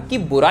सरकार की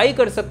बुराई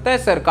कर सकता है,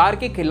 सरकार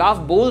के खिलाफ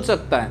बोल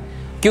सकता है।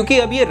 क्योंकि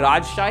अब ये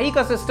राजशाही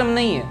का सिस्टम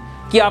नहीं है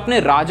कि आपने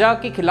राजा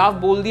के खिलाफ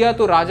बोल दिया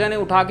तो राजा ने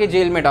उठा के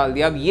जेल में डाल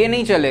दिया। अब ये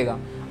नहीं चलेगा।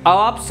 अब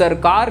आप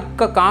सरकार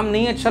का काम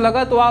नहीं अच्छा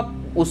लगा तो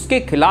आप उसके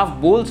खिलाफ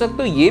बोल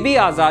सकते हो, ये भी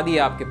आज़ादी है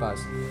आपके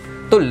पास।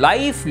 तो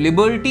लाइफ,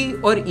 लिबर्टी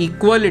और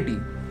इक्वलिटी,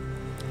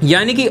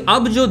 यानी कि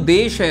अब जो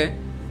देश है,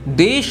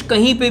 देश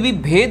कहीं पे भी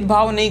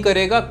भेदभाव नहीं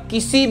करेगा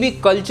किसी भी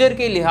कल्चर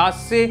के लिहाज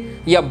से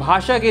या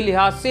भाषा के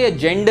लिहाज से या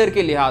जेंडर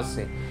के लिहाज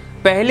से।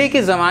 पहले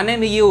के ज़माने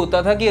में ये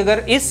होता था कि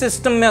अगर इस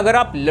सिस्टम में अगर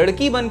आप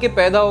लड़की बन के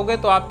पैदा हो गए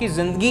तो आपकी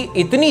ज़िंदगी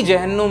इतनी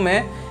जहन्नुम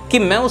है कि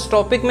मैं उस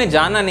टॉपिक में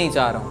जाना नहीं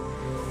चाह रहा हूँ।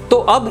 तो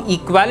अब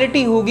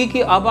इक्वालिटी होगी कि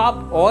अब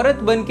आप औरत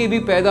बन के भी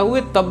पैदा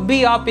हुए तब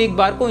भी आप एक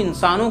बार को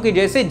इंसानों के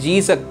जैसे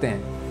जी सकते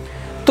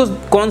हैं। तो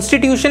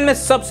कॉन्स्टिट्यूशन में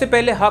सबसे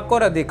पहले हक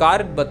और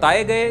अधिकार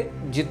बताए गए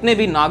जितने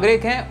भी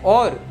नागरिक हैं,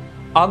 और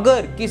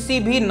अगर किसी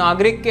भी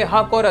नागरिक के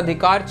हक और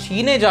अधिकार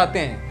छीने जाते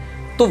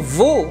हैं तो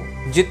वो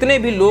जितने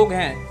भी लोग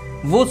हैं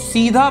वो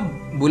सीधा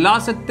बुला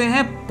सकते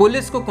हैं,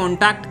 पुलिस को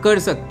कांटेक्ट कर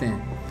सकते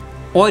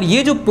हैं। और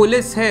ये जो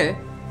पुलिस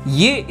है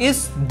ये इस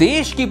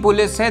देश की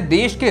पुलिस है,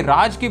 देश के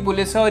राज की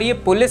पुलिस है। और ये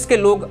पुलिस के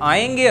लोग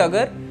आएंगे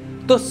अगर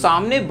तो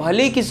सामने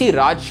भले किसी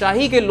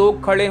राजशाही के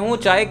लोग खड़े हों,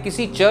 चाहे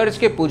किसी चर्च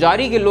के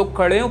पुजारी के लोग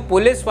खड़े हों,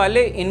 पुलिस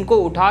वाले इनको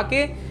उठा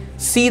के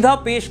सीधा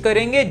पेश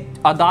करेंगे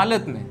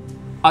अदालत में।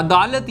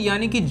 अदालत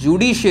यानी कि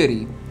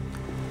जुडिशरी।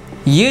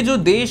 ये जो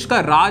देश का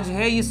राज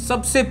है, ये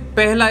सबसे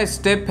पहला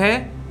स्टेप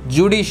है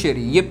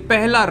जुडिशरी। ये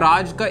पहला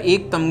राज का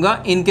एक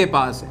तमगा इनके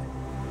पास है।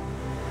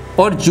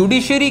 और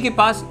जुडिशरी के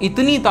पास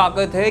इतनी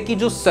ताकत है कि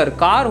जो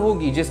सरकार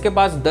होगी, जिसके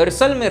पास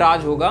दरअसल में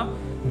राज होगा,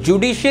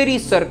 जुडिशरी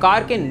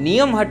सरकार के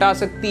नियम हटा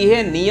सकती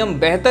है, नियम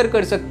बेहतर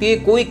कर सकती है।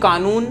 कोई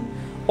कानून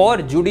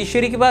और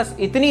जुडिशरी के पास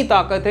इतनी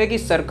ताकत है कि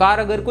सरकार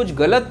अगर कुछ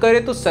गलत करे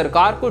तो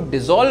सरकार को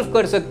डिसॉल्व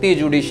कर सकती है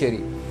जुडिशरी।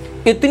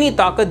 इतनी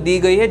ताकत दी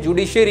गई है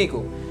जुडिशरी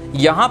को।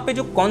 यहाँ पे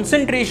जो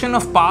कॉन्सेंट्रेशन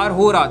ऑफ पावर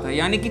हो रहा था,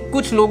 यानी कि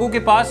कुछ लोगों के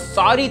पास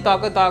सारी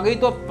ताकत आ गई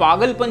तो अब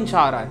पागलपन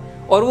छा रहा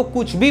है और वो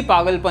कुछ भी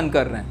पागलपन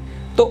कर रहे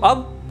हैं, तो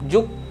अब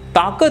जो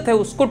ताकत है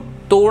उसको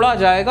तोड़ा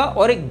जाएगा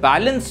और एक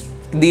बैलेंस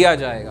दिया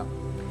जाएगा।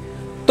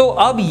 तो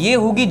अब ये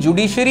होगी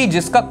जुडिशरी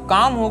जिसका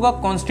काम होगा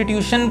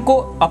कॉन्स्टिट्यूशन को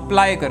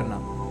अप्लाई करना।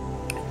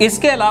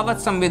 इसके अलावा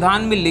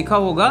संविधान में लिखा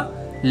होगा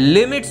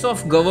लिमिट्स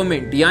ऑफ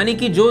गवर्नमेंट, यानी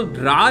कि जो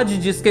राज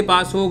जिसके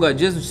पास होगा,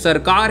 जिस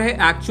सरकार है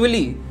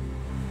एक्चुअली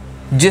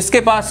जिसके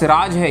पास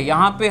राज है,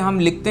 यहां पे हम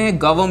लिखते हैं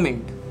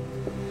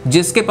गवर्नमेंट,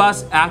 जिसके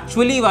पास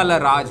एक्चुअली वाला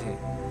राज है,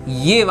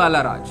 ये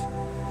वाला राज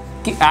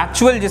कि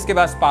एक्चुअल जिसके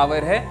पास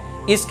पावर है,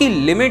 इसकी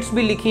लिमिट्स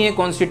भी लिखी हैं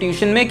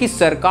कॉन्स्टिट्यूशन में कि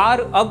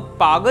सरकार अब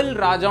पागल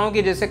राजाओं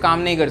के जैसे काम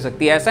नहीं कर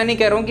सकती। ऐसा नहीं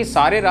कह रहा हूं कि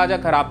सारे राजा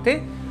खराब थे,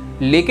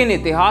 लेकिन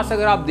इतिहास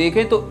अगर आप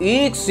देखें तो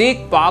एक से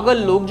एक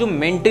पागल लोग जो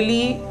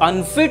मेंटली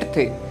अनफिट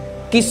थे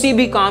किसी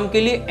भी काम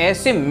के लिए,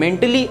 ऐसे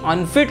मेंटली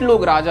अनफिट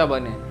लोग राजा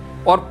बने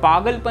और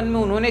पागलपन में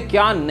उन्होंने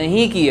क्या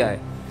नहीं किया है।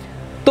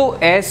 तो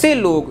ऐसे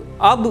लोग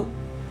अब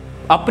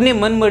अपने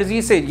मन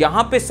मर्जी से,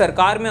 यहाँ पे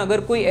सरकार में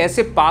अगर कोई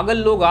ऐसे पागल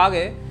लोग आ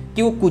गए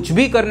कि वो कुछ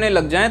भी करने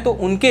लग जाएं, तो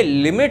उनके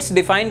लिमिट्स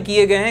डिफाइन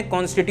किए गए हैं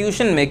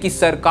कॉन्स्टिट्यूशन में कि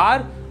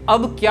सरकार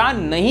अब क्या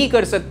नहीं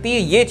कर सकती है,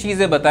 ये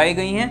चीजें बताई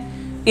गई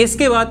हैं।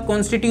 इसके बाद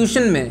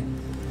कॉन्स्टिट्यूशन में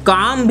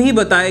काम भी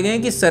बताए गए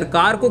हैं कि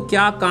सरकार को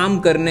क्या काम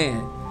करने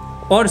हैं।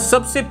 और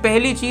सबसे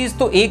पहली चीज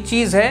तो एक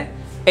चीज है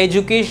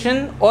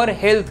एजुकेशन और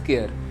हेल्थ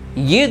केयर।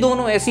 ये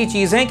दोनों ऐसी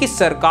चीजें हैं कि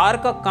सरकार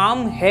का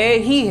काम है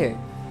ही है,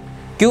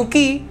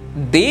 क्योंकि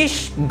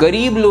देश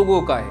गरीब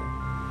लोगों का है,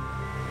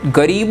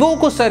 गरीबों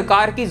को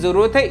सरकार की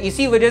जरूरत है,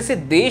 इसी वजह से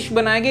देश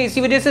बनाया गया,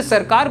 इसी वजह से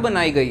सरकार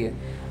बनाई गई है।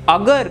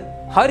 अगर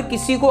हर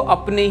किसी को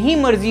अपने ही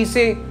मर्जी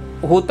से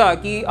होता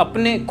कि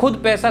अपने खुद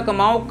पैसा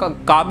कमाओ,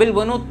 काबिल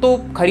बनो तो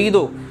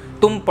खरीदो,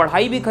 तुम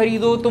पढ़ाई भी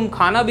खरीदो, तुम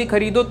खाना भी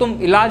खरीदो, तुम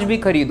इलाज भी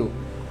खरीदो,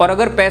 और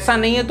अगर पैसा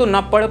नहीं है तो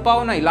ना पढ़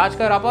पाओ ना इलाज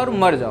करा पाओ और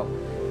मर जाओ।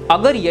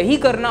 अगर यही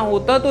करना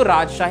होता तो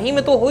राजशाही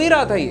में तो हो ही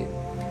रहा था। ये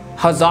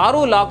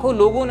हजारों लाखों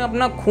लोगों ने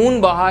अपना खून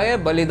बहाया,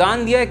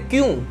 बलिदान दिया है।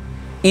 क्यों?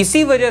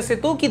 इसी वजह से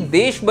तो कि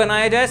देश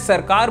बनाया जाए,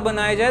 सरकार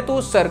बनाया जाए,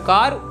 तो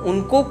सरकार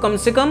उनको कम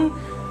से कम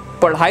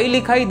पढ़ाई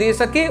लिखाई दे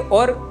सके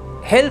और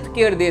हेल्थ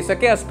केयर दे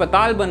सके,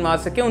 अस्पताल बनवा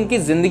सके, उनकी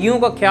जिंदगियों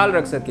का ख्याल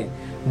रख सके,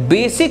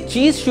 बेसिक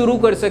चीज शुरू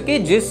कर सके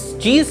जिस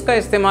चीज का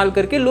इस्तेमाल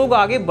करके लोग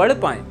आगे बढ़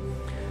पाएं।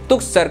 तो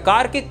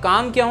सरकार के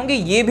काम क्या होंगे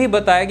ये भी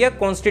बताया गया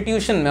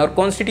कॉन्स्टिट्यूशन में, और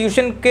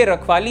कॉन्स्टिट्यूशन के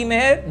रखवाली में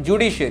है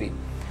जुडिशरी।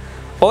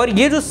 और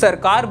ये जो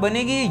सरकार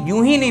बनेगी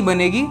यूं ही नहीं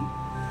बनेगी,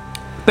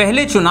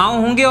 पहले चुनाव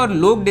होंगे और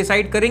लोग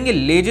डिसाइड करेंगे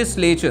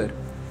लेजिस्लेचर,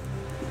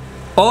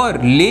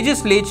 और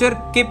लेजिस्लेचर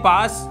के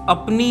पास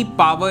अपनी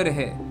पावर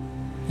है,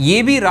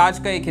 ये भी राज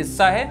का एक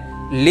हिस्सा है।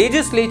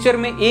 लेजिस्लेचर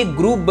में एक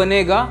ग्रुप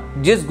बनेगा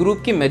जिस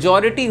ग्रुप की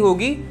मेजॉरिटी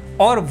होगी,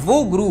 और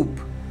वो ग्रुप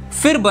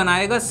फिर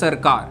बनाएगा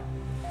सरकार।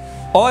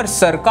 और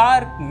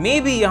सरकार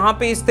में भी यहाँ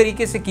पे इस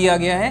तरीके से किया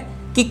गया है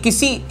कि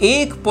किसी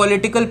एक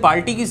पॉलिटिकल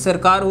पार्टी की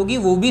सरकार होगी,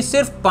 वो भी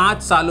सिर्फ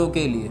 5 सालों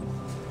के लिए।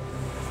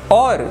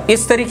 और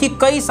इस तरह की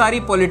कई सारी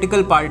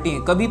पॉलिटिकल पार्टी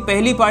हैं, कभी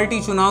पहली पार्टी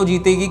चुनाव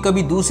जीतेगी,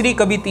 कभी दूसरी,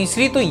 कभी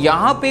तीसरी, तो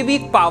यहाँ पे भी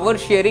पावर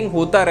शेयरिंग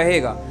होता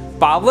रहेगा,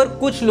 पावर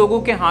कुछ लोगों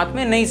के हाथ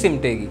में नहीं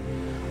सिमटेगी।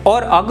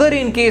 और अगर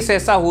इन केस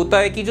ऐसा होता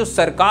है कि जो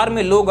सरकार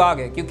में लोग आ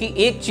गए, क्योंकि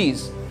एक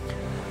चीज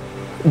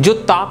जो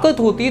ताकत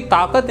होती है,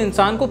 ताकत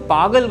इंसान को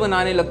पागल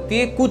बनाने लगती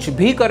है, कुछ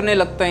भी करने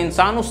लगता है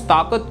इंसान उस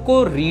ताकत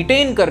को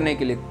रिटेन करने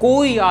के लिए।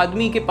 कोई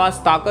आदमी के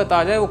पास ताकत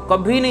आ जाए वो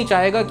कभी नहीं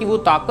चाहेगा कि वो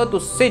ताकत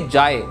उससे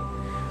जाए,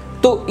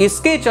 तो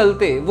इसके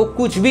चलते वो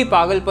कुछ भी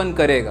पागलपन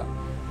करेगा।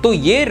 तो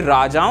ये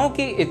राजाओं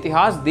के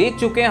इतिहास देख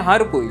चुके हैं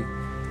हर कोई।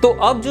 तो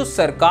अब जो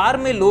सरकार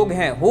में लोग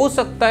हैं, हो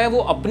सकता है वो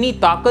अपनी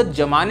ताकत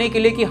जमाने के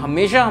लिए कि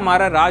हमेशा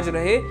हमारा राज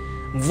रहे,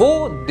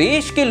 वो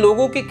देश के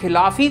लोगों के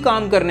खिलाफ ही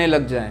काम करने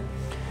लग जाएं।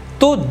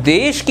 तो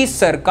देश की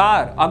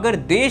सरकार अगर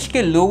देश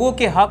के लोगों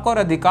के हक और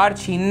अधिकार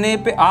छीनने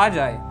पे आ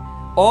जाए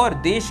और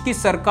देश की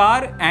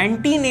सरकार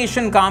एंटी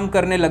नेशन काम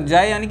करने लग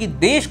जाए, यानी कि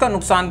देश का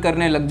नुकसान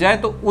करने लग जाए,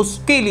 तो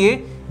उसके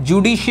लिए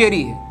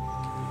जुडिशरी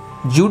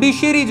है।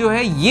 जुडिशरी जो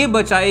है ये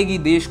बचाएगी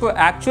देश को।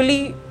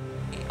 एक्चुअली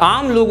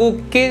आम लोगों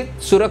के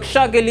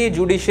सुरक्षा के लिए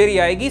जुडिशरी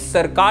आएगी,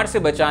 सरकार से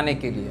बचाने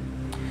के लिए।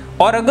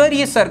 और अगर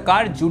ये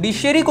सरकार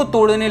जुडिशरी को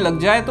तोड़ने लग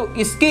जाए तो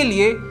इसके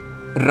लिए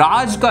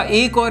राज का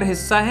एक और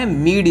हिस्सा है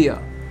मीडिया,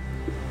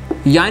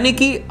 यानी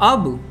कि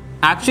अब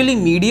एक्चुअली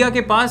मीडिया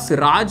के पास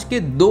राज के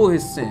 2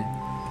 हिस्से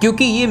हैं,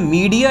 क्योंकि ये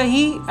मीडिया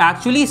ही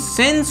एक्चुअली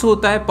सेंस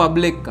होता है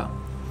पब्लिक का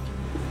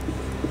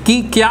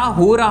कि क्या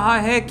हो रहा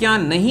है क्या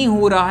नहीं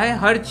हो रहा है,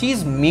 हर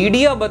चीज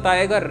मीडिया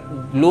बताएगा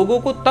लोगों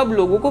को, तब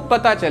लोगों को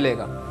पता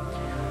चलेगा।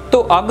 तो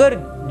अगर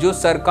जो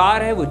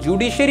सरकार है वो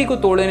जुडिशरी को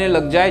तोड़ने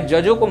लग जाए,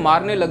 जजों को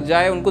मारने लग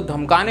जाए, उनको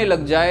धमकाने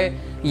लग जाए,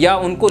 या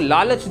उनको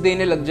लालच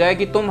देने लग जाए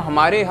कि तुम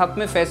हमारे हक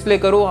में फैसले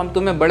करो, हम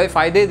तुम्हें बड़े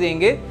फायदे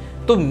देंगे,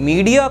 तो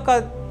मीडिया का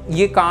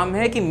ये काम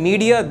है कि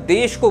मीडिया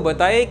देश को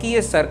बताए कि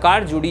ये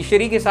सरकार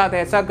जुडिशरी के साथ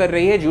ऐसा कर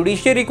रही है,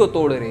 जुडिशरी को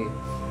तोड़ रही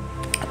है।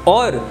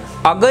 और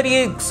अगर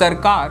ये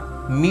सरकार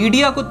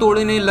मीडिया को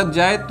तोड़ने लग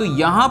जाए तो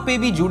यहाँ पे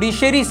भी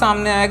जुडिशरी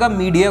सामने आएगा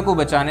मीडिया को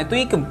बचाने। तो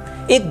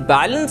एक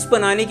बैलेंस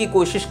बनाने की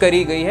कोशिश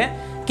करी गई है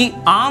कि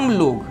आम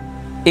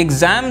लोग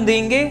एग्जाम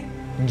देंगे,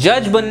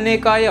 जज बनने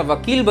का या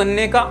वकील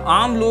बनने का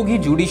आम लोग ही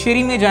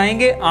जुडिशरी में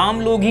जाएंगे,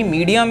 आम लोग ही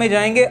मीडिया में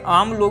जाएंगे,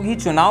 आम लोग ही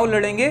चुनाव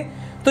लड़ेंगे।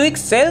 तो एक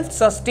सेल्फ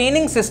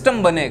सस्टेनिंग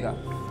सिस्टम बनेगा।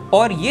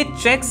 और ये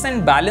चेक्स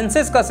एंड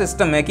बैलेंसेस का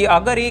सिस्टम है कि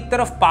अगर एक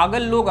तरफ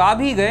पागल लोग आ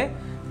भी गए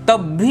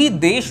तब भी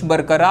देश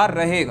बरकरार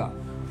रहेगा।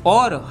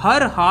 और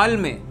हर हाल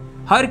में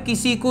हर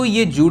किसी को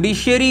ये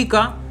जुडिशरी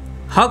का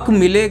हक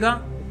मिलेगा,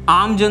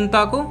 आम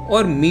जनता को,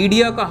 और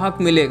मीडिया का हक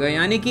मिलेगा।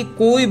 यानी कि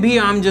कोई भी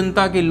आम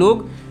जनता के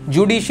लोग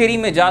जुडिशरी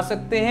में जा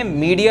सकते हैं,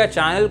 मीडिया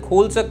चैनल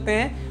खोल सकते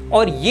हैं।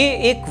 और ये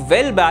एक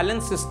वेल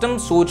बैलेंस सिस्टम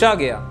सोचा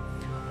गया।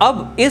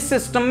 अब इस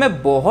सिस्टम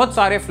में बहुत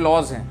सारे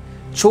फ्लॉज हैं,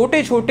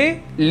 छोटे छोटे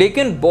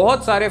लेकिन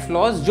बहुत सारे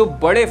फ्लॉज जो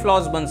बड़े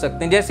फ्लॉज बन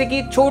सकते हैं। जैसे कि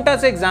एक छोटा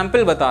सा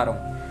एग्जाम्पल बता रहा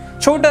हूँ।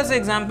 छोटा सा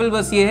एग्जाम्पल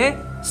बस ये है,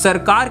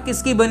 सरकार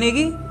किसकी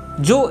बनेगी?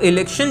 जो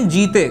इलेक्शन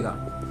जीतेगा,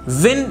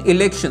 विन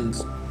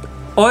इलेक्शंस।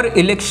 और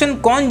इलेक्शन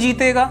कौन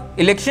जीतेगा?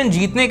 इलेक्शन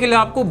जीतने के लिए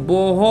आपको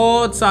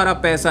बहुत सारा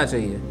पैसा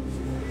चाहिए।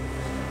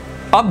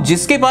 अब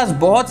जिसके पास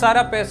बहुत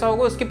सारा पैसा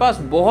होगा उसके पास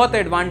बहुत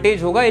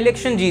एडवांटेज होगा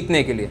इलेक्शन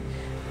जीतने के लिए।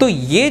 तो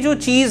ये जो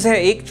चीज़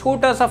है एक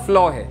छोटा सा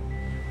फ्लॉ है।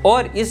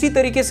 और इसी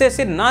तरीके से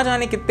ऐसे ना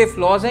जाने कितने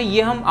फ्लॉज हैं,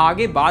 ये हम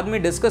आगे बाद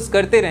में डिस्कस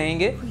करते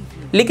रहेंगे।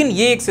 लेकिन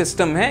ये एक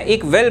सिस्टम है,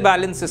 एक वेल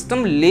बैलेंस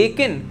सिस्टम।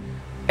 लेकिन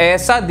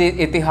ऐसा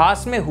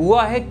इतिहास में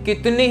हुआ है,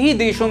 कितने ही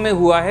देशों में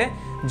हुआ है,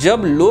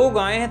 जब लोग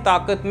आए हैं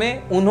ताकत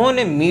में,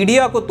 उन्होंने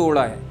मीडिया को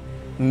तोड़ा है।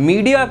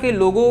 मीडिया के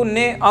लोगों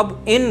ने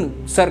अब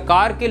इन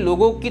सरकार के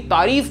लोगों की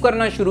तारीफ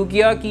करना शुरू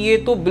किया कि ये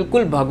तो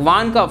बिल्कुल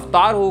भगवान का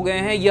अवतार हो गए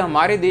हैं, ये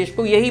हमारे देश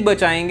को यही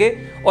बचाएंगे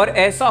और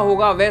ऐसा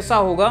होगा वैसा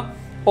होगा।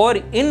 और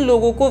इन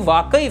लोगों को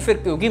वाकई फिर,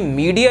 क्योंकि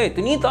मीडिया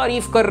इतनी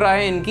तारीफ कर रहा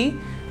है इनकी,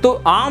 तो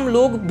आम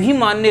लोग भी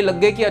मानने लग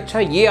गए कि अच्छा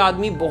ये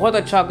आदमी बहुत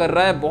अच्छा कर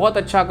रहा है, बहुत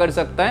अच्छा कर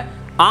सकता है।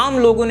 आम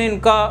लोगों ने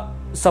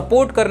इनका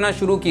सपोर्ट करना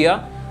शुरू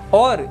किया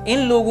और इन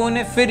लोगों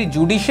ने फिर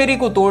जुडिशरी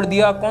को तोड़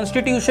दिया,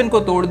 कॉन्स्टिट्यूशन को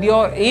तोड़ दिया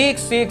और एक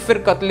से एक फिर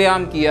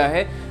कत्लेआम किया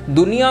है।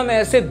 दुनिया में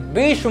ऐसे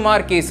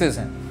बेशुमार केसेस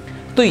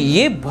हैं। तो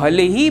ये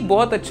भले ही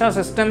बहुत अच्छा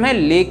सिस्टम है,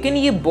 लेकिन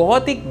ये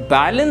बहुत एक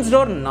बैलेंस्ड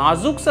और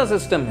नाजुक सा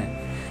सिस्टम है।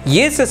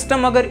 ये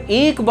सिस्टम अगर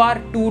एक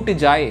बार टूट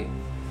जाए,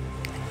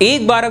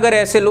 एक बार अगर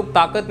ऐसे लोग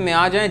ताकत में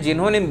आ जाएं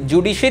जिन्होंने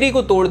जुडिशरी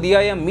को तोड़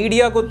दिया या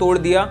मीडिया को तोड़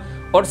दिया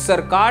और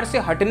सरकार से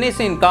हटने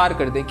से इनकार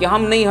कर दे कि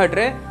हम नहीं हट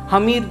रहे,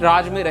 हम ही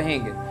राज में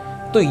रहेंगे,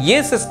 तो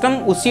ये सिस्टम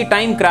उसी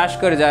टाइम क्रैश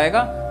कर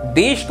जाएगा।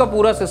 देश का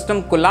पूरा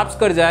सिस्टम कोलैप्स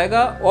कर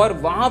जाएगा और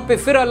वहां पे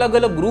फिर अलग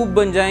अलग ग्रुप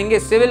बन जाएंगे,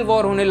 सिविल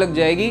वॉर होने लग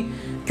जाएगी।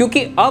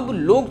 क्योंकि अब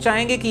लोग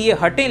चाहेंगे कि ये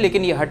हटें,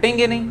 लेकिन ये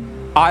हटेंगे नहीं।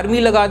 आर्मी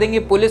लगा देंगे,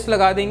 पुलिस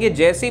लगा देंगे,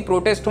 जैसे ही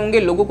प्रोटेस्ट होंगे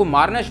लोगों को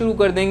मारना शुरू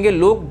कर देंगे।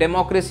 लोग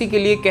डेमोक्रेसी के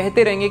लिए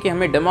कहते रहेंगे कि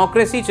हमें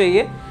डेमोक्रेसी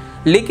चाहिए,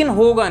 लेकिन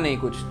होगा नहीं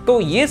कुछ। तो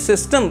ये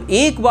सिस्टम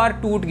एक बार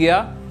टूट गया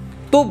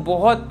तो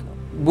बहुत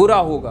बुरा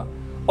होगा।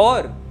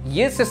 और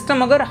ये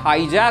सिस्टम अगर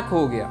हाईजैक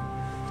हो गया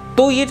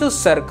तो ये जो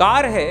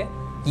सरकार है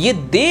ये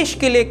देश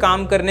के लिए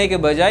काम करने के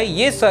बजाय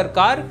ये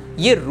सरकार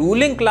ये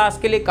रूलिंग क्लास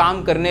के लिए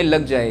काम करने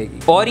लग जाएगी।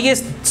 और ये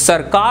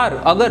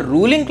सरकार अगर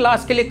रूलिंग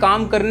क्लास के लिए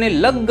काम करने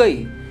लग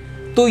गई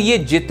तो ये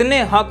जितने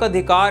हक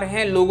अधिकार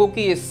हैं लोगों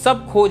की, ये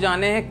सब खो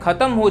जाने हैं,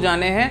 खत्म हो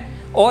जाने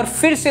हैं। और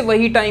फिर से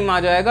वही टाइम आ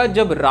जाएगा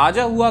जब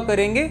राजा हुआ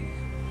करेंगे,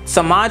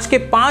 समाज के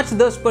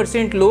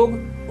 5-10% लोग,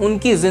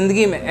 उनकी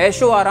जिंदगी में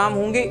ऐशो आराम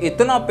होंगे,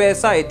 इतना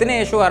पैसा, इतने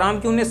ऐशो आराम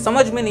कि उन्हें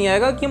समझ में नहीं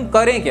आएगा कि हम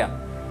करें क्या।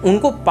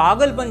 उनको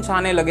पागलपन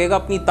छाने लगेगा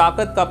अपनी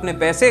ताकत का, अपने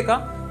पैसे का।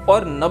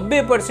 और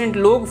 90%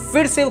 लोग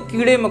फिर से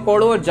कीड़े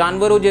मकोड़ों और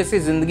जानवरों जैसी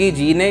जिंदगी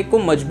जीने को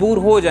मजबूर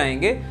हो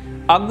जाएंगे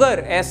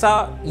अगर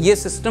ऐसा ये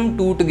सिस्टम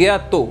टूट गया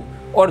तो।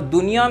 और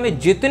दुनिया में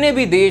जितने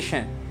भी देश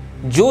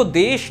हैं, जो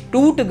देश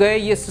टूट गए,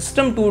 ये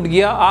सिस्टम टूट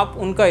गया, आप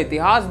उनका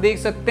इतिहास देख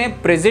सकते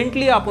हैं,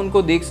 प्रेजेंटली आप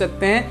उनको देख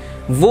सकते हैं,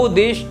 वो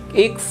देश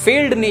एक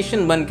फेल्ड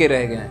नेशन बन के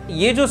रह गए हैं।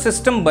 ये जो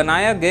सिस्टम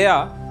बनाया गया,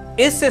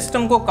 इस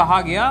सिस्टम को कहा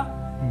गया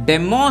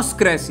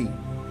डेमोक्रेसी,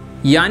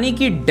 यानी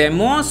कि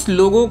डेमोस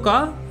लोगों का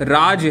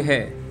राज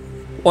है।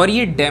 और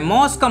ये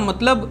डेमोस का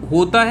मतलब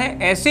होता है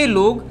ऐसे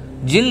लोग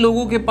जिन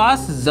लोगों के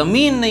पास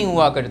जमीन नहीं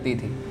हुआ करती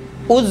थी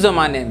उस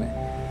जमाने में।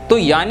 तो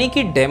यानी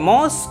कि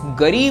डेमोस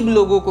गरीब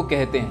लोगों को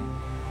कहते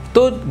हैं।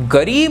 तो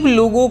गरीब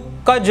लोगों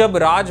का जब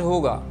राज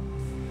होगा,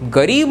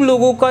 गरीब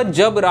लोगों का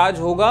जब राज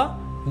होगा,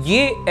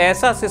 ये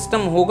ऐसा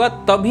सिस्टम होगा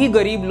तभी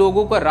गरीब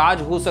लोगों का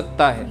राज हो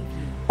सकता है।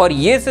 और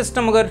ये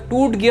सिस्टम अगर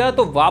टूट गया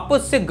तो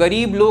वापस से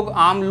गरीब लोग,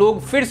 आम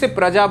लोग फिर से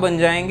प्रजा बन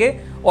जाएंगे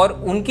और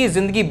उनकी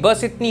जिंदगी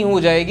बस इतनी हो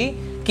जाएगी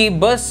कि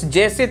बस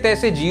जैसे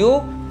तैसे जियो,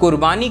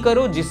 कुर्बानी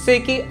करो, जिससे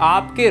कि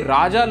आपके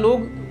राजा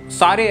लोग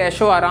सारे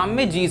ऐशो आराम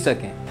में जी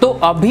सकें। तो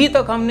अभी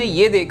तक हमने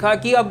ये देखा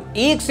कि अब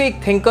एक से एक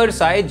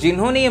थिंकर्स आए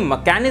जिन्होंने ये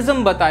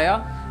मैकेनिज्म बताया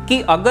कि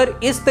अगर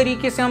इस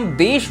तरीके से हम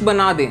देश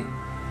बना दें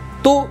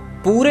तो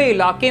पूरे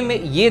इलाके में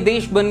ये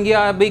देश बन गया।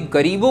 अभी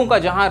गरीबों का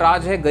जहां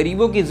राज है,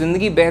 गरीबों की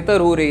जिंदगी बेहतर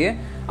हो रही है।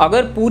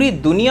 अगर पूरी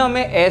दुनिया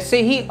में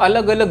ऐसे ही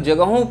अलग अलग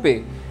जगहों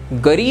पे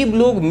गरीब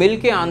लोग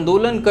मिलके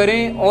आंदोलन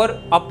करें और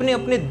अपने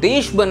अपने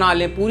देश बना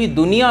लें पूरी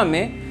दुनिया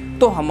में,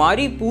 तो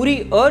हमारी पूरी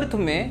अर्थ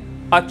में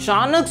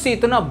अचानक से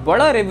इतना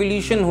बड़ा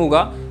रेवोल्यूशन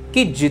होगा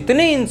कि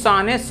जितने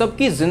इंसान हैं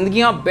सबकी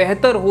जिंदगियां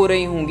बेहतर हो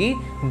रही होंगी,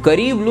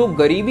 गरीब लोग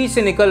गरीबी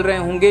से निकल रहे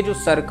होंगे, जो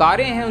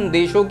सरकारें हैं उन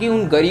देशों की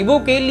उन गरीबों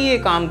के लिए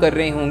काम कर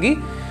रही होंगी,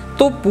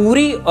 तो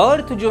पूरी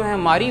अर्थ जो है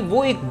हमारी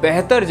वो एक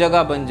बेहतर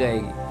जगह बन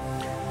जाएगी।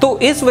 तो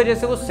इस वजह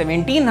से वो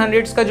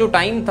 1700s का जो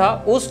टाइम था,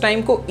 उस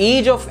टाइम को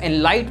एज ऑफ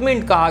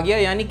एनलाइटमेंट कहा गया,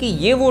 यानी कि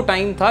ये वो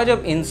टाइम था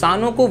जब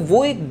इंसानों को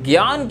वो एक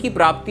ज्ञान की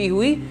प्राप्ति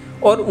हुई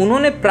और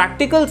उन्होंने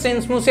प्रैक्टिकल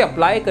सेंस में उसे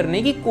अप्लाई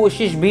करने की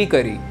कोशिश भी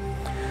करी।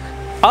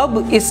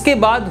 अब इसके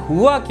बाद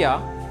हुआ क्या,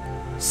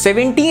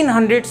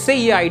 1700 से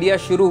ये आइडिया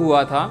शुरू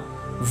हुआ था,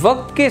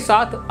 वक्त के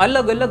साथ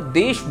अलग अलग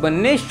देश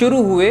बनने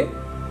शुरू हुए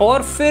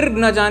और फिर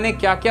न जाने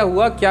क्या क्या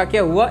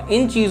हुआ।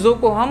 इन चीज़ों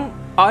को हम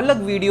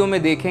अलग वीडियो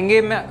में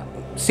देखेंगे, मैं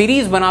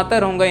सीरीज बनाता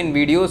रहूँगा इन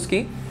वीडियोस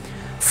की।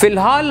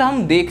 फिलहाल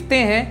हम देखते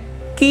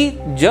हैं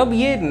कि जब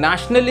ये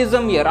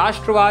नेशनलिज्म या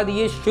राष्ट्रवाद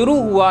ये शुरू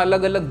हुआ,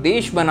 अलग अलग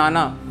देश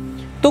बनाना,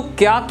 तो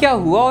क्या क्या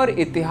हुआ और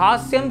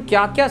इतिहास से हम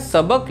क्या क्या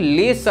सबक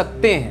ले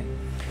सकते हैं।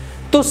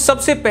 तो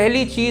सबसे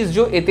पहली चीज़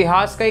जो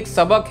इतिहास का एक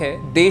सबक है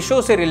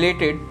देशों से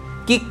रिलेटेड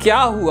कि क्या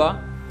हुआ,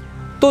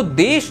 तो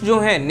देश जो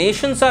है,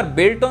 Nations are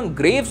built on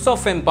Graves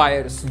of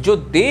empires. जो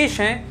देश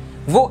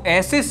हैं वो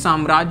ऐसे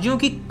साम्राज्यों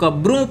की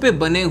कब्रों पे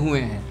बने हुए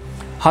हैं।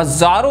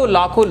 हजारों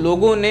लाखों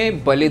लोगों ने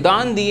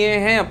बलिदान दिए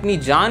हैं, अपनी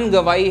जान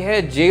गंवाई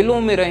है, जेलों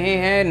में रहे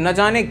हैं, न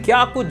जाने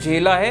क्या कुछ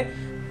झेला है,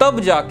 तब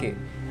जाके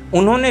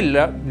उन्होंने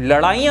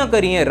लड़ाइयाँ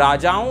करी हैं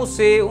राजाओं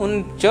से,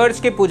 उन चर्च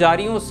के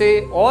पुजारियों से,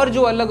 और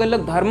जो अलग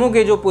अलग धर्मों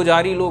के जो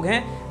पुजारी लोग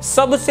हैं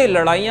सबसे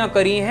लड़ाइयाँ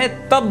करी हैं,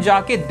 तब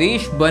जाके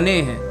देश बने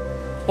हैं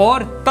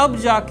और तब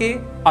जाके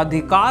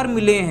अधिकार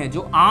मिले हैं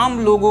जो आम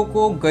लोगों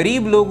को,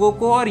 गरीब लोगों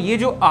को, और ये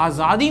जो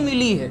आज़ादी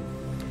मिली है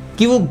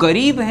कि वो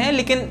गरीब हैं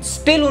लेकिन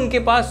स्टिल उनके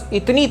पास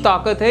इतनी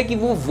ताकत है कि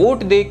वो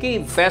वोट दे के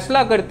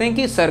फैसला करते हैं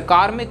कि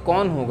सरकार में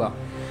कौन होगा।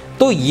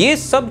 तो ये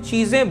सब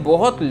चीज़ें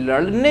बहुत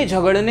लड़ने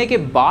झगड़ने के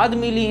बाद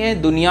मिली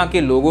हैं दुनिया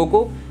के लोगों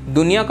को।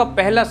 दुनिया का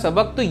पहला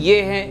सबक तो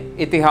ये है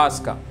इतिहास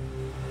का।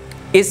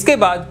 इसके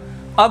बाद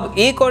अब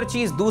एक और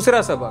चीज़,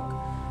 दूसरा सबक,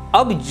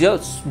 अब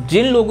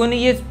जिन लोगों ने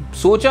ये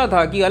सोचा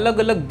था कि अलग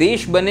अलग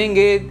देश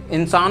बनेंगे,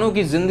 इंसानों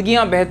की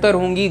ज़िंदगियां बेहतर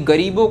होंगी,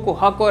 गरीबों को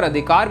हक और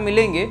अधिकार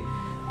मिलेंगे,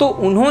 तो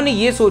उन्होंने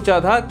ये सोचा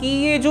था कि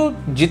ये जो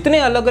जितने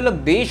अलग अलग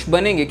देश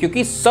बनेंगे,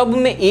 क्योंकि सब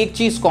में एक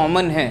चीज़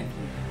कॉमन है,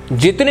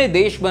 जितने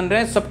देश बन रहे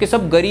हैं सबके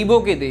सब गरीबों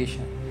के देश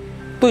हैं,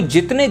 तो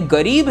जितने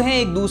गरीब हैं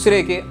एक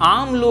दूसरे के,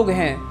 आम लोग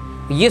हैं,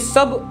 ये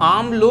सब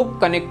आम लोग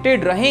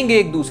कनेक्टेड रहेंगे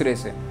एक दूसरे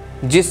से,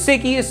 जिससे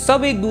कि ये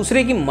सब एक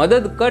दूसरे की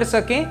मदद कर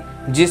सकें,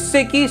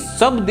 जिससे कि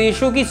सब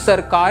देशों की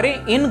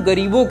सरकारें इन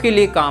गरीबों के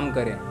लिए काम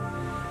करें।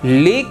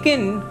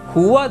 लेकिन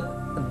हुआ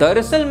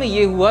दरअसल में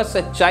ये हुआ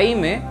सच्चाई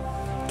में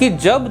कि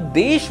जब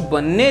देश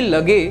बनने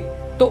लगे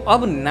तो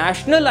अब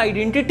नेशनल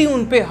आइडेंटिटी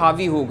उन पे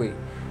हावी हो गई।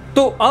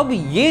 तो अब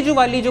ये जो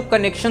वाली जो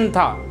कनेक्शन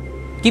था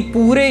कि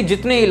पूरे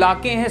जितने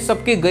इलाके हैं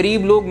सबके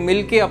गरीब लोग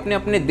मिलके अपने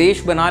अपने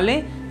देश बना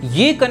लें,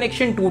 ये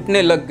कनेक्शन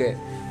टूटने लग गए।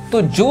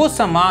 तो जो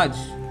समाज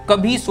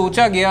कभी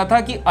सोचा गया था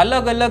कि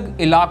अलग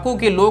अलग इलाकों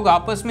के लोग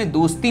आपस में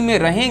दोस्ती में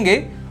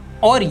रहेंगे,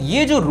 और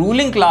ये जो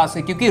रूलिंग क्लास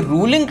है, क्योंकि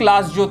रूलिंग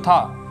क्लास जो था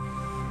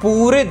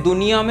पूरे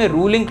दुनिया में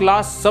रूलिंग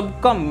क्लास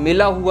सबका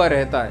मिला हुआ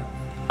रहता है।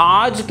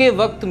 आज के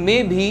वक्त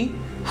में भी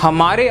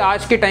हमारे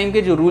आज के टाइम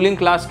के जो रूलिंग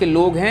क्लास के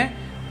लोग हैं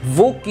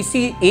वो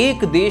किसी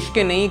एक देश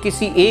के नहीं,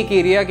 किसी एक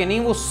एरिया के नहीं,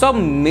 वो सब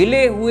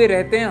मिले हुए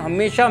रहते हैं,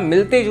 हमेशा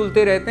मिलते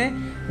जुलते रहते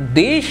हैं।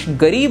 देश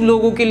गरीब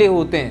लोगों के लिए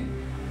होते हैं,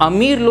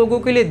 अमीर लोगों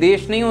के लिए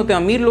देश नहीं होते।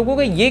 अमीर लोगों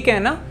का ये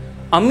कहना,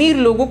 अमीर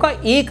लोगों का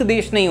एक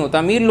देश नहीं होता,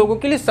 अमीर लोगों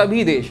के लिए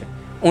सभी देश है।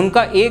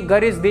 उनका एक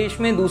घर इस देश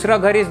में, दूसरा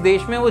घर इस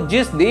देश में, वो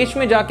जिस देश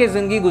में जाके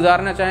जिंदगी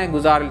गुजारना चाहें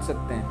गुजार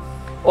सकते हैं,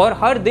 और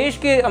हर देश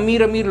के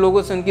अमीर अमीर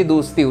लोगों से उनकी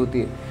दोस्ती होती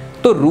है।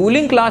 तो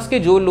रूलिंग क्लास के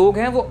जो लोग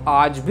हैं वो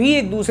आज भी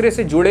एक दूसरे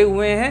से जुड़े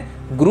हुए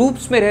हैं,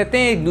 ग्रुप्स में रहते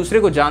हैं, एक दूसरे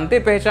को जानते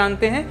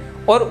पहचानते हैं।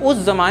 और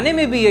उस ज़माने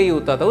में भी यही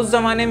होता था। उस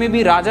ज़माने में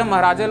भी राजा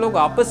महाराजा लोग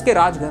आपस के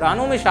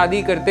राजघरानों में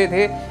शादी करते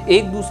थे,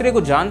 एक दूसरे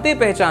को जानते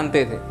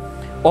पहचानते थे।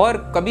 और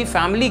कभी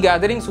फैमिली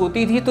गैदरिंग्स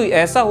होती थी तो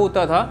ऐसा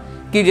होता था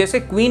कि जैसे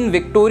क्वीन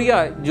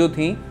विक्टोरिया जो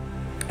थी,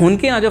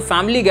 उनके यहाँ जब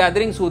फैमिली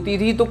गैदरिंग्स होती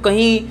थी तो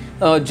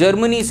कहीं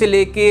जर्मनी से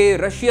लेके,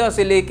 रशिया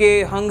से लेके,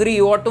 हंगरी,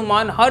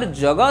 ऑटोमान, हर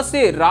जगह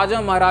से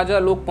राजा महाराजा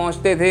लोग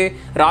पहुँचते थे,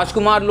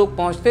 राजकुमार लोग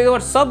पहुँचते थे,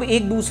 और सब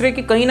एक दूसरे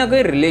के कहीं ना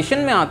कहीं रिलेशन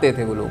में आते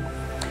थे वो लोग।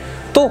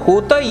 तो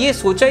होता ये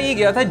सोचा ही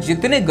गया था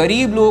जितने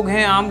गरीब लोग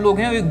हैं, आम लोग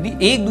हैं,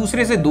 एक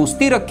दूसरे से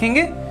दोस्ती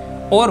रखेंगे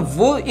और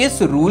वो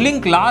इस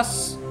रूलिंग क्लास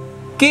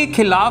के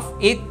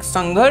खिलाफ एक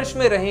संघर्ष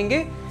में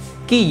रहेंगे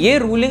कि ये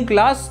रूलिंग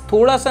क्लास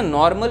थोड़ा सा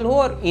नॉर्मल हो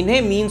और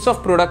इन्हें मीन्स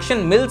ऑफ प्रोडक्शन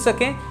मिल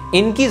सकें,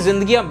 इनकी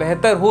जिंदगियां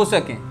बेहतर हो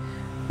सकें,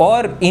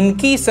 और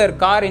इनकी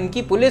सरकार,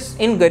 इनकी पुलिस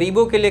इन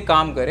गरीबों के लिए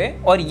काम करे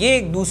और ये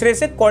एक दूसरे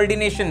से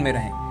कोऑर्डिनेशन में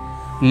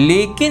रहें।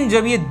 लेकिन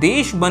जब ये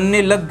देश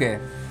बनने लग गए,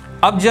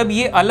 अब जब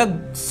ये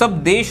अलग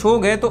सब देश हो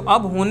गए, तो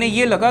अब होने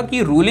ये लगा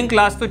कि रूलिंग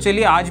क्लास तो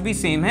चलिए आज भी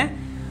सेम है,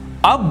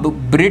 अब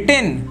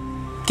ब्रिटेन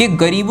के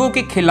गरीबों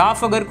के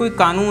खिलाफ अगर कोई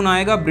कानून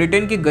आएगा,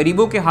 ब्रिटेन के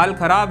गरीबों के हाल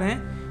खराब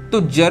हैं,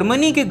 तो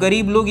जर्मनी के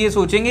गरीब लोग ये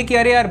सोचेंगे कि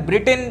अरे यार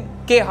ब्रिटेन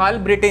के हाल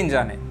ब्रिटेन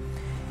जाने।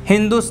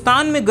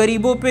 हिंदुस्तान में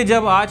गरीबों पे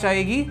जब आंच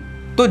आएगी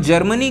तो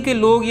जर्मनी के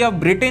लोग या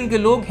ब्रिटेन के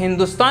लोग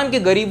हिंदुस्तान के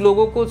गरीब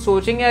लोगों को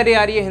सोचेंगे अरे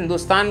यार ये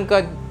हिंदुस्तान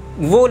का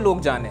वो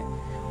लोग जाने।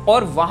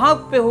 और वहां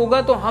पे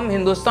होगा तो हम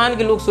हिंदुस्तान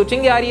के लोग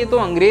सोचेंगे यार ये तो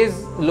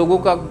अंग्रेज लोगों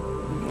का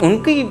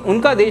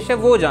उनका देश है,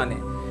 वो जाने।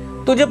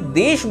 तो जब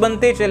देश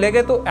बनते चले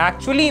गए तो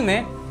एक्चुअली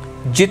में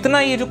जितना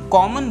ये जो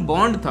कॉमन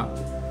बॉन्ड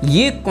था,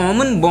 ये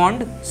कॉमन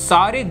बॉन्ड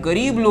सारे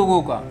गरीब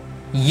लोगों का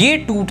ये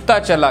टूटता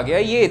चला गया।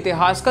 ये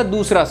इतिहास का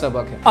दूसरा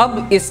सबक है।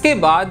 अब इसके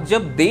बाद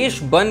जब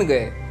देश बन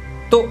गए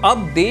तो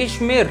अब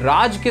देश में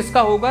राज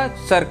किसका होगा?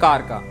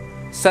 सरकार का।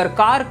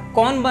 सरकार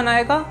कौन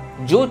बनाएगा?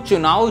 जो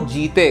चुनाव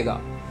जीतेगा।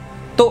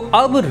 तो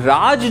अब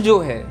राज जो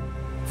है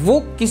वो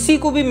किसी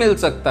को भी मिल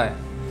सकता है।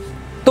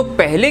 तो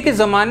पहले के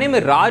जमाने में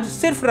राज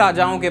सिर्फ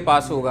राजाओं के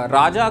पास होगा।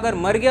 राजा अगर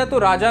मर गया तो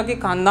राजा के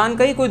खानदान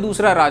का ही कोई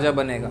दूसरा राजा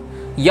बनेगा।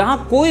 यहां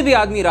कोई भी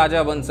आदमी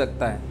राजा बन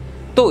सकता है।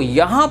 तो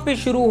यहां पे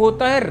शुरू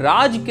होता है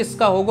राज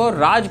किसका होगा और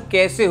राज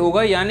कैसे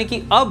होगा। यानी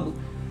कि अब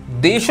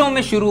देशों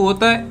में शुरू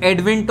होता है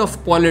एडवेंट ऑफ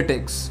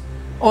पॉलिटिक्स।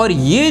 और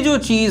ये जो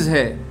चीज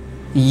है,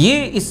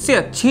 ये इससे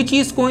अच्छी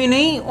चीज कोई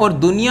नहीं और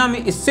दुनिया में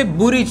इससे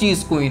बुरी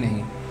चीज कोई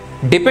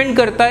नहीं। डिपेंड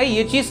करता है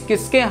ये चीज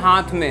किसके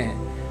हाथ में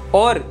है।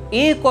 और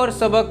एक और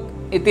सबक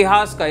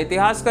इतिहास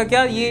का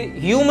क्या? ये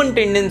ह्यूमन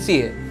टेंडेंसी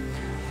है।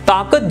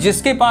 ताकत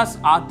जिसके पास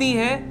आती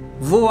है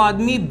वो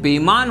आदमी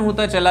बेईमान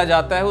होता चला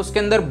जाता है, उसके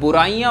अंदर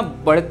बुराइयां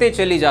बढ़ते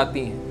चली जाती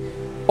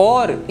हैं।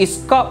 और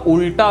इसका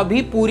उल्टा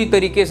भी पूरी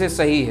तरीके से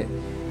सही है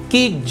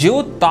कि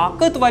जो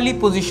ताकत वाली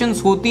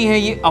पोजीशंस होती हैं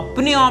ये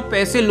अपने आप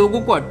ऐसे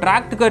लोगों को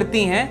अट्रैक्ट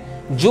करती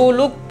हैं जो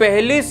लोग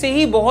पहले से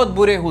ही बहुत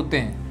बुरे होते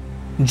हैं।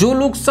 जो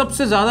लोग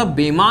सबसे ज़्यादा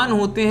बेईमान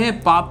होते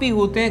हैं, पापी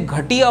होते हैं,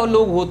 घटिया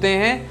लोग होते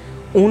हैं,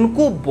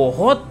 उनको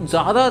बहुत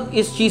ज़्यादा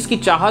इस चीज़ की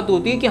चाहत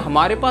होती है कि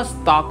हमारे पास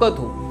ताकत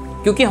हो,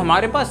 क्योंकि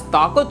हमारे पास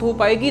ताकत हो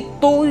पाएगी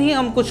तो ही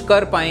हम कुछ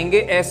कर पाएंगे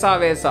ऐसा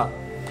वैसा।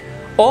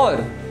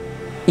 और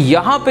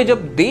यहाँ पे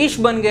जब देश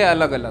बन गए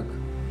अलग अलग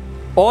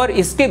और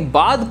इसके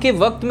बाद के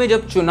वक्त में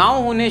जब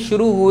चुनाव होने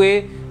शुरू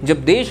हुए,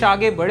 जब देश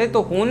आगे बढ़े,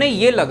 तो होने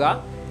ये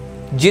लगा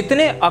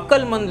जितने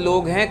अक्लमंद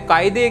लोग हैं,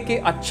 कायदे के,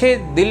 अच्छे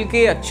दिल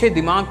के, अच्छे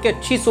दिमाग के,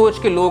 अच्छी सोच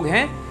के लोग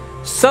हैं,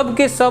 सब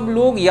के सब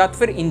लोग या तो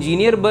फिर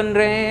इंजीनियर बन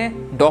रहे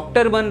हैं,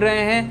 डॉक्टर बन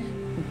रहे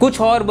हैं, कुछ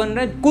और बन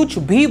रहे हैं, कुछ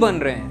भी बन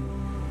रहे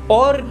हैं।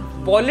 और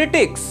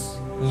पॉलिटिक्स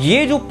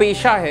ये जो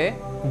पेशा है,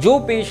 जो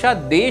पेशा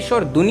देश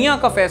और दुनिया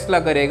का फैसला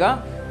करेगा,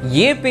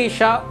 ये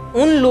पेशा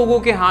उन लोगों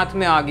के हाथ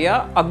में आ गया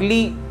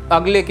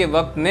अगले के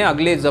वक्त में,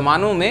 अगले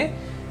ज़मानों में,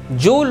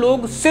 जो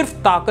लोग सिर्फ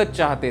ताकत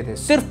चाहते थे,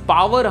 सिर्फ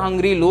पावर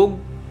हंग्री लोग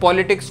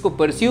पॉलिटिक्स को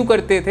परस्यू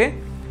करते थे,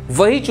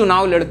 वही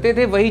चुनाव लड़ते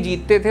थे, वही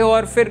जीतते थे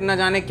और फिर न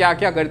जाने क्या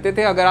क्या करते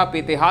थे। अगर आप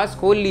इतिहास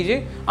खोल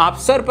लीजिए, आप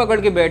सर पकड़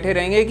के बैठे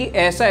रहेंगे कि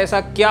ऐसा ऐसा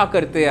क्या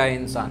करते आए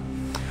इंसान।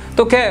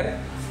 तो खैर,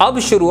 अब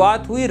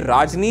शुरुआत हुई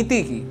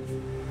राजनीति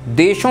की।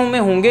 देशों में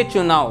होंगे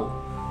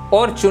चुनाव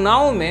और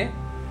चुनाव में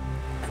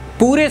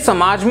पूरे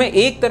समाज में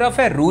एक तरफ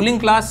है रूलिंग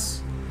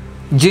क्लास,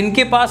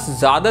 जिनके पास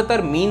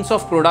ज़्यादातर मीन्स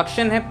ऑफ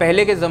प्रोडक्शन है।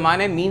 पहले के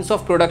ज़माने मीन्स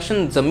ऑफ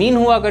प्रोडक्शन ज़मीन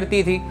हुआ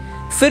करती थी,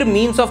 फिर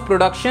मीन्स ऑफ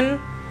प्रोडक्शन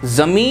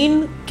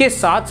ज़मीन के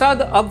साथ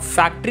साथ अब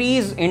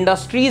फैक्ट्रीज,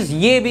 इंडस्ट्रीज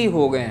ये भी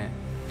हो गए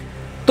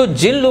हैं। तो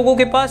जिन लोगों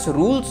के पास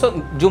रूल्स,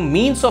 जो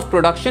मीन्स ऑफ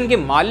प्रोडक्शन के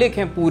मालिक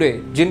हैं पूरे,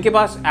 जिनके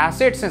पास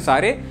एसेट्स हैं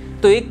सारे,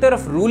 तो एक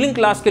तरफ रूलिंग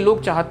क्लास के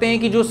लोग चाहते हैं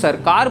कि जो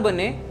सरकार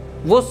बने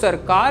वो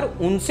सरकार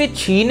उनसे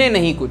छीने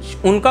नहीं,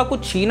 कुछ उनका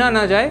कुछ छीना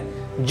ना जाए,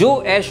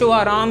 जो ऐशो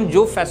आराम,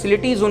 जो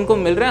फैसिलिटीज़ उनको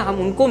मिल रहे हैं हम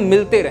उनको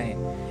मिलते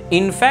रहें।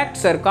 इनफैक्ट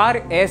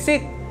सरकार ऐसे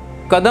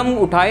कदम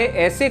उठाए,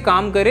 ऐसे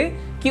काम करे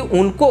कि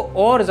उनको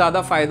और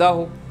ज़्यादा फ़ायदा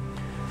हो।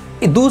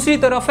 दूसरी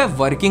तरफ है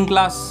वर्किंग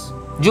क्लास,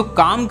 जो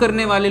काम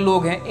करने वाले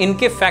लोग हैं,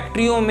 इनके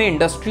फैक्ट्रियों में,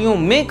 इंडस्ट्रियों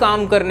में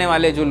काम करने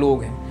वाले जो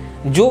लोग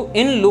हैं, जो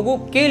इन लोगों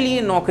के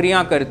लिए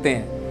नौकरियां करते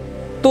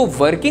हैं। तो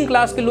वर्किंग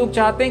क्लास के लोग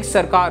चाहते हैं कि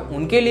सरकार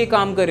उनके लिए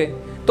काम करे।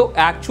 तो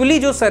एक्चुअली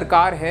जो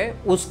सरकार है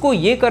उसको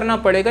ये करना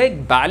पड़ेगा,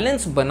 एक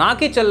बैलेंस बना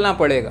के चलना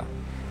पड़ेगा,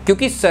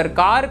 क्योंकि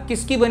सरकार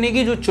किसकी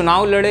बनेगी? जो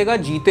चुनाव लड़ेगा,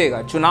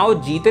 जीतेगा। चुनाव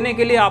जीतने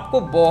के लिए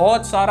आपको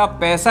बहुत सारा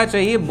पैसा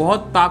चाहिए,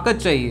 बहुत ताकत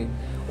चाहिए,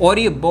 और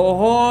ये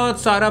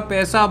बहुत सारा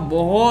पैसा,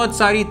 बहुत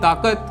सारी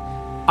ताकत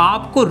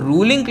आपको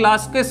रूलिंग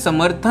क्लास के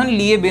समर्थन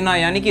लिए बिना,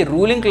 यानी कि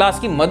रूलिंग क्लास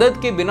की मदद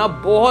के बिना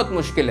बहुत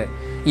मुश्किल है।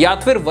 या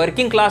तो फिर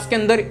वर्किंग क्लास के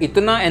अंदर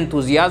इतना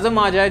एंथुजियाज्म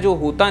आ जाए, जो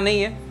होता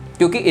नहीं है,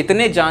 क्योंकि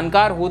इतने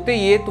जानकार होते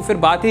ये तो फिर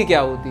बात ही क्या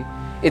होती,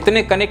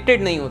 इतने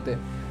कनेक्टेड नहीं होते।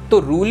 तो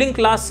रूलिंग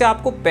क्लास से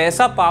आपको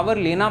पैसा, पावर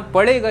लेना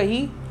पड़ेगा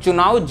ही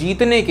चुनाव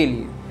जीतने के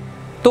लिए।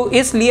 तो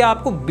इसलिए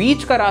आपको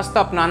बीच का रास्ता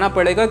अपनाना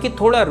पड़ेगा कि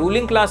थोड़ा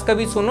रूलिंग क्लास का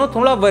भी सुनो,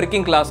 थोड़ा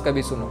वर्किंग क्लास का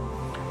भी सुनो।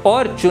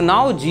 और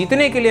चुनाव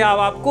जीतने के लिए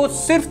आपको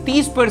सिर्फ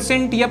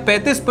 30% या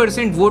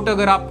 35% वोट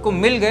अगर आपको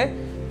मिल गए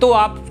तो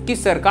आपकी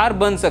सरकार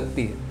बन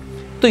सकती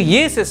है। तो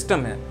ये सिस्टम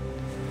है।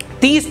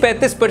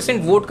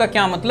 30-35% वोट का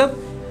क्या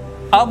मतलब?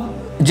 अब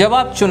जब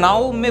आप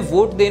चुनाव में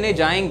वोट देने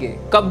जाएंगे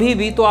कभी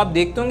भी, तो आप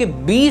देखते होंगे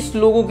 20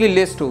 लोगों की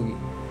लिस्ट होगी।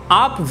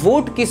 आप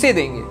वोट किसे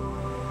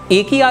देंगे?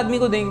 एक ही आदमी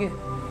को देंगे।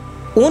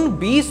 उन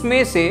 20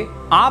 में से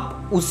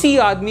आप उसी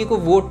आदमी को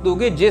वोट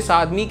दोगे जिस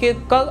आदमी के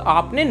का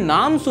आपने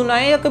नाम सुना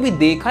है या कभी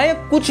देखा है या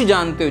कुछ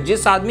जानते हो।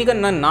 जिस आदमी का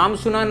ना नाम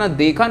सुना, ना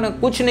देखा, ना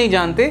कुछ नहीं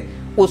जानते,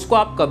 उसको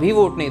आप कभी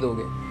वोट नहीं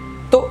दोगे।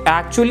 तो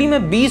एक्चुअली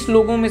में 20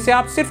 लोगों में से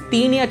आप सिर्फ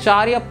 3 या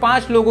 4 या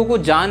 5 लोगों को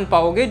जान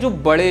पाओगे जो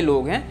बड़े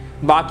लोग हैं,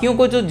 बाकियों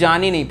को जो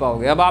जान ही नहीं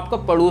पाओगे। अब आपका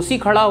पड़ोसी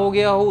खड़ा हो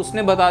गया हो,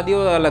 उसने बता दिया,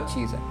 वो अलग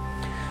चीज़ है।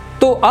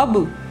 तो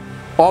अब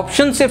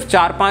ऑप्शन सिर्फ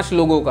 4-5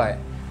 लोगों का है।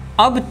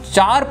 अब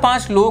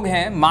 4-5 लोग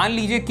हैं, मान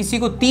लीजिए किसी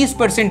को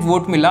 30%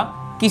 वोट मिला,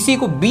 किसी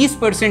को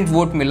 20%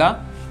 वोट मिला,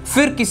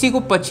 फिर किसी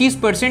को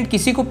 25%,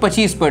 किसी को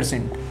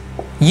 25%।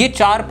 ये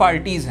 4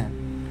 पार्टीज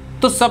हैं।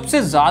 तो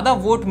सबसे ज़्यादा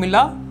वोट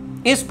मिला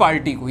इस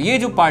पार्टी को, ये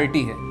जो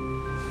पार्टी है।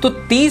 तो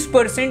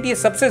 30% ये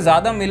सबसे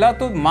ज़्यादा मिला।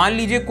 तो मान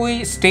लीजिए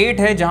कोई स्टेट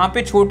है जहाँ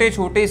पे छोटे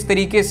छोटे इस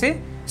तरीके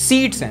से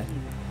सीट्स हैं,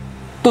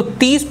 तो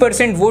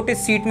 30% वोट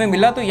इस सीट में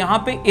मिला, तो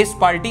यहाँ पे इस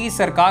पार्टी की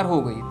सरकार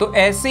हो गई। तो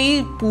ऐसे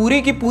ही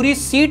पूरे की पूरी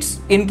सीट्स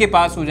इनके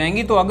पास हो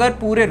जाएंगी। तो अगर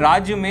पूरे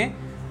राज्य में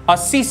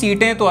 80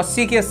 सीटें, तो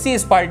 80 की 80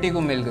 इस पार्टी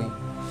को मिल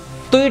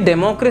गई। तो ये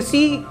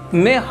डेमोक्रेसी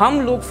में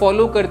हम लोग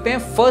फॉलो करते हैं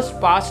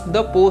first past the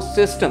post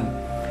system.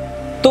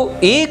 तो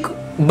एक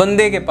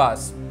बंदे के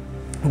पास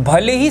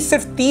भले ही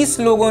सिर्फ 30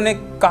 लोगों ने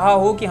कहा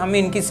हो कि हमें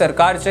इनकी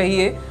सरकार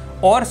चाहिए,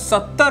 और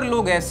 70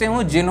 लोग ऐसे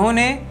हों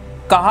जिन्होंने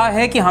कहा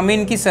है कि हमें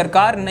इनकी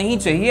सरकार नहीं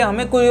चाहिए,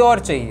 हमें कोई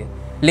और चाहिए,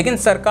 लेकिन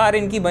सरकार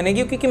इनकी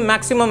बनेगी क्योंकि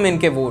मैक्सिमम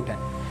इनके वोट हैं।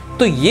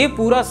 तो ये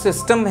पूरा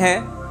सिस्टम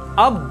है।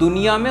 अब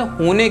दुनिया में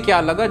होने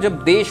क्या लगा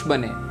जब देश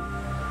बने,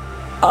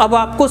 अब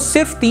आपको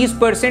सिर्फ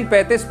 30%,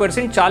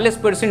 35%,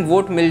 40%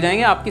 वोट मिल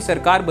जाएंगे, आपकी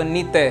सरकार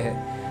बननी तय है।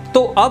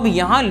 तो अब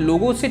यहाँ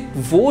लोगों से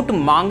वोट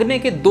मांगने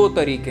के 2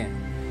 तरीके हैं।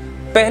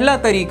 पहला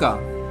तरीका,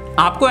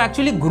 आपको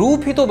एक्चुअली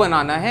ग्रुप ही तो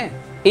बनाना है,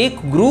 एक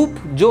ग्रुप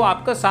जो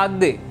आपका साथ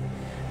दे।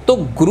 तो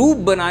ग्रुप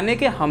बनाने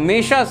के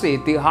हमेशा से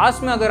इतिहास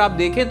में अगर आप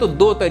देखें तो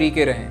 2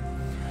 तरीके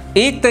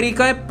रहे। एक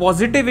तरीका है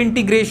पॉजिटिव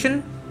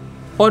इंटीग्रेशन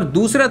और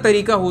दूसरा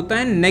तरीका होता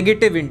है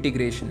नेगेटिव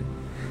इंटीग्रेशन।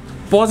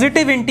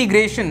 पॉजिटिव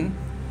इंटीग्रेशन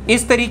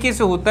इस तरीके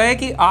से होता है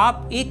कि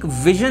आप एक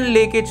विजन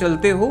लेके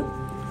चलते हो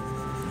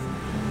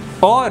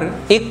और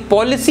एक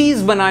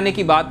पॉलिसीज बनाने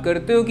की बात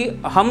करते हो कि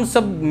हम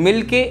सब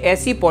मिलके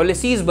ऐसी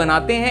पॉलिसीज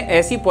बनाते हैं,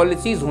 ऐसी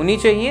पॉलिसीज होनी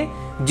चाहिए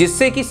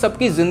जिससे कि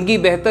सबकी ज़िंदगी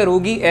बेहतर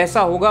होगी,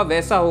 ऐसा होगा,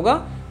 वैसा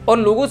होगा, और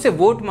लोगों से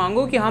वोट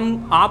मांगो कि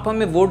आप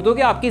हमें वोट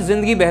दोगे, आपकी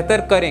ज़िंदगी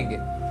बेहतर करेंगे।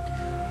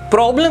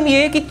 प्रॉब्लम ये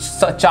है कि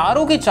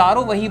चारों के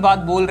चारों वही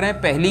बात बोल रहे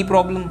हैं, पहली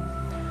प्रॉब्लम।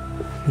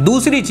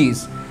 दूसरी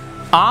चीज़,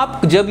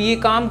 आप जब ये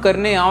काम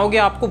करने आओगे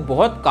आपको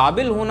बहुत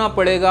काबिल होना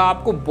पड़ेगा,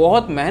 आपको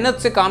बहुत मेहनत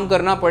से काम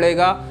करना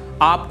पड़ेगा,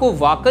 आपको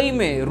वाकई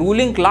में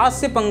रूलिंग क्लास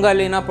से पंगा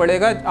लेना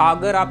पड़ेगा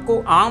अगर आपको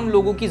आम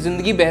लोगों की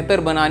ज़िंदगी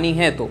बेहतर बनानी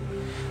है।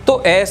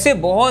 तो ऐसे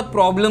बहुत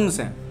प्रॉब्लम्स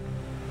हैं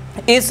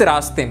इस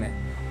रास्ते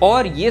में,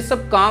 और ये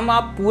सब काम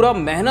आप पूरा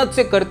मेहनत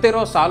से करते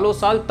रहो सालों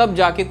साल, तब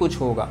जाके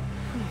कुछ होगा।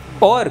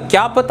 और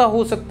क्या पता,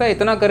 हो सकता है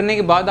इतना करने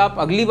के बाद आप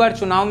अगली बार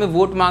चुनाव में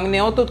वोट मांगने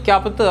आओ तो क्या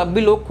पता अब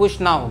भी लोग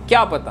खुश ना हो,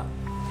 क्या पता।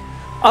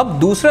 अब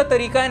दूसरा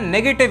तरीका है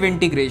नेगेटिव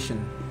इंटीग्रेशन।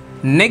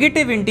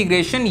 नेगेटिव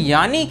इंटीग्रेशन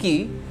यानी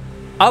कि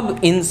अब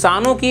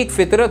इंसानों की एक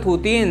फितरत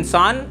होती है,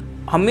 इंसान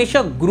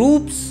हमेशा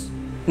ग्रुप्स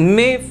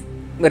में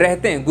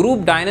रहते हैं, ग्रुप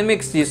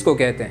डायनामिक्स जिसको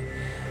कहते हैं।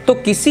 तो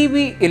किसी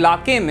भी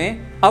इलाके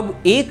में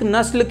अब एक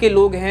नस्ल के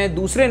लोग हैं,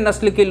 दूसरे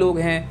नस्ल के लोग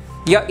हैं,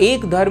 या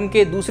एक धर्म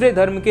के, दूसरे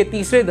धर्म के,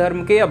 तीसरे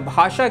धर्म के, या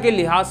भाषा के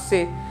लिहाज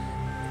से,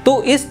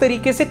 तो इस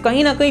तरीके से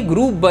कहीं ना कहीं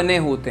ग्रुप बने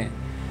होते हैं।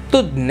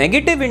 तो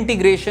नेगेटिव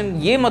इंटीग्रेशन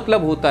ये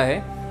मतलब होता है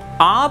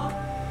आप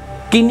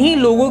किन्हीं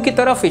लोगों की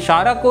तरफ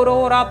इशारा करो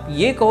और आप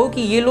ये कहो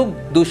कि ये लोग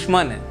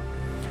दुश्मन हैं,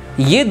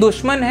 ये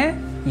दुश्मन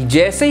है।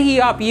 जैसे ही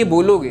आप ये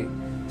बोलोगे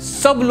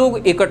सब लोग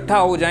इकट्ठा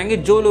हो जाएंगे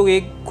जो लोग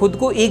खुद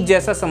को एक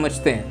जैसा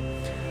समझते हैं।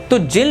 तो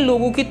जिन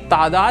लोगों की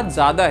तादाद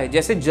ज़्यादा है,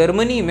 जैसे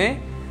जर्मनी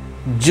में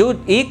जो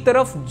एक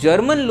तरफ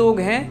जर्मन लोग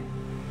हैं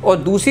और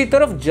दूसरी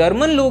तरफ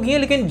जर्मन लोग ही हैं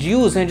लेकिन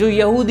ज्यूज हैं, जो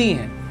यहूदी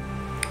हैं।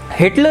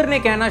 हिटलर ने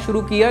कहना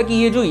शुरू किया कि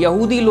ये जो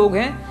यहूदी लोग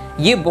हैं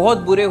ये बहुत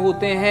बुरे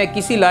होते हैं,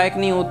 किसी लायक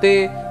नहीं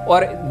होते,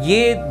 और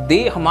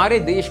ये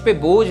हमारे देश पे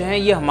बोझ हैं,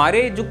 ये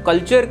हमारे जो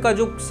कल्चर का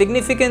जो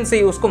सिग्निफिकेंस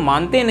है उसको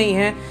मानते नहीं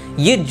हैं,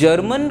 ये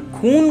जर्मन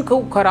खून को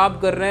खराब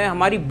कर रहे हैं,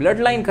 हमारी ब्लड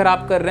लाइन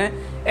खराब कर रहे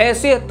हैं,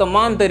 ऐसे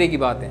तमाम तरह की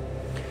बातें।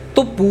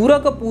 तो पूरा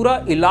का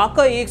पूरा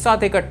इलाका एक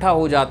साथ इकट्ठा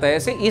हो जाता है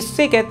ऐसे,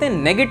 इससे कहते हैं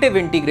नेगेटिव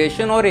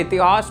इंटीग्रेशन। और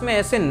इतिहास में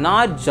ऐसे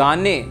ना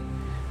जाने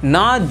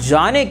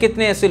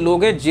कितने ऐसे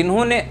लोग हैं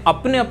जिन्होंने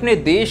अपने अपने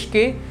देश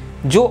के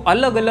जो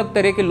अलग अलग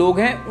तरह के लोग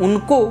हैं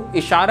उनको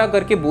इशारा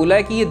करके बोला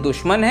है कि ये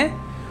दुश्मन है,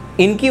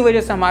 इनकी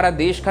वजह से हमारा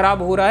देश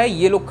खराब हो रहा है,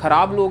 ये लोग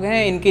खराब लोग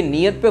हैं, इनकी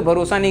नीयत पे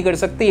भरोसा नहीं कर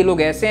सकते, ये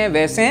लोग ऐसे हैं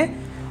वैसे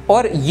हैं,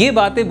 और ये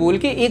बातें बोल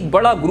के एक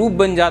बड़ा ग्रुप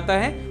बन जाता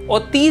है।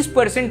 और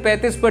 30%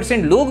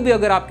 35% लोग भी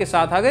अगर आपके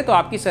साथ आ गए तो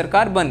आपकी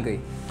सरकार बन गई।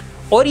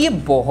 और ये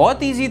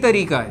बहुत ईजी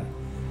तरीका है,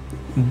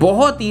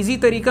 बहुत ईजी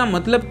तरीका।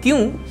 मतलब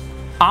क्यों?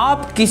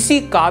 आप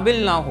किसी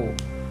काबिल ना हो,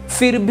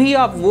 फिर भी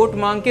आप वोट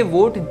मांग के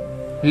वोट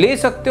ले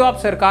सकते हो, आप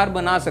सरकार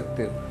बना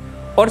सकते हो।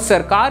 और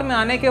सरकार में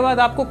आने के बाद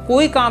आपको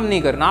कोई काम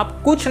नहीं करना,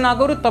 आप कुछ ना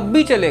करो तब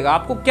भी चलेगा।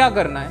 आपको क्या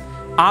करना है,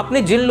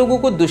 आपने जिन लोगों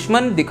को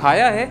दुश्मन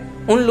दिखाया है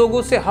उन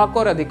लोगों से हक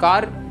और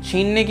अधिकार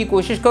छीनने की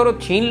कोशिश करो,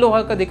 छीन लो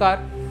हक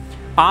अधिकार।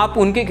 आप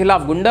उनके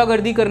खिलाफ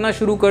गुंडागर्दी करना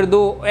शुरू कर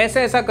दो,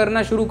 ऐसा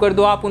करना शुरू कर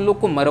दो, आप उन लोग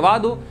को मरवा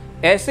दो।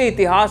 ऐसे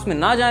इतिहास में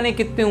ना जाने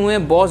कितने हुए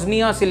हैं,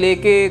 बोस्निया से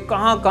लेके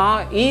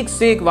कहाँ एक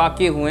से एक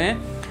वाक़ये हुए हैं।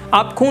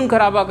 आप खून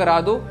खराबा करा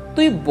दो।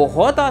 तो ये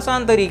बहुत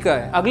आसान तरीका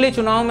है। अगले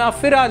चुनाव में आप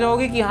फिर आ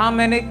जाओगे कि हाँ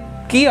मैंने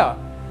किया,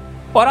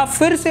 और आप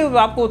फिर से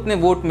आपको उतने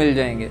वोट मिल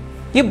जाएंगे।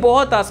 ये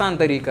बहुत आसान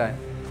तरीका है।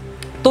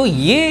 तो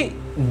ये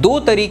दो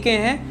तरीके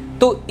हैं।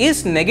 तो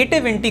इस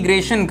नेगेटिव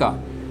इंटीग्रेशन का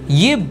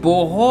ये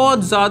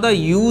बहुत ज़्यादा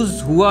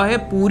यूज़ हुआ है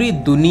पूरी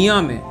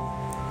दुनिया में,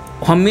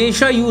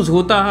 हमेशा यूज़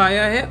होता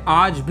आया है,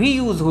 आज भी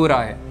यूज़ हो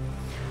रहा है।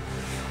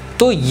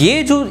 तो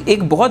ये जो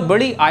एक बहुत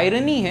बड़ी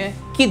आयरनी है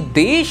कि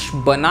देश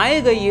बनाए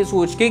गए ये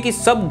सोच के कि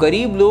सब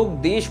गरीब लोग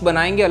देश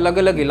बनाएंगे अलग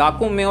अलग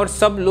इलाकों में और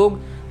सब लोग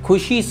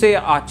खुशी से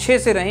अच्छे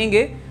से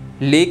रहेंगे,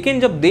 लेकिन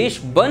जब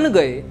देश बन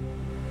गए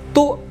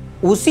तो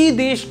उसी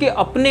देश के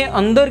अपने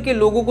अंदर के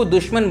लोगों को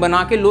दुश्मन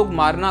बना के लोग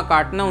मारना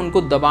काटना,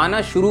 उनको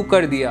दबाना शुरू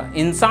कर दिया।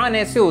 इंसान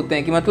ऐसे होते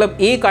हैं कि मतलब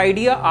एक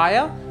आइडिया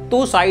आया तो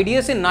उस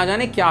आइडिया से ना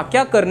जाने क्या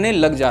क्या करने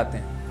लग जाते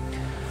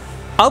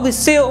हैं। अब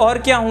इससे और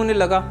क्या होने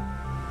लगा,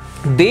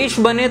 देश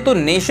बने तो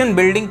नेशन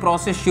बिल्डिंग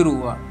प्रोसेस शुरू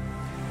हुआ।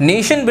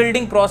 नेशन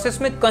बिल्डिंग प्रोसेस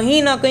में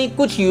कहीं ना कहीं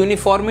कुछ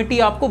यूनिफॉर्मिटी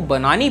आपको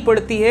बनानी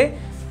पड़ती है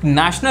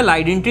नेशनल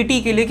आइडेंटिटी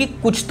के लिए, कि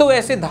कुछ तो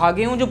ऐसे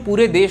धागे हों जो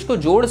पूरे देश को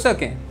जोड़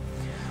सकें।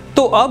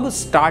 तो अब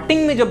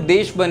स्टार्टिंग में जब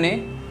देश बने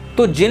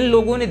तो जिन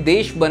लोगों ने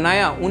देश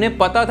बनाया उन्हें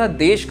पता था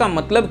देश का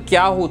मतलब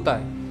क्या होता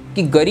है,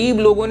 कि गरीब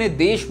लोगों ने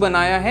देश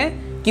बनाया है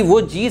कि वो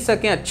जी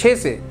सकें अच्छे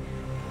से।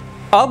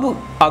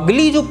 अब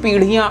अगली जो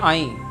पीढ़ियां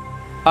आईं,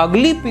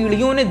 अगली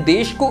पीढ़ियों ने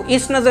देश को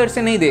इस नज़र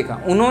से नहीं देखा,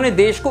 उन्होंने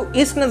देश को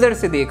इस नज़र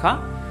से देखा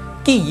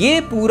कि ये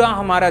पूरा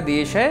हमारा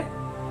देश है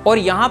और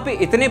यहाँ पे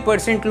इतने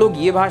परसेंट लोग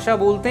ये भाषा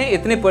बोलते हैं,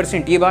 इतने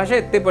परसेंट ये भाषा,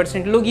 इतने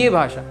परसेंट लोग ये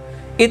भाषा,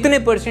 इतने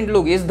परसेंट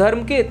लोग इस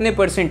धर्म के, इतने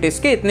परसेंट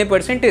इसके, इतने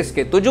परसेंट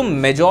इसके। तो जो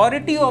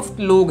मेजॉरिटी ऑफ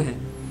लोग हैं,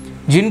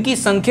 जिनकी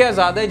संख्या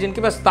ज़्यादा है,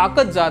 जिनके पास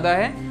ताकत ज़्यादा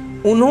है,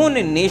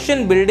 उन्होंने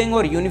नेशन बिल्डिंग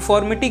और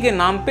यूनिफॉर्मिटी के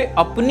नाम पे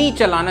अपनी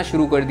चलाना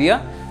शुरू कर दिया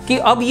कि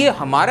अब ये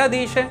हमारा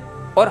देश है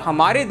और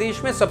हमारे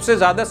देश में सबसे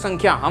ज़्यादा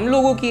संख्या हम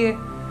लोगों की है,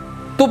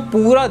 तो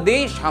पूरा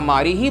देश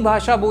हमारी ही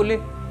भाषा बोले,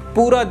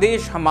 पूरा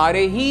देश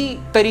हमारे ही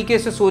तरीके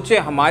से सोचे,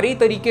 हमारी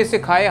तरीके से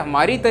खाए,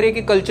 हमारी तरह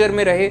के कल्चर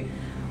में रहे।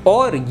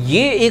 और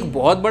ये एक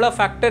बहुत बड़ा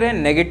फैक्टर है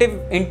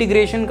नेगेटिव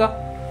इंटीग्रेशन का,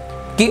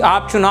 कि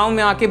आप चुनाव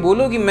में आके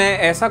बोलो कि मैं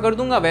ऐसा कर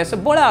दूंगा, वैसे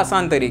बड़ा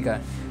आसान तरीका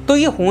है। तो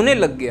ये होने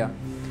लग गया।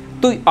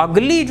 तो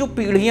अगली जो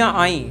पीढ़ियां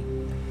आई,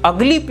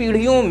 अगली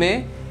पीढ़ियों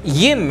में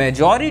ये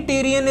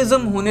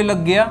मेजॉरिटेरियनिज्म होने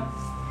लग गया,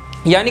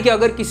 यानी कि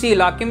अगर किसी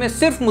इलाके में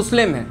सिर्फ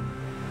मुस्लिम है,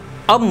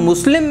 अब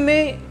मुस्लिम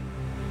में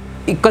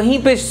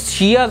कहीं पे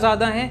शिया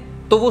ज़्यादा हैं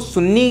तो वो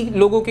सुन्नी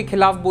लोगों के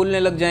खिलाफ बोलने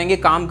लग जाएंगे,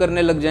 काम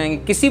करने लग जाएंगे।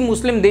 किसी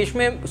मुस्लिम देश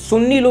में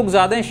सुन्नी लोग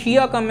ज़्यादा हैं,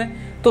 शिया कम है,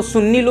 तो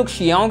सुन्नी लोग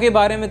शियाओं के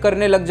बारे में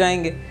करने लग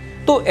जाएंगे।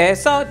 तो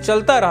ऐसा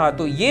चलता रहा।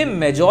 तो ये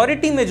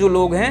मेजॉरिटी में जो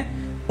लोग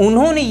हैं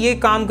उन्होंने ये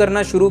काम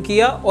करना शुरू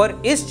किया,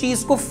 और इस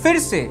चीज़ को फिर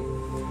से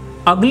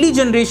अगली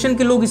जनरेशन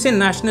के लोग इसे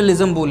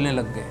नेशनलिज्म बोलने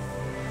लग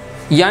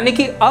गए। यानी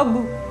कि अब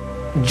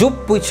जो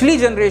पिछली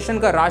जनरेशन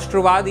का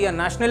राष्ट्रवाद या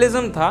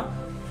नेशनलिज्म था,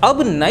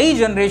 अब नई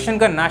जनरेशन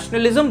का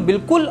नेशनलिज्म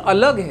बिल्कुल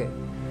अलग है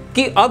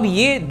कि अब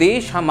ये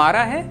देश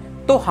हमारा है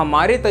तो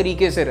हमारे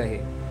तरीके से रहे।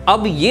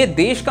 अब ये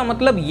देश का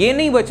मतलब ये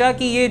नहीं बचा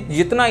कि ये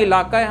जितना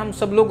इलाका है हम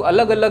सब लोग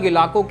अलग अलग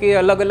इलाकों के,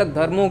 अलग अलग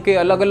धर्मों के,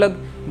 अलग अलग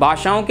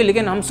भाषाओं के,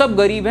 लेकिन हम सब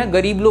गरीब हैं,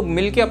 गरीब लोग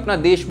मिलके अपना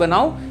देश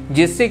बनाओ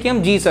जिससे कि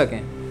हम जी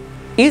सकें।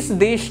 इस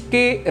देश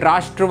के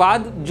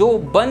राष्ट्रवाद जो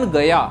बन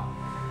गया,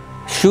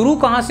 शुरू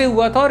कहाँ से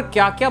हुआ था और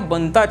क्या क्या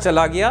बनता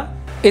चला गया।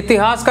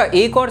 इतिहास का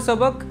एक और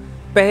सबक,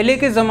 पहले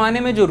के ज़माने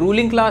में जो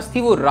रूलिंग क्लास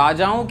थी वो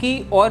राजाओं की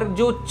और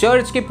जो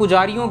चर्च के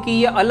पुजारियों की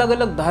या अलग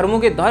अलग धर्मों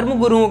के धर्म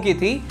गुरुओं की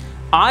थी।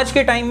 आज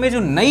के टाइम में जो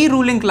नई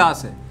रूलिंग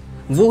क्लास है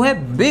वो है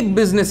बिग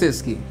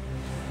बिजनेसेस की।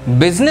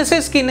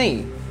 बिजनेसेस की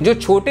नहीं, जो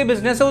छोटे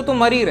बिजनेस है वो तो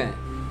मर ही रहे हैं।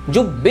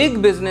 जो बिग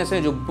बिजनेस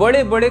है, जो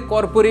बड़े बड़े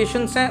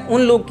कॉरपोरेशंस हैं,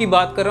 उन लोग की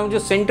बात कर रहा हूँ, जो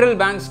सेंट्रल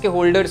बैंक्स के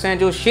होल्डर्स हैं,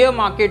 जो शेयर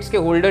मार्केट्स के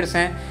होल्डर्स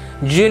हैं,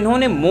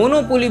 जिन्होंने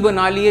मोनोपोली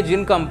बना ली है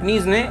जिन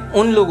कंपनीज ने,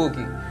 उन लोगों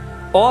की।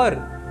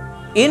 और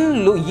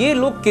ये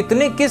लोग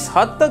किस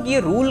हद तक ये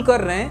रूल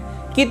कर रहे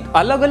हैं कि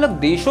अलग अलग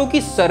देशों की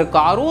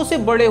सरकारों से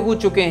बड़े हो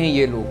चुके हैं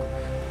ये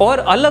लोग। और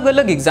अलग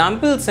अलग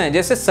एग्जाम्पल्स हैं,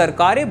 जैसे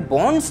सरकारें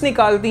बॉन्ड्स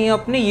निकालती हैं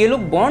अपने, ये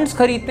लोग बॉन्ड्स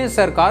खरीदते हैं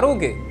सरकारों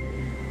के,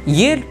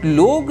 ये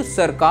लोग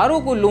सरकारों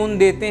को लोन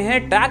देते हैं,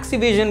 टैक्स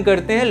इवेजन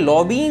करते हैं,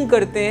 लॉबिंग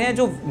करते हैं,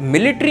 जो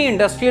मिलिट्री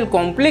इंडस्ट्रियल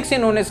कॉम्प्लेक्स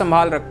इन्होंने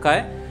संभाल रखा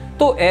है।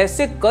 तो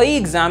ऐसे कई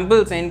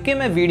एग्जाम्पल्स हैं, इनके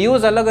मैं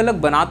वीडियोस अलग अलग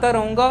बनाता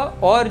रहूँगा।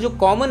 और जो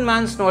कॉमन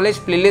मैन्स नॉलेज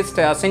प्लेलिस्ट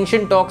है,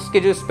 असेंशन टॉक्स के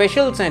जो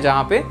स्पेशल्स हैं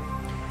जहाँ पे,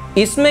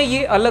 इसमें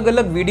ये अलग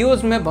अलग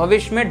वीडियोस मैं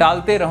भविष्य में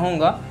डालते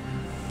रहूँगा।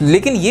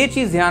 लेकिन ये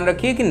चीज़ ध्यान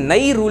रखिए कि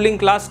नई रूलिंग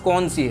क्लास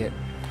कौन सी है।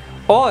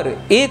 और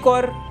एक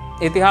और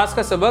इतिहास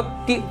का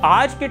सबक कि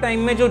आज के टाइम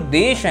में जो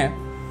देश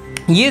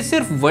हैं ये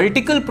सिर्फ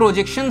वर्टिकल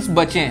प्रोजेक्शंस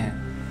बचे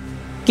हैं,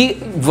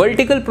 कि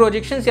वर्टिकल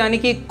प्रोजेक्शंस यानी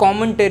कि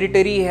कॉमन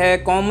टेरिटरी है,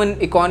 कॉमन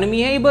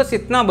इकोनॉमी है, ये बस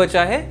इतना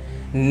बचा है।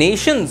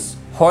 नेशंस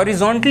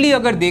हॉरिजॉन्टली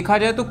अगर देखा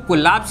जाए तो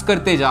कोलैप्स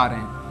करते जा रहे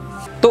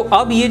हैं। तो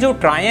अब ये जो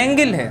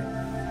ट्रायंगल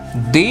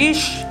है,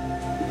 देश,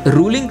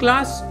 रूलिंग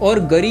क्लास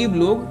और गरीब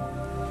लोग,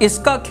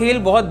 इसका खेल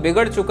बहुत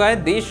बिगड़ चुका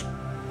है। देश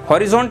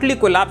हॉरिजॉन्टली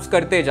कोलैप्स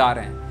करते जा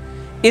रहे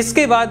हैं।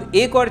 इसके बाद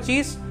एक और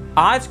चीज,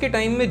 आज के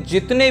टाइम में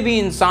जितने भी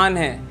इंसान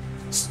हैं,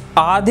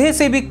 आधे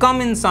से भी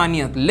कम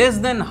इंसानियत, less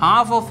than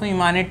half of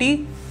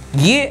humanity,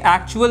 ये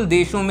एक्चुअल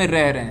देशों में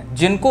रह रहे हैं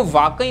जिनको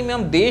वाकई में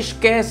हम देश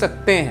कह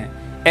सकते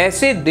हैं।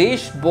 ऐसे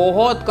देश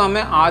बहुत कम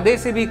है, आधे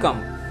से भी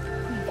कम।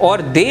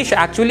 और देश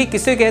एक्चुअली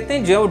किसे कहते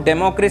हैं? जो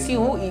डेमोक्रेसी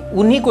हो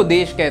उन्हीं को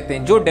देश कहते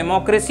हैं। जो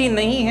डेमोक्रेसी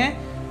नहीं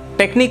है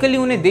टेक्निकली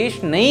उन्हें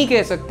देश नहीं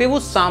कह सकते, वो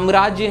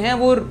साम्राज्य हैं,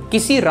 वो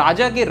किसी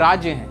राजा के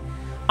राज्य हैं।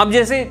 अब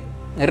जैसे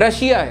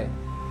रशिया है,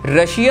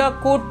 रशिया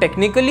को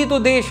टेक्निकली तो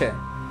देश है,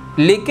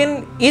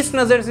 लेकिन इस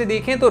नज़र से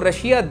देखें तो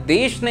रशिया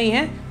देश नहीं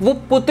है, वो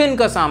पुतिन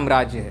का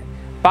साम्राज्य है।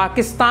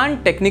 पाकिस्तान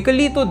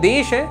टेक्निकली तो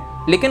देश है,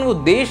 लेकिन वो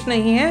देश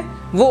नहीं है,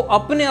 वो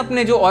अपने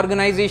अपने जो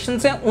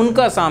ऑर्गेनाइजेशंस हैं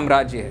उनका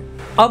साम्राज्य है।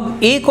 अब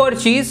एक और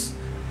चीज़,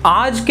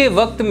 आज के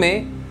वक्त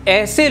में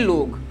ऐसे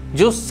लोग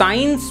जो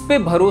साइंस पे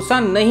भरोसा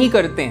नहीं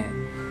करते हैं।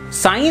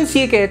 साइंस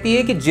ये कहती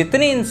है कि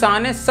जितने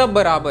इंसान हैं सब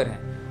बराबर हैं,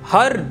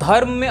 हर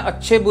धर्म में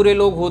अच्छे बुरे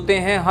लोग होते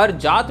हैं, हर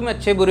जात में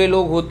अच्छे बुरे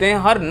लोग होते हैं,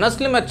 हर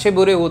नस्ल में अच्छे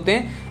बुरे होते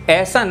हैं।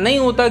 ऐसा नहीं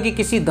होता कि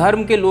किसी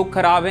धर्म के लोग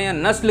खराब हैं या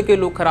नस्ल के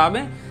लोग खराब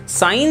हैं।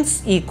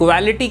 साइंस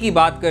इक्वालिटी की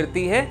बात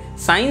करती है,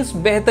 साइंस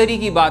बेहतरी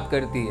की बात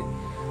करती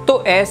है।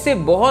 तो ऐसे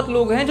बहुत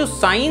लोग हैं जो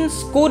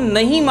साइंस को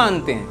नहीं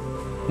मानते हैं,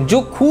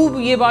 जो खूब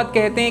ये बात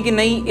कहते हैं कि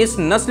नहीं, इस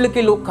नस्ल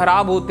के लोग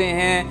खराब होते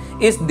हैं,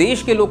 इस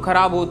देश के लोग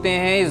खराब होते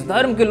हैं, इस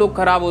धर्म के लोग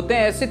खराब होते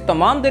हैं। ऐसे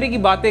तमाम तरह की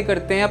बातें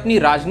करते हैं अपनी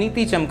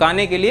राजनीति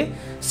चमकाने के लिए,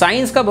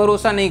 साइंस का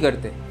भरोसा नहीं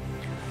करते।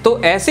 तो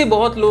ऐसे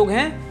बहुत लोग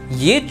हैं,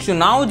 ये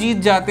चुनाव जीत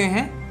जाते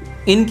हैं,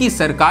 इनकी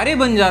सरकारें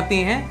बन जाती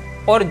हैं,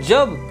 और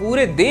जब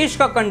पूरे देश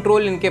का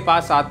कंट्रोल इनके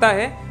पास आता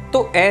है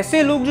तो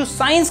ऐसे लोग जो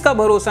साइंस का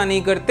भरोसा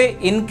नहीं करते,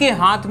 इनके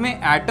हाथ में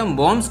एटम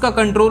बॉम्ब्स का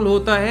कंट्रोल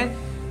होता है,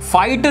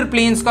 फाइटर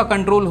प्लेन्स का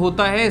कंट्रोल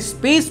होता है,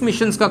 स्पेस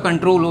मिशंस का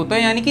कंट्रोल होता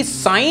है। यानी कि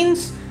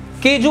साइंस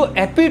के जो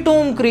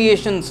एपिटोम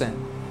क्रिएशंस हैं,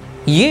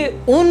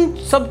 ये उन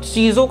सब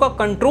चीज़ों का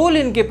कंट्रोल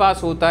इनके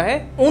पास होता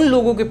है, उन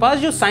लोगों के पास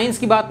जो साइंस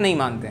की बात नहीं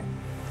मानते हैं।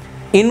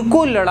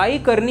 इनको लड़ाई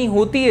करनी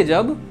होती है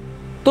जब,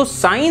 तो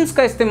साइंस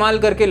का इस्तेमाल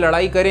करके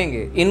लड़ाई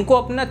करेंगे। इनको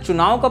अपना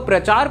चुनाव का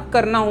प्रचार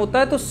करना होता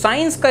है तो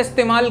साइंस का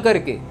इस्तेमाल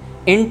करके,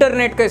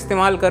 इंटरनेट का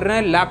इस्तेमाल कर रहे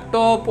हैं,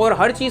 लैपटॉप और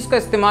हर चीज़ का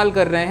इस्तेमाल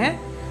कर रहे हैं,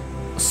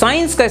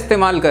 साइंस का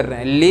इस्तेमाल कर रहे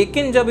हैं।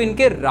 लेकिन जब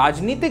इनके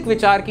राजनीतिक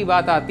विचार की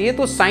बात आती है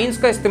तो साइंस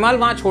का इस्तेमाल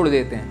वहाँ छोड़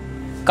देते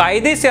हैं।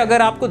 कायदे से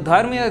अगर आपको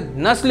धर्म या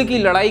नस्ल की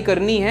लड़ाई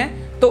करनी है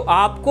तो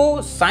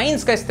आपको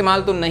साइंस का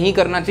इस्तेमाल तो नहीं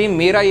करना चाहिए,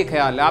 मेरा ये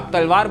ख्याल है। आप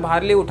तलवार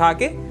बाहर ले उठा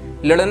के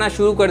लड़ना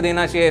शुरू कर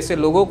देना चाहिए ऐसे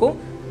लोगों को।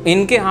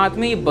 इनके हाथ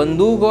में ये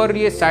बंदूक और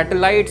ये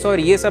सैटेलाइट्स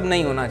और ये सब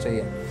नहीं होना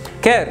चाहिए।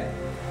 खैर,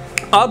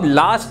 अब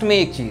लास्ट में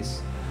एक चीज़,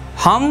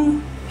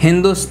 हम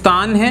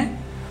हिंदुस्तान हैं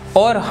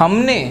और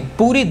हमने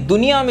पूरी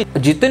दुनिया में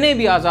जितने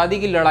भी आज़ादी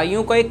की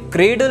लड़ाइयों का एक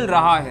क्रेडल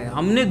रहा है।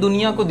 हमने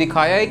दुनिया को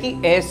दिखाया है कि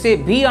ऐसे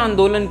भी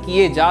आंदोलन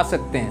किए जा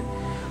सकते हैं,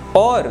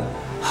 और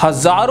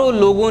हज़ारों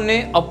लोगों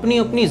ने अपनी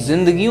अपनी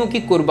ज़िंदगियों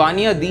की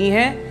कुर्बानियाँ दी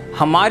हैं।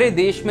 हमारे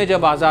देश में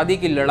जब आज़ादी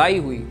की लड़ाई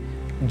हुई,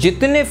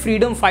 जितने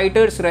फ्रीडम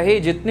फाइटर्स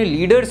रहे, जितने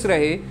लीडर्स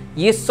रहे,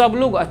 ये सब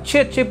लोग अच्छे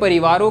अच्छे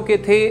परिवारों के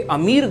थे,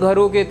 अमीर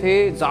घरों के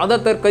थे।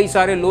 ज़्यादातर कई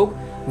सारे लोग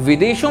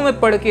विदेशों में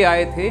पढ़ के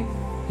आए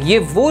थे। ये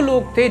वो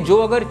लोग थे जो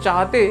अगर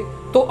चाहते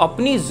तो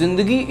अपनी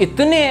ज़िंदगी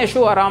इतने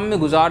ऐशो आराम में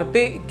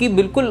गुजारते कि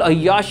बिल्कुल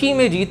अय्याशी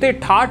में जीते,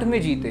 ठाठ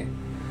में जीते।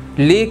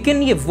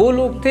 लेकिन ये वो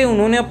लोग थे,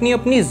 उन्होंने अपनी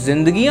अपनी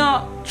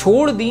ज़िंदगियाँ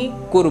छोड़ दी,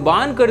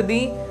 कुर्बान कर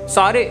दी,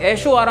 सारे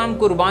ऐशो आराम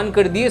कुर्बान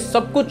कर दिए,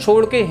 सब कुछ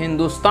छोड़ के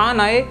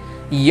हिंदुस्तान आए।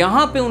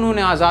 यहाँ पे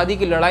उन्होंने आज़ादी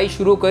की लड़ाई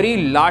शुरू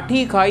करी,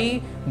 लाठी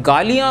खाई,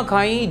 गालियाँ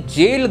खाई,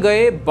 जेल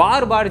गए,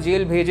 बार बार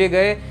जेल भेजे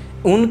गए,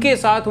 उनके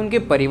साथ उनके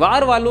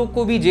परिवार वालों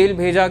को भी जेल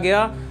भेजा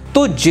गया।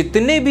 तो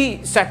जितने भी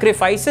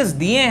सैक्रिफाइसेस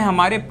दिए हैं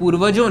हमारे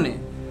पूर्वजों ने,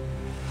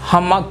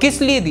 हम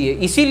किस लिए दिए?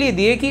 इसीलिए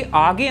दिए कि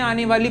आगे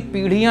आने वाली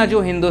पीढ़ियां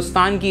जो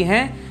हिंदुस्तान की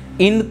हैं,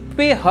 इन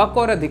पे हक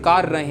और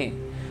अधिकार रहें।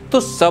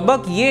 तो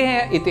सबक ये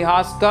है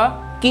इतिहास का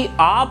कि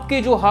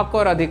आपके जो हक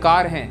और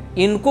अधिकार हैं,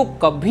 इनको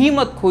कभी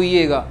मत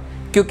खोइएगा,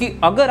 क्योंकि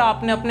अगर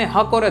आपने अपने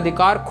हक और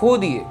अधिकार खो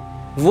दिए,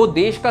 वो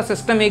देश का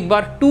सिस्टम एक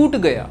बार टूट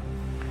गया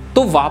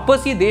तो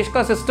वापस ये देश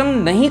का सिस्टम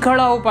नहीं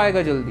खड़ा हो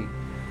पाएगा जल्दी।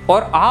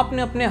 और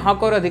आपने अपने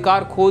हक और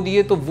अधिकार खो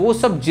दिए तो वो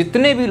सब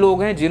जितने भी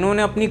लोग हैं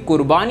जिन्होंने अपनी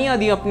कुर्बानियाँ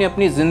दी अपनी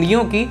अपनी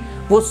जिंदगियों की,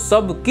 वो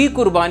सब की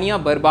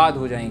कुर्बानियाँ बर्बाद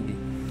हो जाएंगी।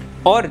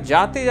 और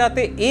जाते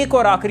जाते एक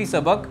और आखिरी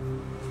सबक,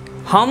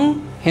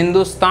 हम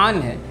हिंदुस्तान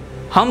हैं,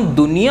 हम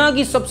दुनिया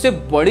की सबसे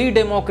बड़ी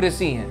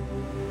डेमोक्रेसी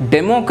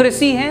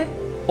हैं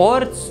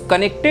और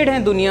कनेक्टेड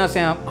हैं दुनिया से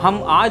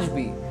हम आज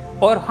भी।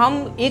 और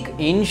हम एक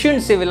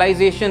एंशिएंट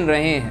सिविलाइजेशन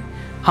रहे हैं,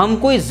 हम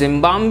कोई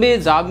जिम्बाब्वे,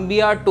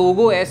 जाम्बिया,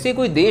 टोगो ऐसे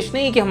कोई देश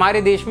नहीं कि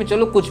हमारे देश में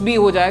चलो कुछ भी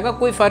हो जाएगा,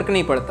 कोई फर्क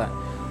नहीं पड़ता।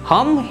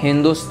 हम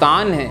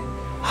हिंदुस्तान हैं,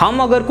 हम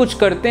अगर कुछ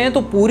करते हैं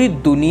तो पूरी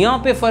दुनिया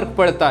पे फर्क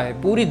पड़ता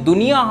है, पूरी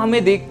दुनिया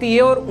हमें देखती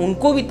है और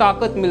उनको भी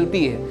ताकत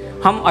मिलती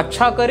है। हम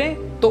अच्छा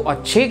करें तो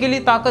अच्छे के लिए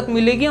ताकत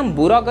मिलेगी, हम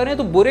बुरा करें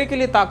तो बुरे के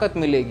लिए ताकत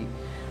मिलेगी।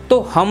 तो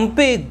हम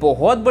पे एक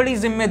बहुत बड़ी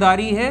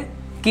जिम्मेदारी है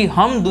कि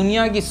हम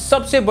दुनिया की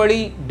सबसे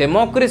बड़ी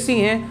डेमोक्रेसी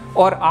हैं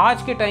और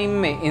आज के टाइम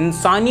में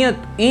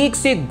इंसानियत एक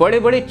से एक बड़े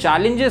बड़े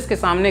चैलेंजेस के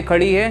सामने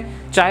खड़ी है,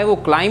 चाहे वो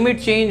क्लाइमेट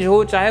चेंज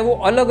हो, चाहे वो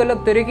अलग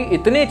अलग तरह के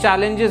इतने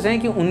चैलेंजेस हैं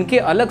कि उनके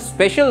अलग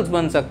स्पेशल्स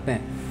बन सकते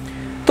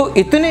हैं। तो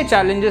इतने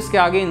चैलेंजेस के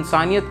आगे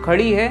इंसानियत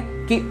खड़ी है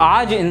कि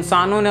आज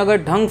इंसानों ने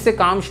अगर ढंग से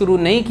काम शुरू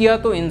नहीं किया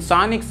तो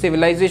इंसान एक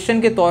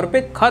सिविलाइजेशन के तौर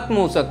पे खत्म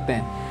हो सकते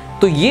हैं।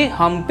 तो ये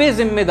हम पे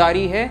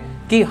जिम्मेदारी है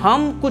कि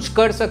हम कुछ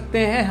कर सकते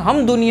हैं,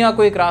 हम दुनिया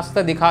को एक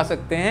रास्ता दिखा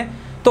सकते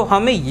हैं। तो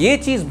हमें ये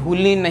चीज़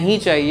भूलनी नहीं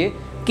चाहिए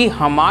कि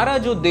हमारा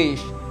जो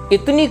देश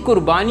इतनी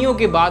कुर्बानियों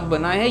के बाद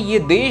बना है, ये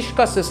देश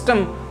का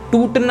सिस्टम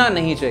टूटना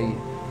नहीं चाहिए।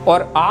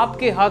 और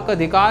आपके हक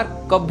अधिकार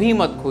कभी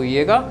मत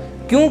खोइएगा,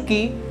 क्योंकि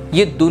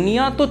ये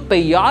दुनिया तो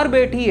तैयार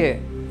बैठी है,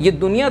 ये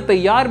दुनिया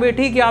तैयार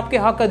बैठी कि आपके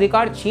हक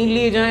अधिकार छीन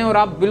लिए जाएं और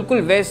आप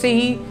बिल्कुल वैसे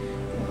ही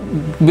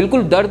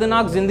बिल्कुल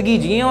दर्दनाक जिंदगी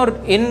जिएं और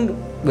इन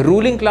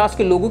रूलिंग क्लास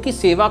के लोगों की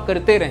सेवा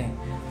करते रहें।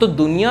 तो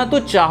दुनिया तो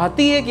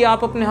चाहती है कि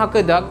आप अपने हक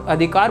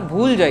अधिकार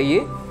भूल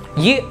जाइए।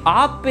 ये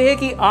आप पे है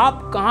कि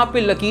आप कहाँ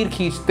पे लकीर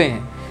खींचते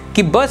हैं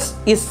कि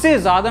बस इससे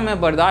ज़्यादा मैं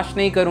बर्दाश्त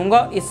नहीं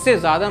करूँगा, इससे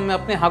ज़्यादा मैं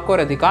अपने हक और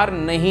अधिकार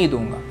नहीं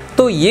दूंगा।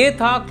 तो ये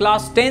था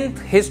क्लास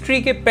 10th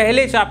हिस्ट्री के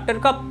पहले चैप्टर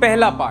का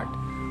पहला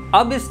पार्ट।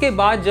 अब इसके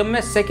बाद जब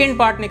मैं सेकेंड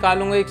पार्ट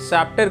निकालूंगा एक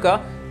चैप्टर का,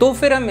 तो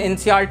फिर हम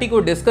एनसीईआरटी को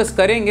डिस्कस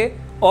करेंगे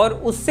और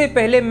उससे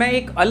पहले मैं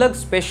एक अलग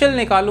स्पेशल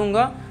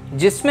निकालूंगा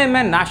जिसमें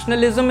मैं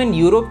नेशनलिज्म इन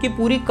यूरोप की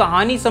पूरी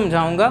कहानी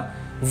समझाऊंगा।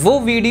 वो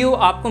वीडियो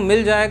आपको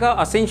मिल जाएगा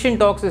असेंशन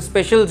टॉक्स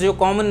स्पेशल, जो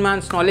कॉमन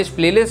मैन्स नॉलेज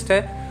प्लेलिस्ट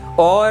है,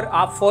 और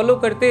आप फॉलो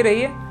करते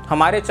रहिए,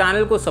 हमारे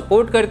चैनल को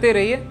सपोर्ट करते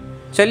रहिए।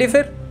 चलिए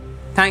फिर,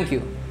 थैंक यू।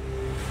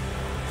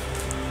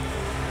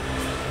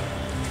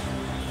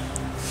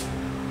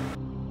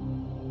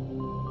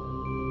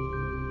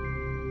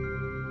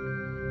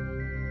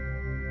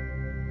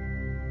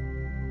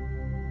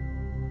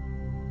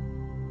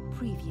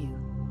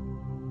 Preview.